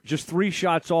 under, just 3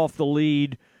 shots off the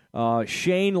lead.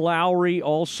 Shane Lowry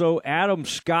also, Adam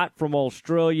Scott from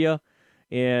Australia,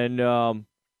 and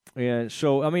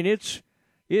so I mean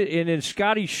and then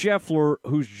Scotty Scheffler,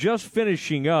 who's just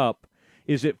finishing up,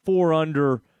 is at 4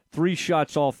 under, 3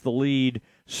 shots off the lead.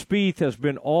 Spieth has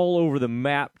been all over the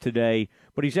map today,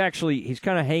 but he's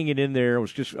kind of hanging in there. It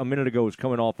was just a minute ago, was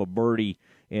coming off a birdie,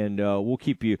 and we'll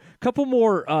keep you a couple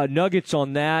more nuggets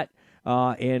on that.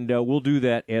 And we'll do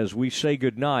that as we say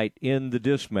goodnight in the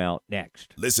dismount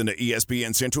next. Listen to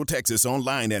ESPN Central Texas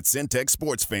online at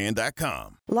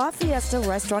centexsportsfan.com. La Fiesta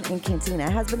Restaurant and Cantina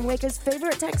has been Waco's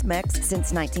favorite Tex-Mex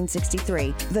since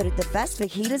 1963. Voted the best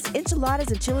fajitas, enchiladas,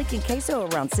 and chili con queso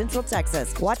around Central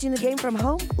Texas. Watching the game from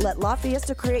home? Let La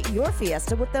Fiesta create your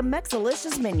fiesta with the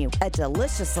Mexalicious menu, a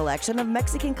delicious selection of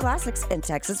Mexican classics and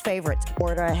Texas favorites.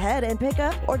 Order ahead and pick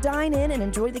up, or dine in and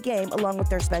enjoy the game along with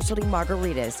their specialty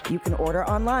margaritas. You can order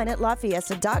online at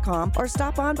LaFiesta.com or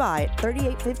stop on by at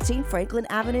 3815 Franklin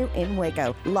Avenue in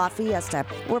Waco. La Fiesta,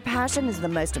 where passion is the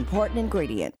most important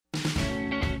ingredient.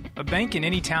 A bank in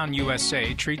any town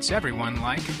USA treats everyone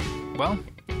like, well,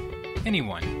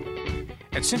 anyone.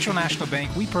 At Central National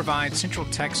Bank, we provide Central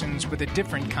Texans with a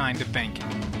different kind of banking.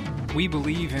 We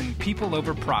believe in people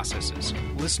over processes,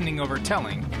 listening over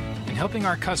telling, and helping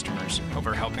our customers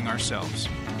over helping ourselves.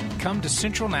 Come to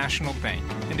Central National Bank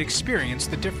and experience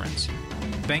the difference.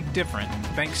 Bank different.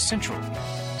 Bank Central.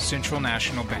 Central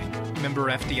National Bank.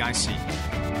 Member FDIC.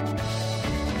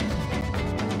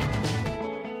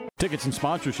 Tickets and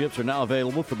sponsorships are now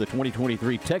available for the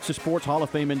 2023 Texas Sports Hall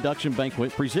of Fame Induction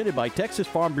Banquet presented by Texas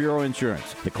Farm Bureau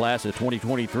Insurance. The class of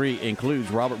 2023 includes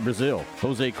Robert Brazil,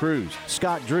 Jose Cruz,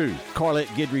 Scott Drew, Carlette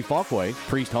Guidry-Falkway,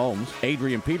 Priest Holmes,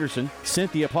 Adrian Peterson,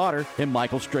 Cynthia Potter, and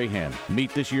Michael Strahan.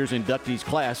 Meet this year's inductees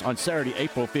class on Saturday,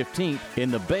 April 15th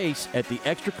in the base at the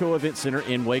Extraco Event Center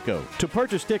in Waco. To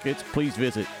purchase tickets, please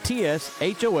visit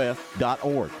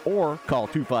tshof.org or call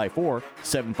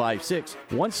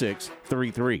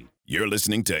 254-756-1633. You're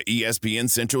listening to ESPN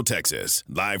Central Texas,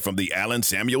 live from the Allen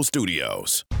Samuel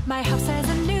Studios. My house has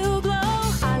a new glow.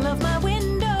 I love my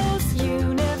windows.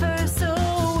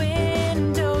 Universal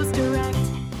Windows Direct.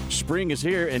 Spring is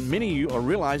here, and many of you are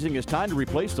realizing it's time to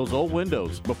replace those old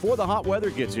windows before the hot weather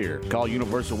gets here. Call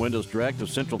Universal Windows Direct of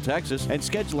Central Texas and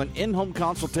schedule an in-home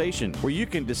consultation where you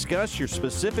can discuss your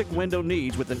specific window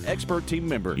needs with an expert team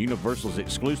member. Universal's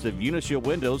exclusive Unishield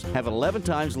windows have 11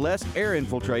 times less air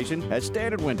infiltration as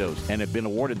standard windows and have been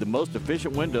awarded the most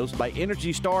efficient windows by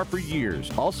Energy Star for years.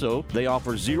 Also, they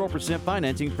offer 0%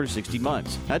 financing for 60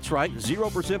 months. That's right,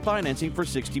 0% financing for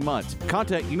 60 months.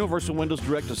 Contact Universal Windows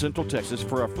Direct of Central Texas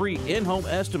for a free in-home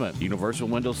estimate.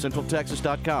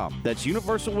 UniversalWindowsCentralTexas.com. That's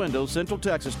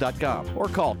UniversalWindowsCentralTexas.com. Or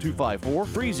call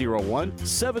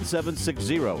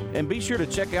 254-301-7760. And be sure to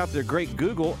check out their great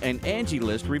Google and Angie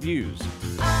List reviews.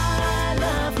 I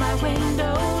love my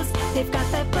windows. They've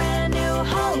got that brand new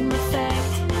home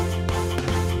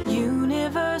effect.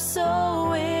 Universal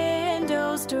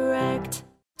Windows Direct.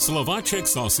 Slovacek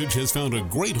Sausage has found a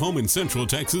great home in Central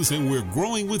Texas, and we're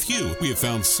growing with you. We have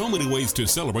found so many ways to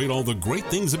celebrate all the great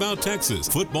things about Texas.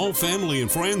 Football, family,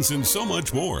 and friends, and so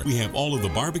much more. We have all of the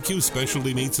barbecue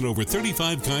specialty meats and over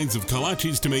 35 kinds of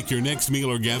kolaches to make your next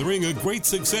meal or gathering a great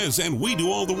success, and we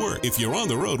do all the work. If you're on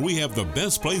the road, we have the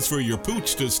best place for your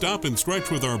pooch to stop and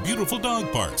stretch with our beautiful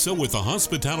dog park. So with the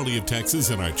hospitality of Texas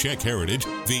and our Czech heritage,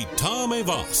 Vítame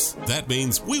vás. That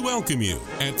means we welcome you.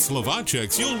 At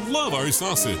Slovacek's, you'll love our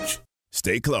sausage.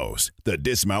 Stay close. The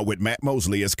Dismount with Matt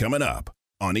Mosley is coming up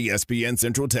on ESPN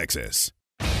Central Texas.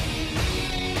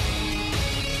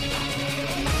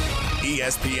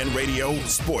 ESPN Radio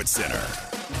Sports Center.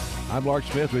 I'm Lark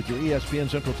Smith with your ESPN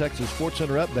Central Texas Sports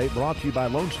Center update, brought to you by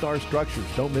Lone Star Structures.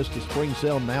 Don't miss the spring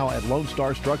sale now at Lone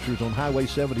Star Structures on Highway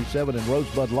 77 and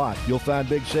Rosebud Lot. You'll find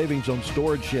big savings on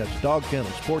storage sheds, dog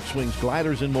kennels, porch swings,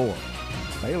 gliders, and more.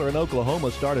 Baylor and Oklahoma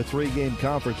start a 3-game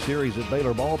conference series at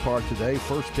Baylor Ballpark today.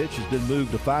 First pitch has been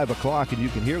moved to 5 o'clock, and you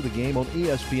can hear the game on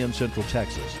ESPN Central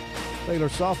Texas. Baylor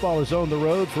softball is on the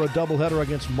road for a doubleheader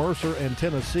against Mercer and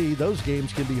Tennessee. Those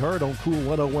games can be heard on Cool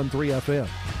 101.3 FM.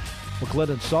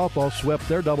 McClellan softball swept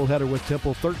their doubleheader with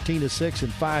Temple 13-6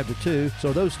 and 5-2,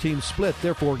 so those teams split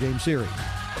their 4-game series.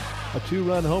 A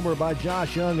 2-run homer by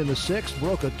Josh Young in the 6th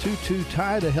broke a 2-2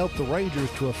 tie to help the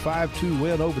Rangers to a 5-2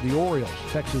 win over the Orioles.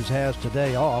 Texas has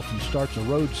today off and starts a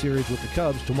road series with the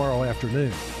Cubs tomorrow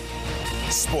afternoon.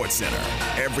 Sports Center,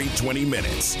 every 20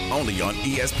 minutes, only on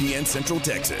ESPN Central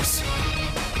Texas.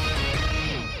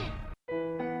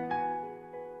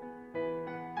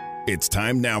 It's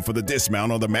time now for the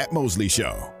Dismount on the Matt Mosley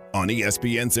Show on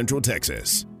ESPN Central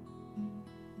Texas.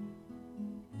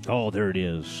 Oh, there it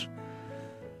is.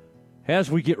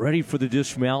 As we get ready for the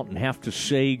dismount and have to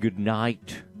say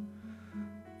goodnight,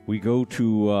 we go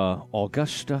to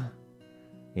Augusta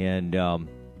and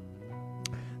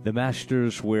the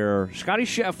Masters, where Scottie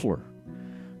Scheffler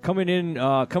coming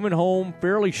home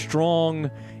fairly strong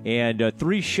and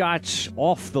 3 shots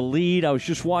off the lead. I was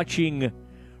just watching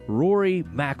Rory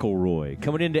McIlroy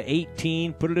coming into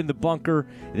 18, put it in the bunker,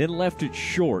 and then left it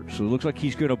short. So it looks like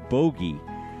he's going to bogey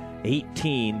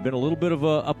 18. Been a little bit of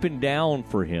a up and down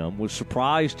for him. Was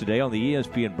surprised today on the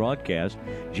ESPN broadcast.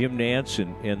 Jim Nance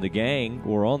and the gang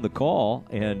were on the call,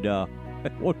 and at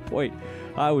one point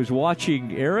I was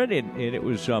watching Aaron, and it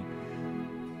was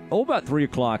about 3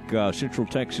 o'clock Central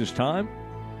Texas time,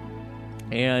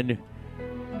 and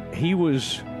he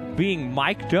was being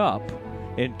mic'd up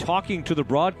and talking to the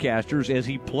broadcasters as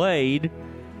he played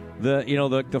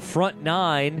the front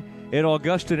 9 at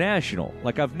Augusta National.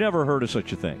 Like, I've never heard of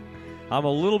such a thing. I'm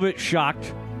a little bit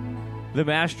shocked. The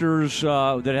Masters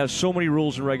that has so many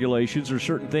rules and regulations, there's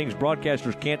certain things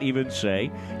broadcasters can't even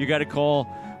say. You got to call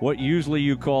what usually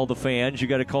you call the fans, you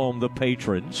got to call them the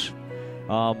patrons.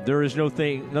 There is no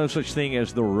such thing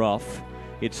as the rough.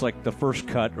 It's like the first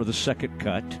cut or the second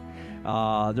cut.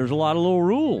 There's a lot of little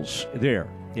rules there.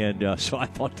 And so I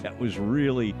thought that was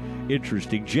really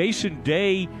interesting. Jason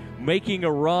Day making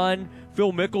a run.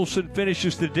 Phil Mickelson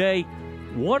finishes the day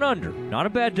 1 under. Not a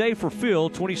bad day for Phil,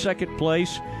 22nd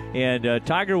place. And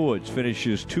Tiger Woods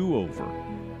finishes 2 over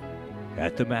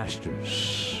at the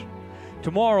Masters.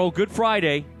 Tomorrow, Good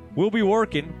Friday, we'll be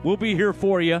working. We'll be here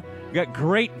for you. Got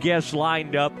great guests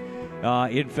lined up.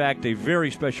 In fact, a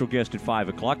very special guest at 5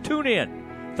 o'clock. Tune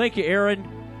in. Thank you, Aaron.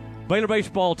 Baylor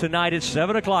baseball tonight at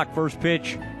 7 o'clock. First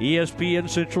pitch, ESPN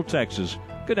Central Texas.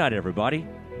 Good night, everybody.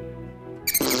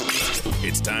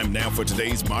 It's time now for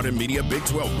today's Modern Media Big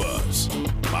 12 Buzz.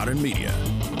 Modern Media,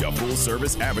 your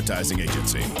full-service advertising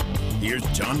agency. Here's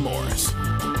John Morris.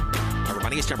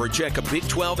 Everybody, it's time for a check of Big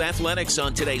 12 athletics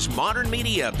on today's Modern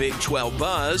Media Big 12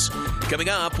 Buzz. Coming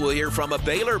up, we'll hear from a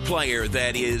Baylor player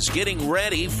that is getting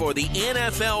ready for the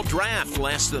NFL draft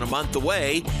less than a month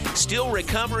away, still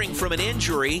recovering from an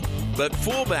injury, but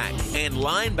fullback and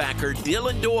linebacker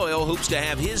Dylan Doyle hopes to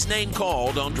have his name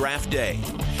called on draft day.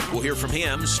 We'll hear from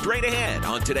him straight ahead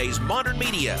on today's Modern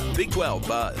Media Big 12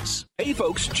 Buzz. Hey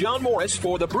folks, John Morris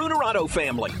for the Brunerado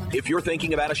family. If you're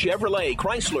thinking about a Chevrolet,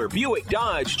 Chrysler, Buick,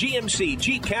 Dodge, GMC,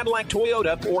 Jeep, Cadillac,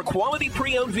 Toyota, or quality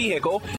pre-owned vehicle,